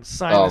Sam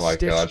sign Oh the my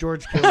stitched God.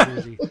 George Kittle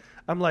jersey.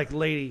 I'm like,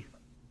 lady.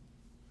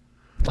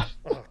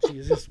 Oh,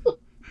 Jesus.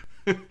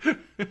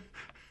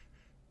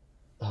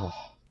 Oh.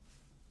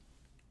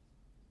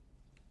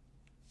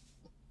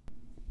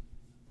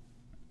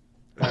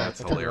 That's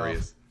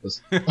hilarious.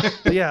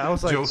 But yeah, I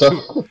was like,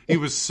 Joe, he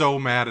was so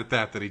mad at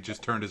that he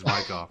just turned his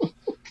mic off.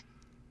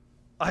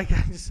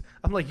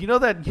 I'm like, you know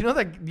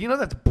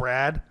that's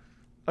Brad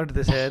under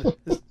this head.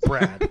 This is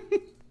Brad.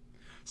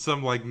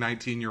 Some like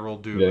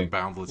 19-year-old dude Yeah. with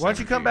boundless. Why don't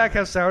you energy come back, in it.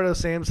 have Sourdough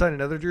Sam sign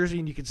another jersey,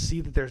 and you can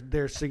see that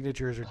their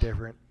signatures are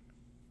different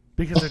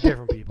because they're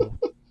different people.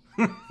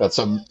 Got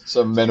some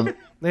minimum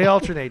They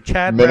alternate.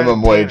 Chad, minimum Brad,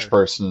 and wage Tanner.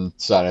 person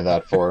signing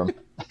that for him.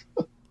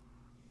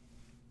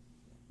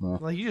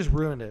 Like you just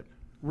ruined it.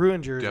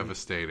 Ruined jersey.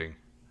 Devastating.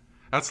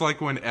 That's like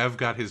when Ev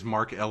got his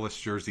Mark Ellis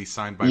jersey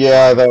signed by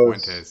Yeah, Brian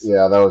that Fuentes.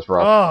 was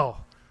rough. Oh,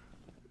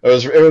 It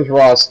was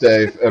Ross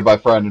Day, and my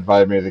friend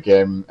invited me to the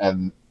game,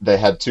 and they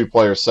had 2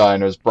 players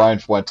sign. It was Brian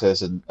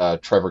Fuentes and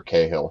Trevor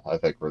Cahill, I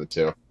think, were the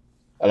 2,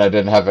 and I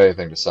didn't have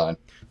anything to sign.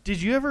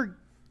 did you ever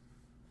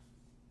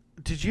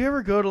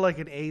go to like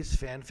an A's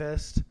fan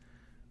fest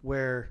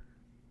where,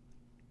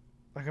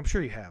 like, I'm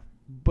sure you have,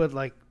 but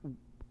like,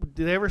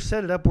 did they ever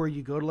set it up where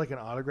you go to like an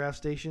autograph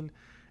station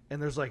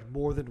and there's like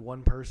more than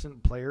one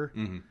player,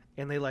 Mm-hmm.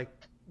 and they like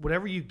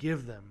whatever you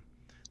give them,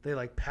 they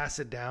like pass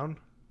it down?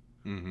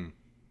 Mm-hmm.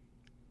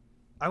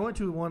 I went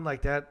to one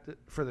like that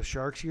for the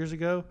Sharks years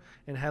ago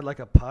and had like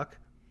a puck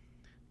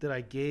that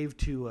I gave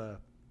to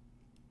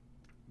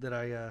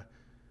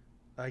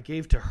I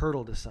gave to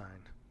Hurdle to sign.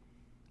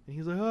 And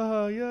he's like,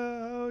 "Oh,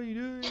 yeah, how you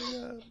doing?"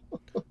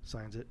 Yeah.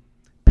 Signs it.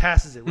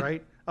 Passes it,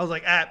 right? I was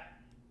like, I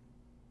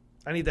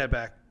need that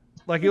back."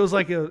 Like it was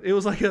like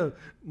a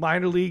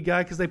minor league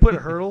guy, because they put a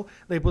Hurdle,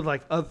 they put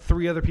like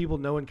 3 other people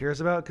no one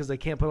cares about because they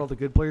can't put all the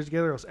good players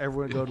together, or else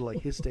everyone would go to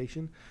like his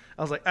station.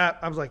 I was like,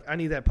 I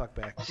need that puck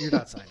back. You're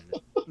not signing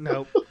it.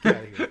 Nope, get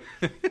out of here.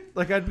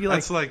 Like I'd be like,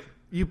 That's like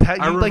you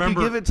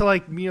remember- give it to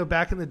like, you know,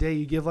 back in the day,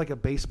 you give like a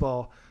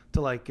baseball to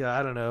like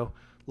I don't know,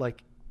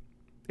 like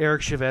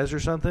Eric Chavez or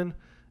something.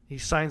 He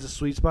signs a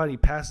sweet spot. He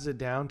passes it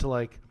down to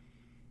like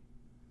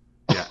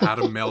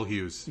Adam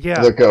Melhuse.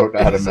 yeah, The goat,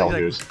 Adam It's like,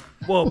 Melhuse.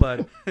 whoa,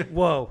 bud,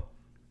 whoa.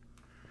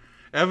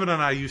 Evan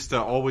and I used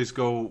to always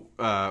go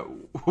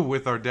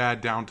with our dad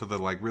down to the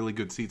like really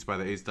good seats by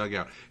the A's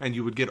dugout, and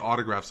you would get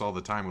autographs all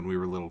the time when we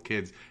were little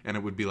kids, and it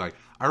would be like,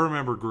 I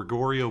remember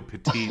Gregorio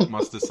Petit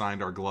must have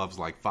signed our gloves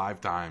like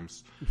 5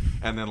 times,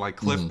 and then like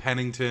Cliff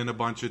Pennington a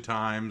bunch of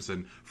times,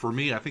 and for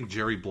me, I think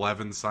Jerry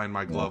Blevins signed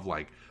my glove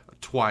like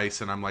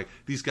twice, and I'm like,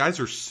 these guys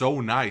are so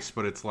nice,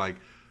 but it's like,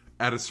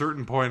 at a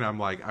certain point, I'm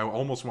like, I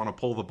almost want to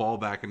pull the ball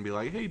back and be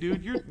like, hey,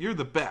 dude, you're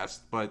the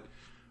best, but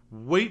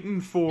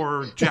waiting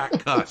for Jack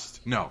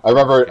Cust. No. I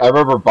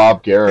remember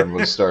Bob Guerin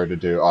was starting to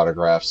do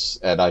autographs,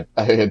 and I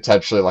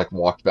intentionally like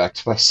walked back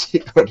to my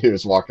seat when he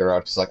was walking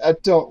around. Just like, I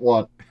don't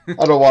want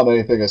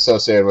anything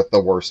associated with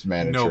the worst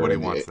manager Nobody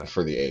wants that.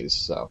 for the A's.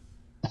 So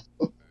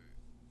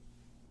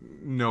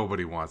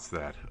Nobody wants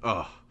that.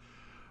 Ugh.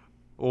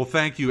 Well,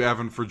 thank you,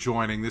 Evan, for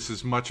joining. This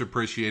is much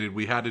appreciated.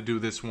 We had to do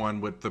this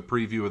one with the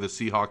preview of the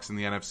Seahawks in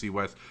the NFC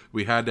West.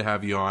 We had to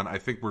have you on. I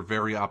think we're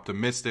very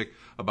optimistic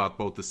about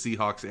both the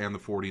Seahawks and the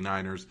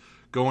 49ers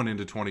going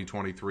into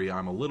 2023.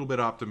 I'm a little bit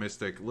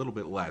optimistic, a little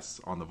bit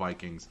less on the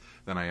Vikings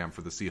than I am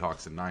for the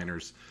Seahawks and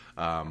Niners.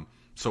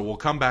 So we'll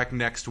come back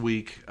next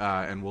week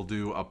and we'll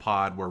do a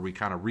pod where we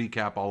kind of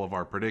recap all of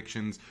our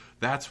predictions.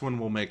 That's when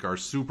we'll make our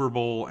Super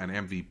Bowl and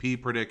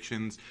MVP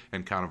predictions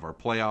and kind of our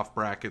playoff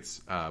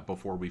brackets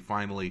before we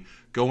finally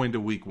go into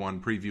week one,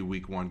 preview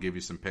week one, give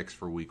you some picks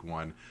for week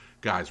one.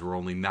 Guys, we're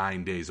only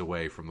 9 days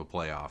away from the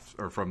playoffs,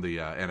 or from the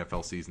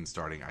NFL season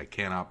starting. I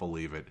cannot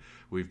believe it.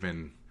 We've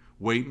been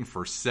waiting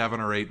for 7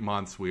 or 8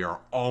 months. We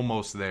are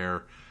almost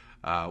there.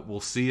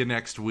 We'll see you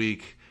next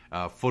week.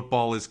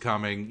 Football is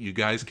coming. You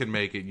guys can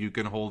make it. You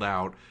can hold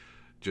out.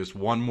 Just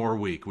one more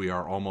week. We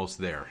are almost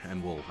there,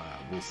 and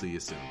we'll see you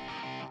soon.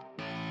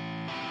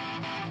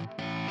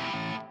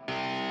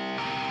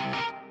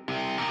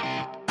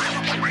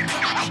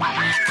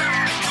 Wow.